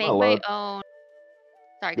 I want to make my own.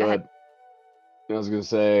 Sorry, go ahead. I was gonna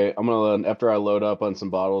say after I load up on some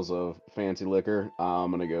bottles of fancy liquor,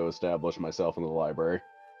 I'm gonna go establish myself in the library.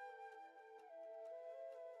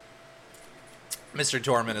 Mr.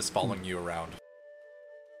 Dorman is following you around,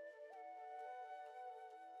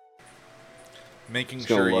 making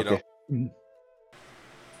sure you don't.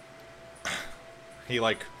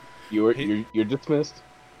 You're dismissed.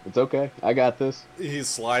 It's okay. I got this. He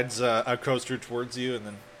slides a coaster towards you and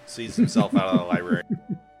then sees himself out of the library.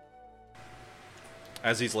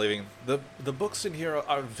 As he's leaving, the books in here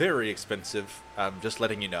are very expensive. Just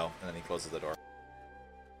letting you know. And then he closes the door.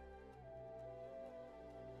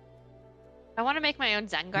 I want to make my own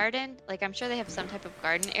Zen garden. I'm sure they have some type of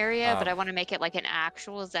garden area, but I want to make it an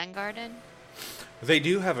actual Zen garden. They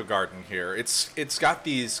do have a garden here. It's got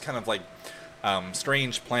these kind of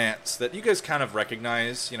strange plants that you guys kind of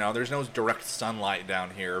recognize. There's no direct sunlight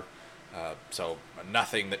down here, so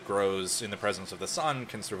nothing that grows in the presence of the sun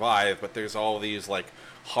can survive. But there's all these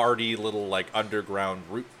hardy little underground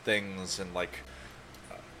root things and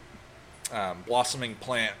blossoming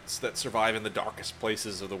plants that survive in the darkest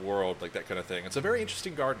places of the world, that kind of thing. It's a very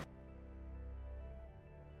interesting garden.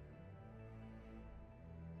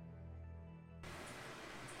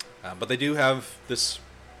 But they do have this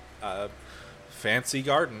fancy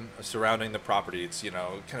garden surrounding the property. It's kind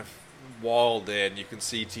of walled in. You can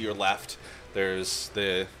see to your left there's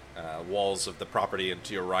the walls of the property, and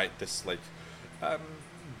to your right this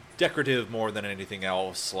decorative more than anything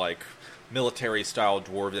else military style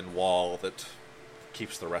dwarven wall that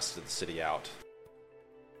keeps the rest of the city out.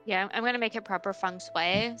 Yeah, I'm gonna make it proper feng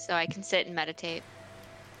shui so I can sit and meditate.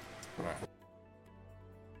 Right.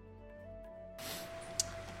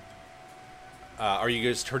 Are you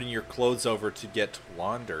guys turning your clothes over to get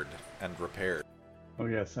laundered and repaired? Oh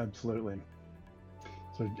yes, absolutely.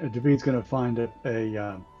 So David's going to find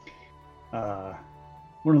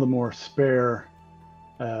one of the more spare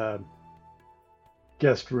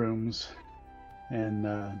guest rooms, and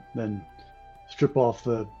then strip off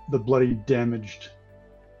the bloody, damaged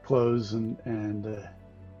clothes and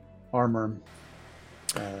armor.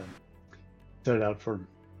 Set it out for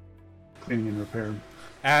cleaning and repair.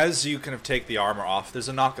 As you kind of take the armor off, there's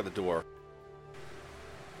a knock at the door.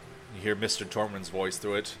 You hear Mr. Torman's voice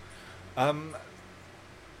through it.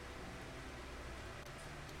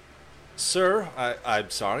 Sir,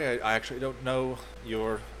 I'm sorry, I actually don't know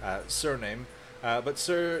your surname. But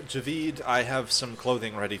Sir Javid, I have some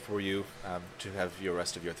clothing ready for you to have your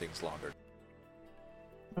rest of your things laundered.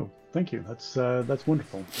 Oh, thank you. That's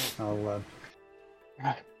wonderful. I'll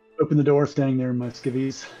open the door, standing there in my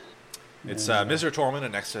skivvies. It's and, Mr. Tormund,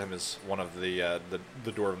 and next to him is one of the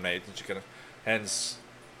dwarven maids, and she kind of hands,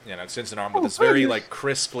 extends an arm with this very like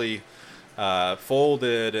crisply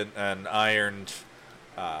folded and ironed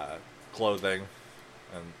clothing,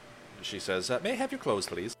 and she says, "May I have your clothes,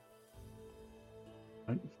 please?"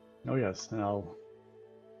 Oh yes, and I'll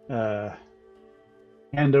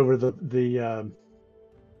hand over the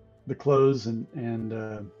clothes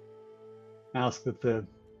and ask that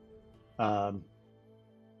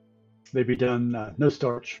they be done no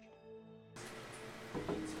starch.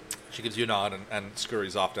 She gives you a nod and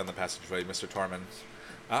scurries off down the passageway, Mr. Tormund.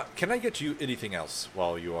 Can I get you anything else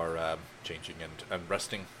while you are changing and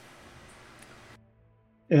resting?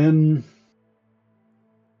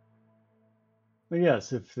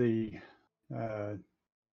 Yes, if the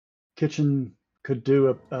kitchen could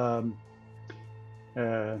do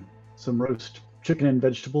some roast chicken and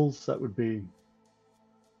vegetables, that would be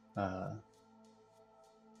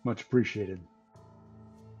much appreciated.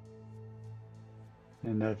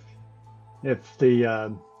 And if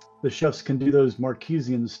the chefs can do those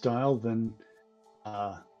Marquesian style, then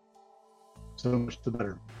so much the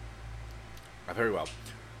better. Very well.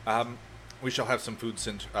 We shall have some food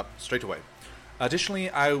sent up straight away. Additionally,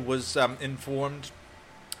 I was informed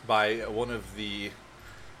by one of the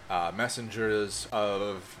messengers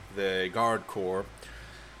of the Guard Corps.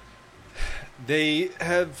 They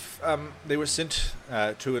were sent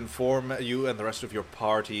to inform you and the rest of your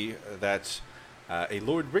party that a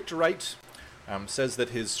Lord Richterite says that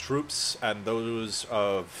his troops and those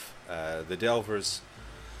of the Delvers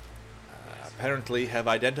apparently have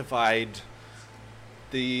identified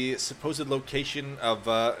the supposed location of,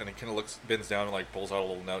 and he kind of bends down and like pulls out a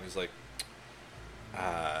little note. He's like,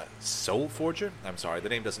 Soul Forger? I'm sorry, the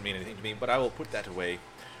name doesn't mean anything to me, but I will put that away.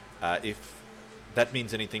 If that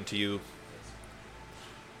means anything to you,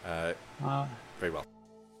 very well.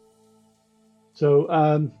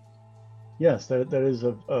 So, yes, that is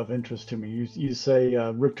of interest to me. You say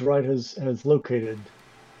Rick Wright has located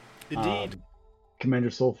Indeed.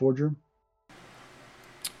 Commander Soul Forger?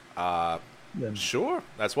 Sure,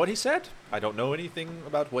 that's what he said. I don't know anything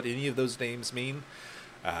about what any of those names mean,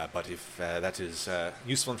 but if that is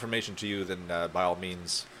useful information to you, then by all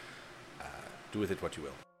means, do with it what you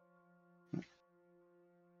will.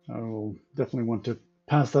 I will definitely want to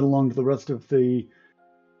pass that along to the rest of the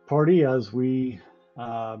party, as we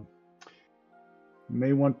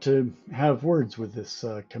may want to have words with this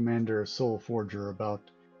Commander Soul Forger about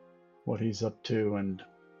what he's up to, and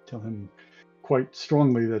tell him quite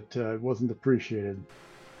strongly that it wasn't appreciated.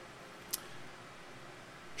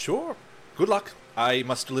 Sure. Good luck. I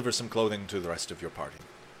must deliver some clothing to the rest of your party.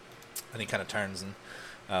 And he kind of turns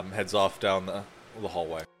and heads off down the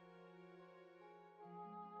hallway.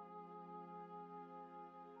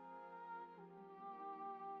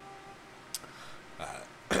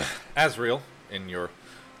 Asriel, in your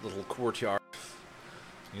little courtyard,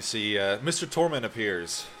 you see Mr. Tormund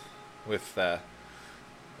appears with a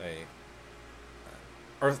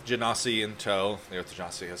Earth Genasi in tow. The Earth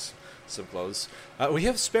Genasi has some clothes. We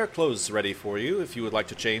have spare clothes ready for you if you would like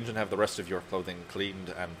to change and have the rest of your clothing cleaned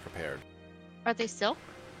and prepared. Are they silk?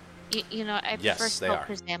 I Yes, prefer they silk are.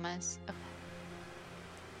 pajamas. Okay.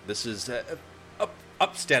 This is an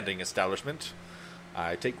upstanding establishment.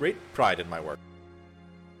 I take great pride in my work.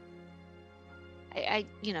 I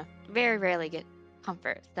very rarely get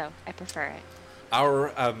comfort, so I prefer it.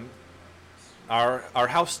 Our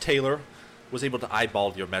house tailor was able to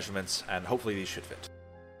eyeball your measurements, and hopefully these should fit.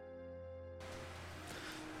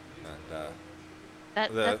 And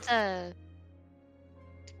That's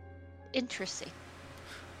interesting.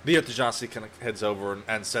 the Tajasi kind of heads over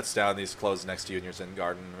and sets down these clothes next to you in your Zen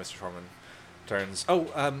garden. Mr. Tormund turns.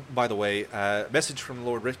 Oh, by the way, message from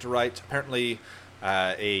Lord Richterite. Apparently,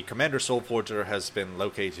 a Commander Soul Forger has been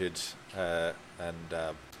located, and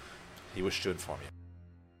he wished to inform you.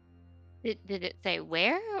 Did it say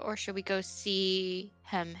where, or should we go see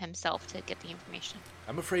him himself to get the information?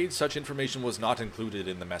 I'm afraid such information was not included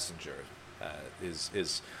in the messenger.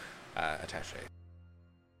 His attaché.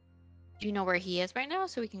 Do you know where he is right now,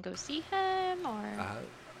 so we can go see him, or?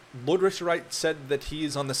 Lord Richterite said that he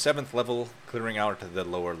is on the 7th level, clearing out to the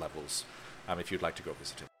lower levels. If you'd like to go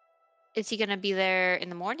visit him. Is he gonna be there in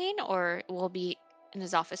the morning, or will be in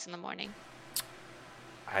his office in the morning?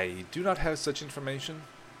 I do not have such information,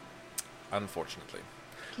 unfortunately.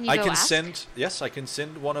 Can you I go can ask? send I can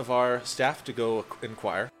send one of our staff to go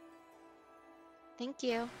inquire. Thank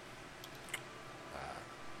you.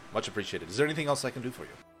 Much appreciated. Is there anything else I can do for you?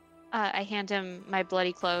 I hand him my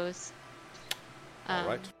bloody clothes. All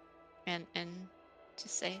right. And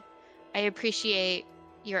just say, I appreciate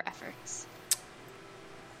your efforts.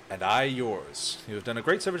 And I yours. You have done a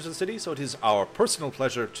great service to the city, so it is our personal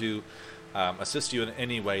pleasure to assist you in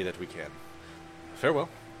any way that we can. Farewell.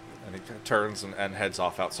 And he kind of turns and heads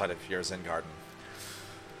off outside of your Zen garden.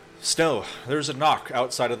 Snow, there's a knock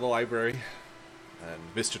outside of the library,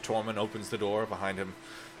 and Mr. Torman opens the door behind him,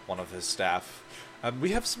 one of his staff.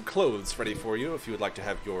 We have some clothes ready for you if you would like to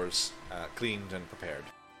have yours cleaned and prepared.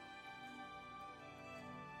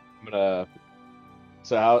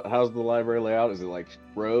 So how's the library layout? Is it like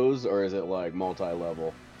rows or is it like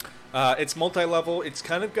multi-level? It's multi-level. It's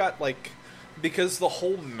kind of got like, because the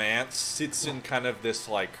whole manse sits in kind of this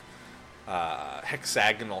like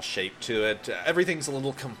hexagonal shape to it. Everything's a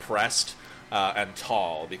little compressed and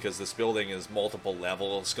tall because this building is multiple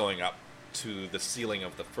levels going up to the ceiling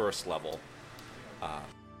of the first level.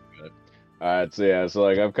 Good. Alright, so yeah, so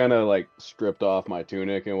like I've kind of like stripped off my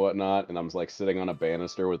tunic and whatnot, and I'm just like sitting on a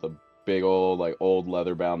banister with a big old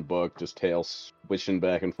leather-bound book, just tail swishing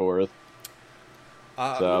back and forth.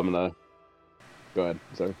 So I'm gonna go ahead.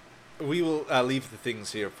 Sorry. We will leave the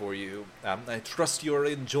things here for you. I trust you're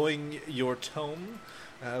enjoying your tome.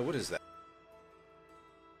 What is that?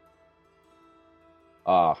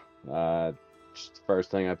 Just the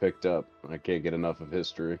first thing I picked up. I can't get enough of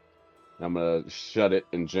history. I'm gonna shut it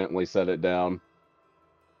and gently set it down,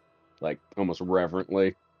 like almost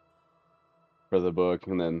reverently, for the book,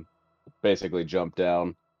 and then basically jump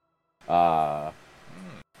down. And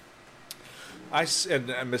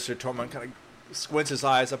Mr. Tormund kind of squints his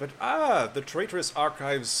eyes up at, the traitorous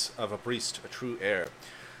archives of a priest, a true heir.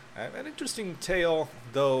 An interesting tale,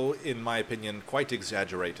 though, in my opinion, quite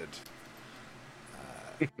exaggerated.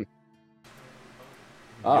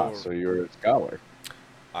 So you're a scholar.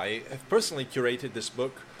 I have personally curated this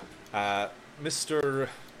book. Lord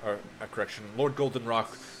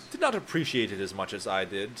Goldenrock did not appreciate it as much as I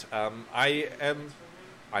did. I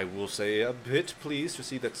will say, a bit pleased to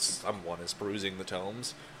see that someone is perusing the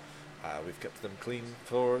tomes. We've kept them clean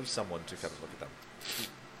for someone to come and look at them.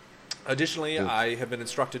 Additionally, I have been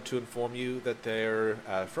instructed to inform you that there,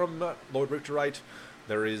 from Lord Richterite,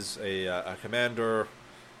 there is a Commander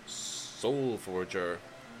Soul Forger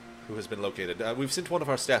who has been located. We've sent one of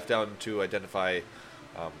our staff down to identify,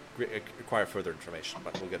 acquire further information,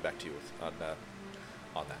 but we'll get back to you on that.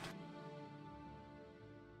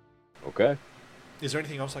 Okay. Is there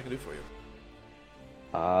anything else I can do for you?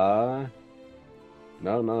 No,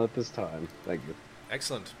 not at this time. Thank you.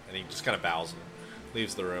 Excellent. And he just kind of bows and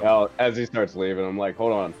leaves the room. Well, as he starts leaving, I'm like,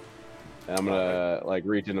 hold on. And I'm gonna like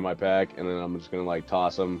reach into my pack, and then I'm just gonna like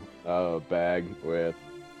toss him a bag with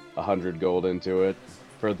 100 gold into it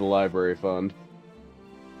for the library fund.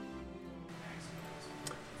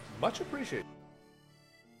 Much appreciated.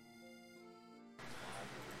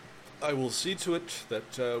 I will see to it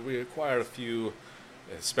that we acquire a few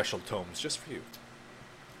special tomes just for you.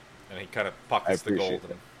 And he kind of pockets the gold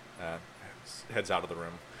and heads out of the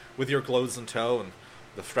room with your clothes in tow and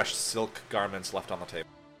the fresh silk garments left on the table.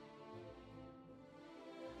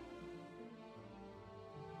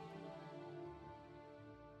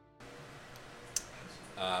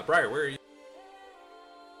 Briar, where are you?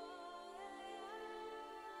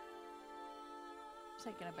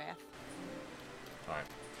 Taking a bath. All right.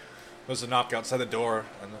 There's a knock outside the door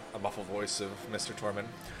and a muffled voice of Mr. Tormund.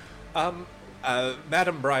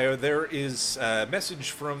 Madam Briar, there is a message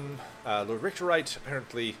from Lord Richterite.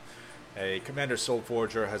 Apparently, a Commander Soul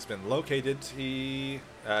Forger has been located. He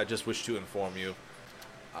just wished to inform you.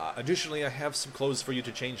 Additionally, I have some clothes for you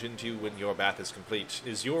to change into when your bath is complete.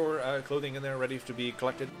 Is your clothing in there ready to be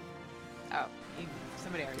collected? Oh,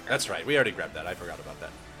 somebody already grabbed That's right. We already grabbed that. I forgot about that.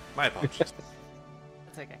 My apologies.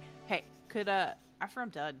 That's okay. Hey, after I'm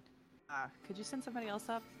done, could you send somebody else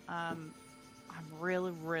up? I'm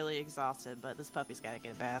really, really exhausted, but this puppy's got to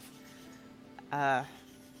get a bath.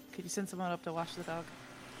 Could you send someone up to wash the dog?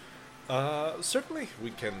 Certainly.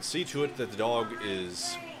 We can see to it that the dog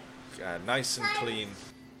is nice and clean.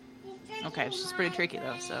 Okay, she's pretty tricky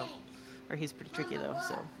though, he's pretty tricky though,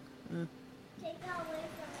 so.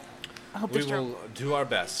 I hope We will do our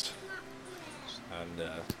best. And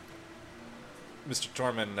Mr.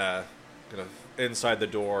 Tormund, kind of inside the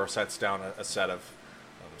door, sets down a set of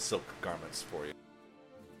silk garments for you.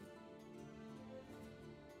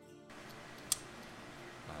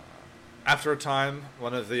 After a time,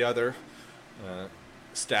 one of the other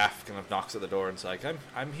staff kind of knocks at the door and is like,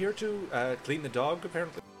 I'm here to clean the dog,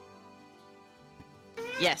 apparently.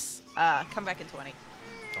 Yes, come back in 20.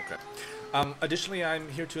 Okay. Additionally, I'm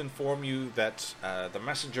here to inform you that the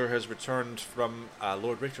messenger has returned from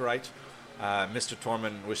Lord Richterite. Mr.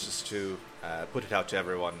 Tormund wishes to put it out to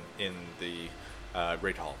everyone in the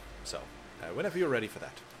Great Hall. So, whenever you're ready for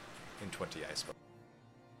that. In 20, I suppose.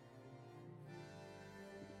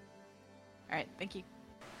 All right, thank you.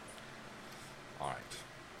 All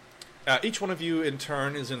right. Each one of you, in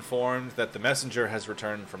turn, is informed that the messenger has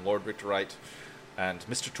returned from Lord Richterite, and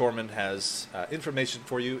Mr. Tormund has information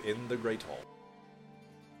for you in the Great Hall.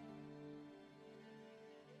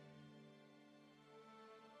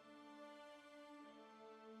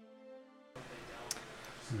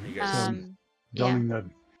 You guys, Yeah. Donning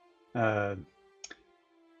the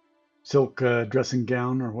silk dressing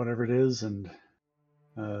gown or whatever it is, and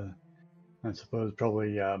I suppose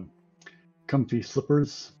probably comfy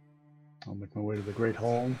slippers. I'll make my way to the Great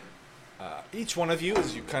Hall. each one of you,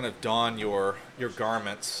 as you kind of don your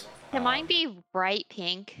garments. Can mine be bright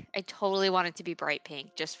pink? I totally want it to be bright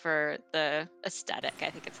pink, just for the aesthetic. I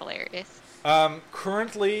think it's hilarious.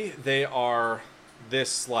 Currently, they are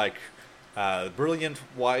this like brilliant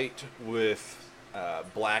white with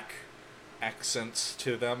black accents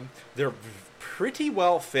to them. They're pretty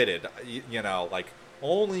well fitted. You know, like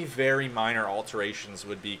only very minor alterations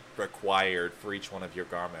would be required for each one of your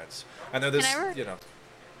garments. And they're this, Can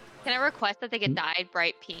I request that they get dyed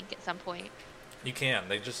bright pink at some point? You can.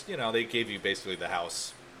 They just, they gave you basically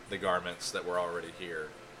the garments that were already here.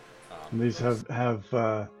 And these have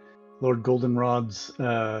Lord Goldenrod's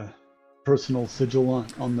personal sigil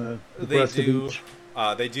on the breast of each.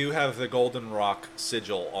 They do have the Golden Rock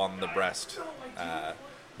sigil on the breast.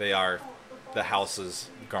 They are the house's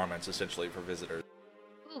garments, essentially, for visitors.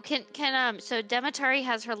 Ooh, so Demetari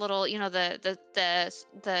has her little,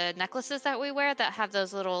 the necklaces that we wear that have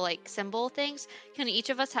those little like symbol things. Can each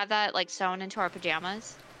of us have that like sewn into our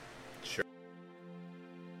pajamas? Sure.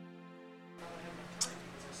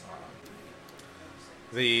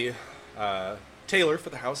 The tailor for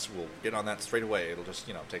the house will get on that straight away. It'll just,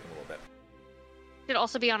 take him a little bit. Should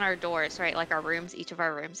also be on our doors, right? Like our rooms. Each of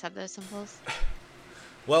our rooms have those symbols.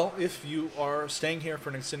 Well, if you are staying here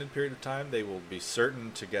for an extended period of time, they will be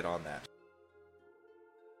certain to get on that.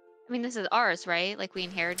 I mean, this is ours, right? Like we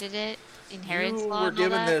inherited it. Inheritance You law. were and all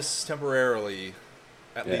given that. this temporarily,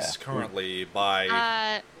 at least currently,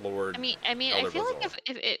 by Lord. I Elder feel like Basil.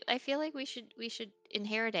 I feel like we should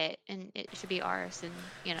inherit it and it should be ours,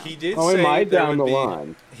 and He did Oh, it say might there down would the be.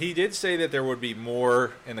 line. He did say that there would be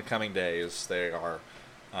more in the coming days. They are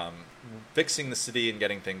fixing the city and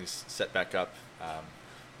getting things set back up.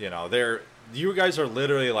 You guys are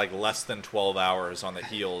literally like less than 12 hours on the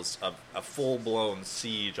heels of a full-blown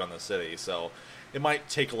siege on the city, so it might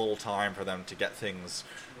take a little time for them to get things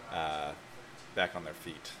back on their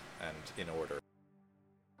feet and in order.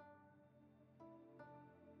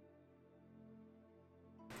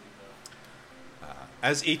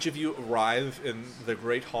 As each of you arrive in the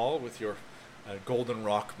Great Hall with your Golden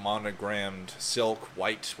Rock monogrammed silk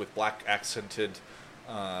white with black accented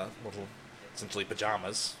little, essentially,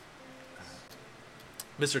 pajamas,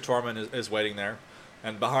 Mr. Tormund is waiting there,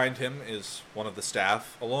 and behind him is one of the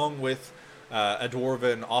staff, along with a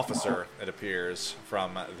dwarven officer, it appears,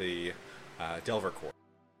 from the Delver Corps.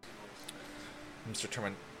 Mr.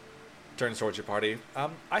 Tormund turns towards your party.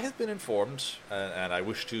 I have been informed, and I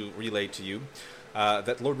wish to relay to you,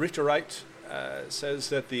 that Lord Richterite says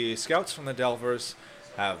that the scouts from the Delvers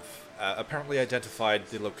have apparently identified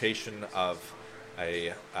the location of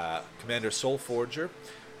a Commander Soulforger.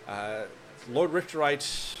 Lord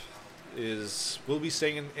Richterite will be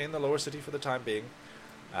staying in the lower city for the time being,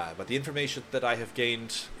 but the information that I have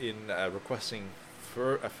gained in requesting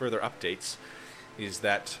further updates is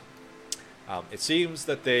that it seems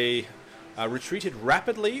that they retreated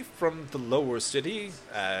rapidly from the lower city,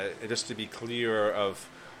 just to be clear of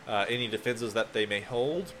any defenses that they may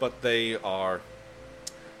hold, but they are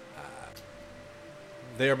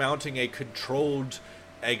mounting a controlled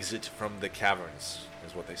exit from the caverns,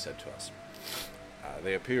 is what they said to us.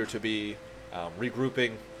 They appear to be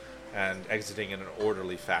regrouping and exiting in an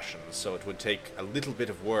orderly fashion, so it would take a little bit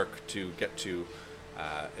of work to get to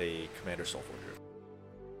a Commander Soulforger.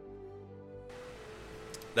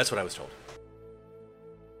 That's what I was told.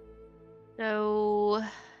 So,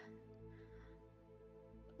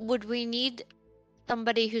 would we need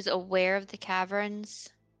somebody who's aware of the caverns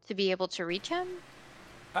to be able to reach him?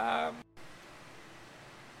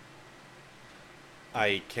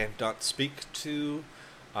 I cannot speak to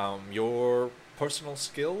your personal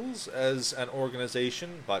skills as an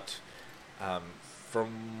organization, but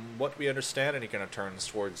from what we understand, and he kind of turns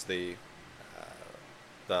towards the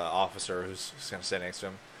officer who's going to stand next to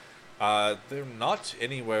him, They're not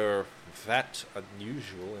anywhere that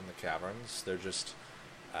unusual in the caverns. They're just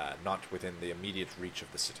not within the immediate reach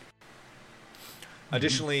of the city.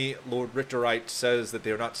 Additionally, Lord Richterite says that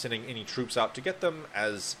they are not sending any troops out to get them,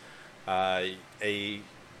 as a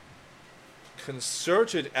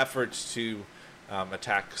concerted effort to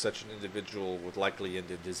attack such an individual would likely end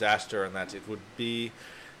in disaster, and that it would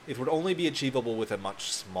only be achievable with a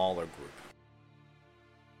much smaller group.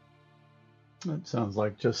 That sounds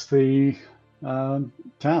like just the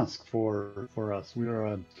task for us. We are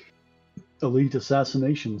an elite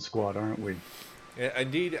assassination squad, aren't we?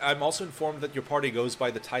 Indeed, I'm also informed that your party goes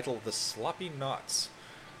by the title the Sloppy Knots,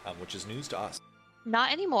 which is news to us.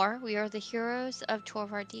 Not anymore. We are the heroes of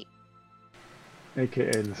Torevir Deep.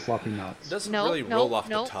 AKA the Sloppy Knots. It doesn't really roll off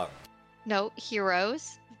the tongue. No,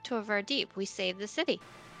 heroes of Torevir Deep. We saved the city.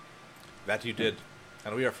 That you did,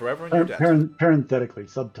 and we are forever in your debt. Parenthetically,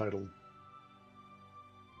 subtitled.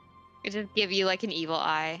 It just give you like an evil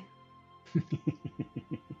eye.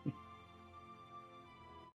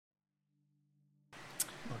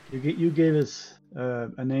 You gave us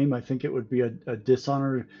a name. I think it would be a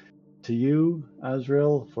dishonor to you,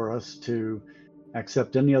 Azrael, for us to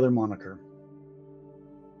accept any other moniker.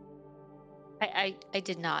 I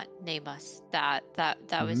did not name us that.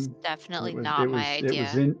 That was definitely It was, not my idea.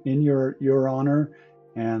 It was in your honor,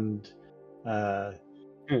 and to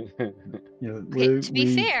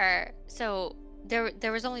be fair, so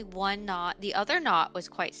there was only one knot. The other knot was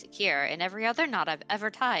quite secure, and every other knot I've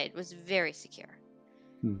ever tied was very secure.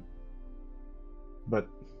 But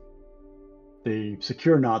the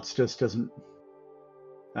secure knots just doesn't.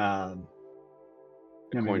 I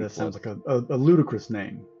mean, that sounds like a ludicrous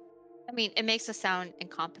name. I mean, it makes us sound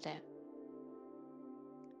incompetent,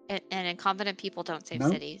 and incompetent people don't save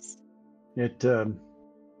cities. It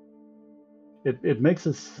makes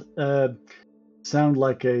us sound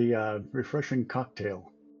like a refreshing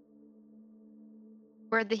cocktail.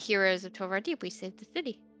 We're the heroes of Torevir Deep. We saved the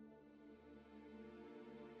city.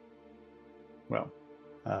 Well,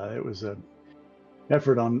 it was an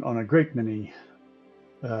effort on a great many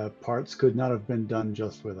parts. Could not have been done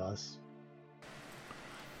just with us.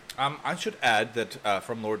 I should add that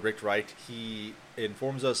from Lord Richterite, he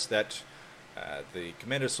informs us that the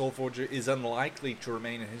Commander Soulforger is unlikely to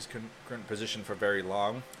remain in his current position for very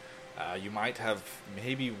long. You might have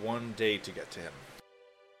maybe one day to get to him.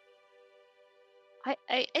 I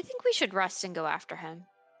think we should rest and go after him.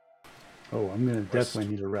 Oh, I'm going to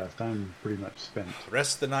definitely need a rest. I'm pretty much spent.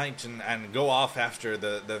 Rest the night and go off after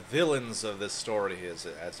the villains of this story as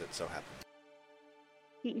it so happens.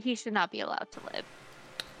 He should not be allowed to live.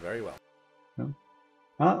 Very well. No.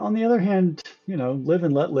 On the other hand, live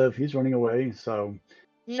and let live. He's running away, so...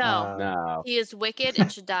 No. He is wicked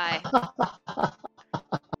and should die.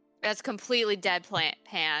 That's completely dead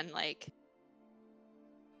pan, like...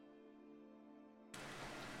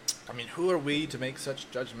 I mean, who are we to make such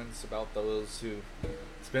judgments about those who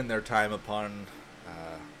spend their time upon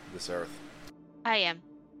this earth? I am.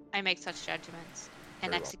 I make such judgments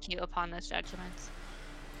and Very execute upon those judgments.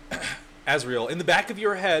 Azrael, in the back of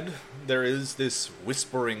your head, there is this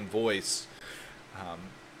whispering voice.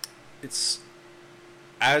 It's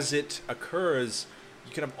as it occurs,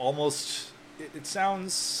 you kind of almost... It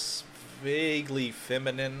sounds vaguely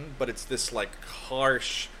feminine, but it's this, like,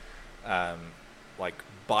 harsh, like,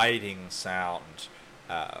 biting sound.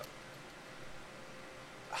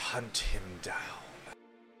 Hunt him down.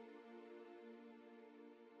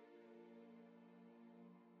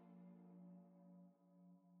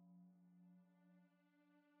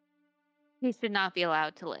 He should not be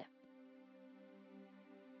allowed to live.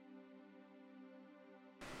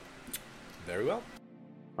 Very well.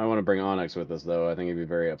 I want to bring Onyx with us, though. I think he'd be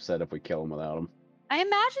very upset if we kill him without him. I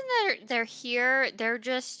imagine they're here. They're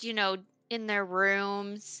just, in their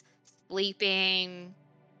rooms, sleeping.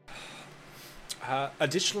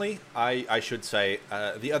 Additionally, I should say,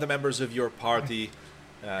 the other members of your party,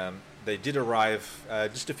 they did arrive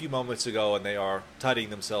just a few moments ago, and they are tidying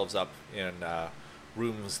themselves up in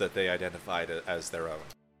rooms that they identified as their own.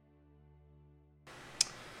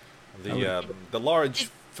 The large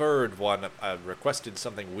furred one requested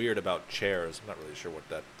something weird about chairs. I'm not really sure what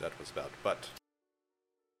that was about, but...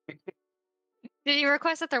 Did he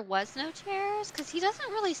request that there was no chairs? Because he doesn't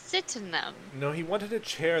really sit in them. No, he wanted a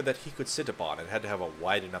chair that he could sit upon. It had to have a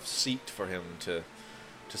wide enough seat for him to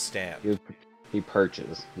stand. He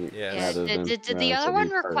perches. Yes. Did the other one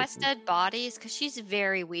request dead bodies? Because she's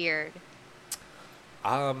very weird.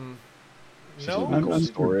 No. Cold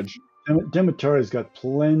storage. Demetari's got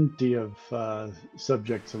plenty of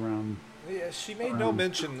subjects around. Yeah, she made no around.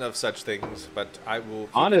 mention of such things, but I will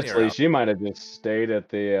keep an ear Honestly, out. she might have just stayed at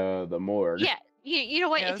the morgue. Yeah, you know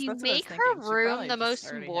what? Yeah, If you that's what I was make her thinking. She room probably the just most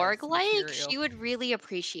already has morgue-like, material. she would really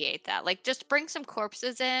appreciate that. Like, just bring some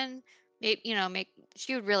corpses in. Maybe, make.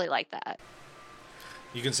 She would really like that.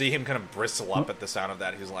 You can see him kind of bristle up at the sound of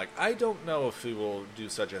that. He's like, I don't know if we will do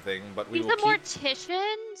such a thing, but we She's will a keep...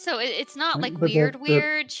 mortician, so it's not like But weird, the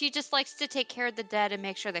weird. She just likes to take care of the dead and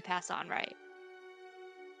make sure they pass on right.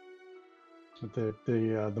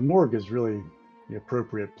 the morgue is really the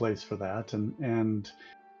appropriate place for that, and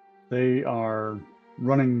they are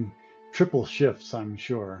running triple shifts, I'm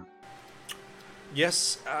sure.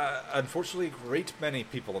 Yes, unfortunately, a great many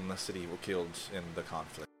people in the city were killed in the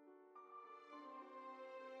conflict.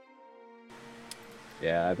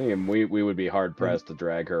 Yeah, I think we would be hard pressed to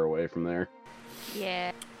drag her away from there.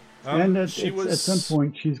 Yeah. And She at was... some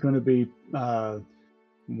point, she's going to be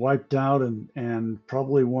wiped out and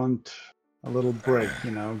probably want a little break, She-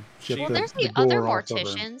 get Well, the there's the other gore off of her.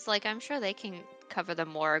 morticians. Like, I'm sure they can cover the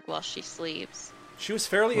morgue while she sleeps. She was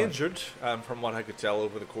fairly Right. injured, from what I could tell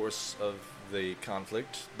over the course of the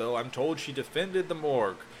conflict, though I'm told she defended the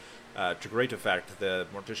morgue to great effect. The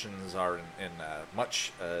morticians are in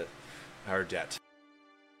much her debt.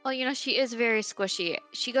 Well, she is very squishy.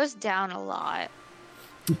 She goes down a lot.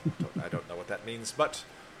 I don't know what that means, but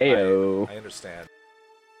Heyo. I understand.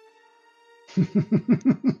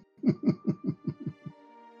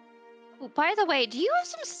 Oh, by the way, do you have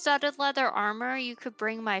some studded leather armor you could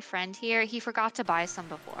bring my friend here? He forgot to buy some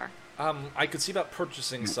before. I could see about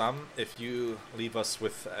purchasing some if you leave us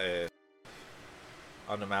with an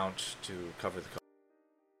amount to cover the cost.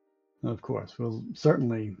 Of course, we'll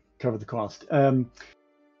certainly cover the cost.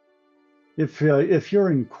 If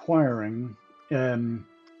you're inquiring, you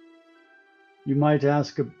might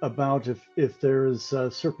ask about if there is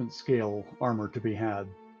serpent scale armor to be had.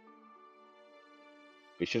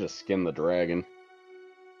 We should have skinned the dragon.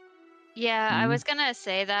 Yeah, I Mhm. was gonna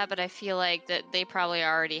say that, but I feel like that they probably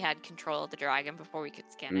already had control of the dragon before we could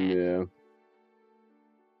skin it. Yeah.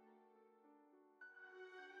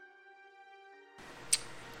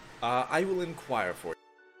 I will inquire for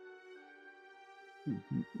you.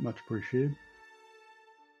 Much appreciated.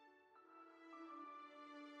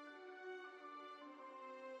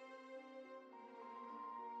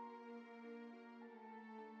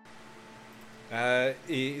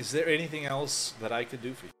 Is there anything else that I could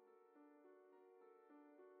do for you?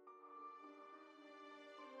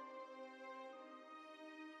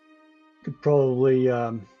 Could probably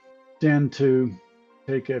stand to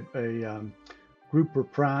take a group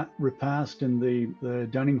repast in the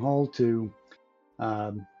dining hall to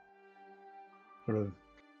sort of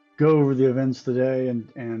go over the events of the day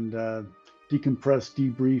and decompress,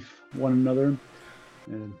 debrief one another.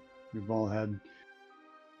 And we've all had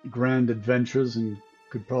grand adventures and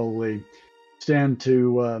could probably stand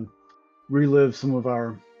to relive some of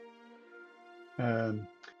our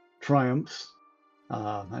triumphs.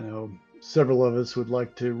 I know several of us would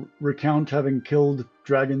like to recount having killed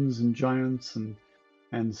dragons and giants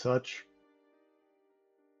and such.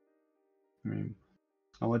 I mean,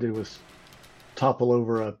 all I did was topple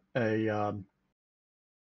over a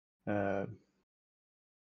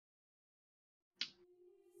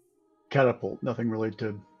catapult. Nothing really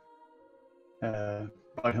to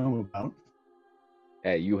write home about.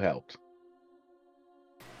 Hey, you helped.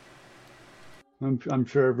 I'm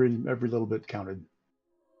sure every little bit counted.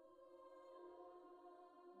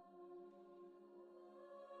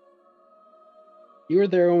 You were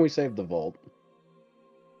there when we saved the vault.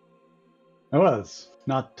 I was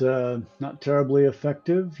not terribly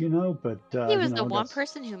effective, but He was the I one guess.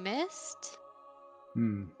 person who missed.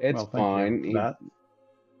 It's Well, thank fine. you for that.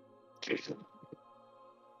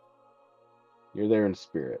 You're there in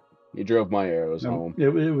spirit. You drove my arrows No, home.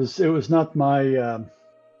 it was not my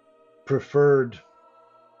preferred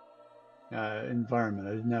environment.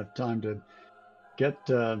 I didn't have time to get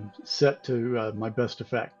set to my best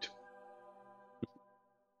effect.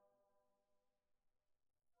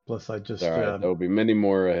 Plus, I just All right, there'll be many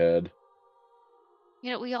more ahead.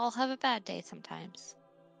 We all have a bad day sometimes.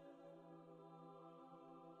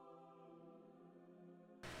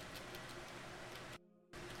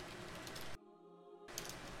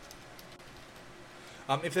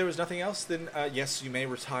 If there was nothing else, then yes, you may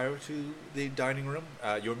retire to the dining room.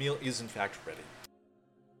 Your meal is in fact ready.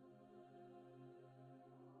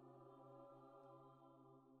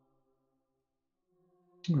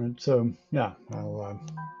 all right, so yeah, I'll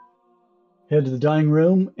head to the dining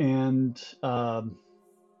room and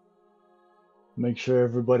make sure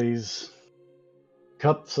everybody's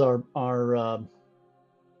cups are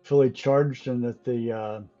fully charged, and that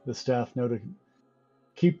the staff know to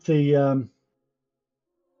keep the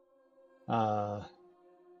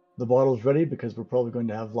bottles ready, because we're probably going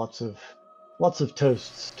to have lots of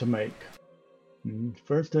toasts to make.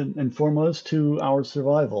 First and foremost, to our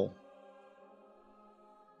survival.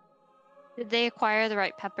 Did they acquire the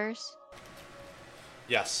right peppers?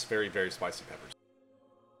 Yes, very, very spicy peppers.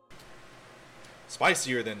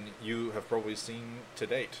 Spicier than you have probably seen to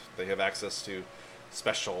date. They have access to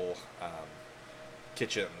special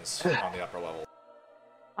kitchens on the upper level.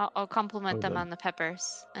 I'll compliment them Okay. on the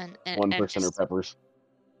peppers and 1% peppers.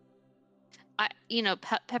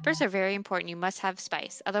 peppers are very important. You must have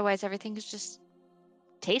spice, otherwise everything is just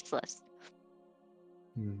tasteless.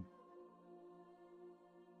 Hmm.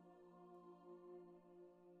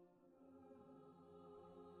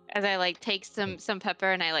 As I like take some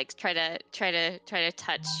pepper and I like try to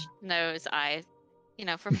touch nose, eyes,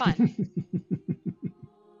 for fun.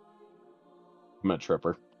 I'm a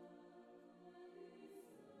tripper.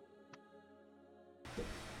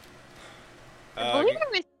 I believe I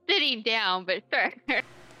was sitting down, but sure. Give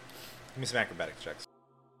me some acrobatics checks.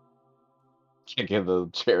 Can't get the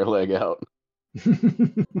chair leg out.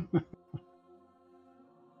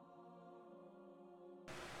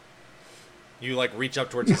 You like reach up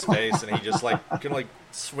towards his face, and he just like kind of like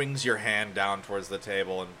swings your hand down towards the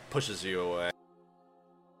table and pushes you away.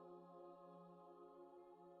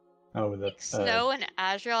 Oh, that's Snow and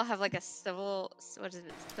Azrael have like a civil,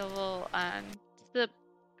 the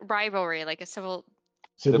rivalry, like a civil.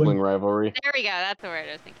 Sibling rivalry. There we go. That's the word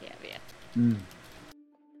I was thinking of. Yeah. Mm.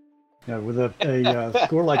 Yeah, with a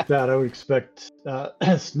score like that, I would expect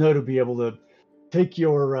Snow to be able to take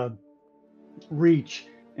your reach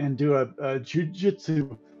and do a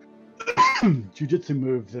jujitsu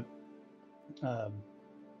move that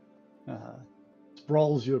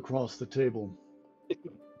sprawls you across the table.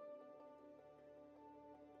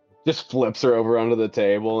 Just flips her over onto the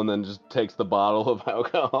table and then just takes the bottle of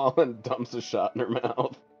alcohol and dumps a shot in her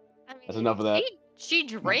mouth. I mean, That's enough of that. She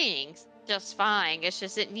drinks just fine. It's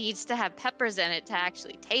just it needs to have peppers in it to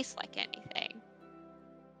actually taste like anything.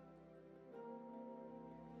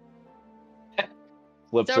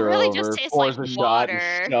 Flips So it her really over, just tastes pours like a shot, water.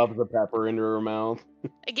 and shoves the pepper into her mouth.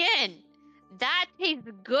 Again, that tastes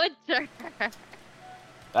good to her.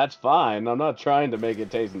 That's fine. I'm not trying to make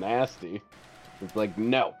it taste nasty. It's like,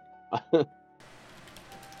 no.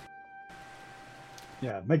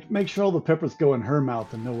 Yeah, make sure all the peppers go in her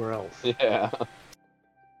mouth and nowhere else. Yeah.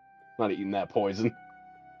 Not eating that poison.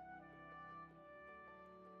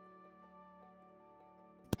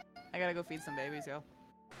 I gotta go feed some babies, yo.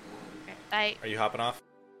 I Are you hopping off?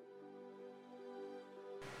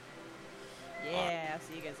 Yeah, I'll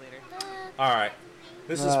see you guys later. All right.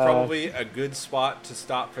 This is probably a good spot to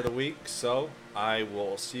stop for the week, so I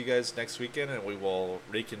will see you guys next weekend, and we will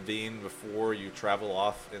reconvene before you travel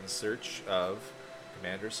off in search of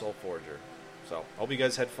Commander Soulforger. So, hope you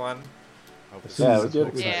guys had fun. Hope As this soon Yeah, as it it's was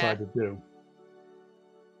what we good. decide to do.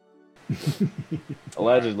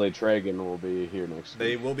 Allegedly, Tragan will be here next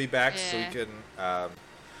They week. will be back so we Yeah. can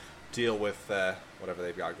deal with whatever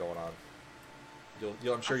they've got going on.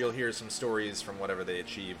 I'm sure you'll hear some stories from whatever they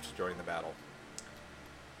achieved during the battle.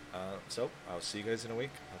 So, I'll see you guys in a week.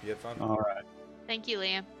 Hope you had fun. All right. thank you,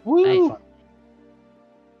 Liam. Woo! Bye. Fun.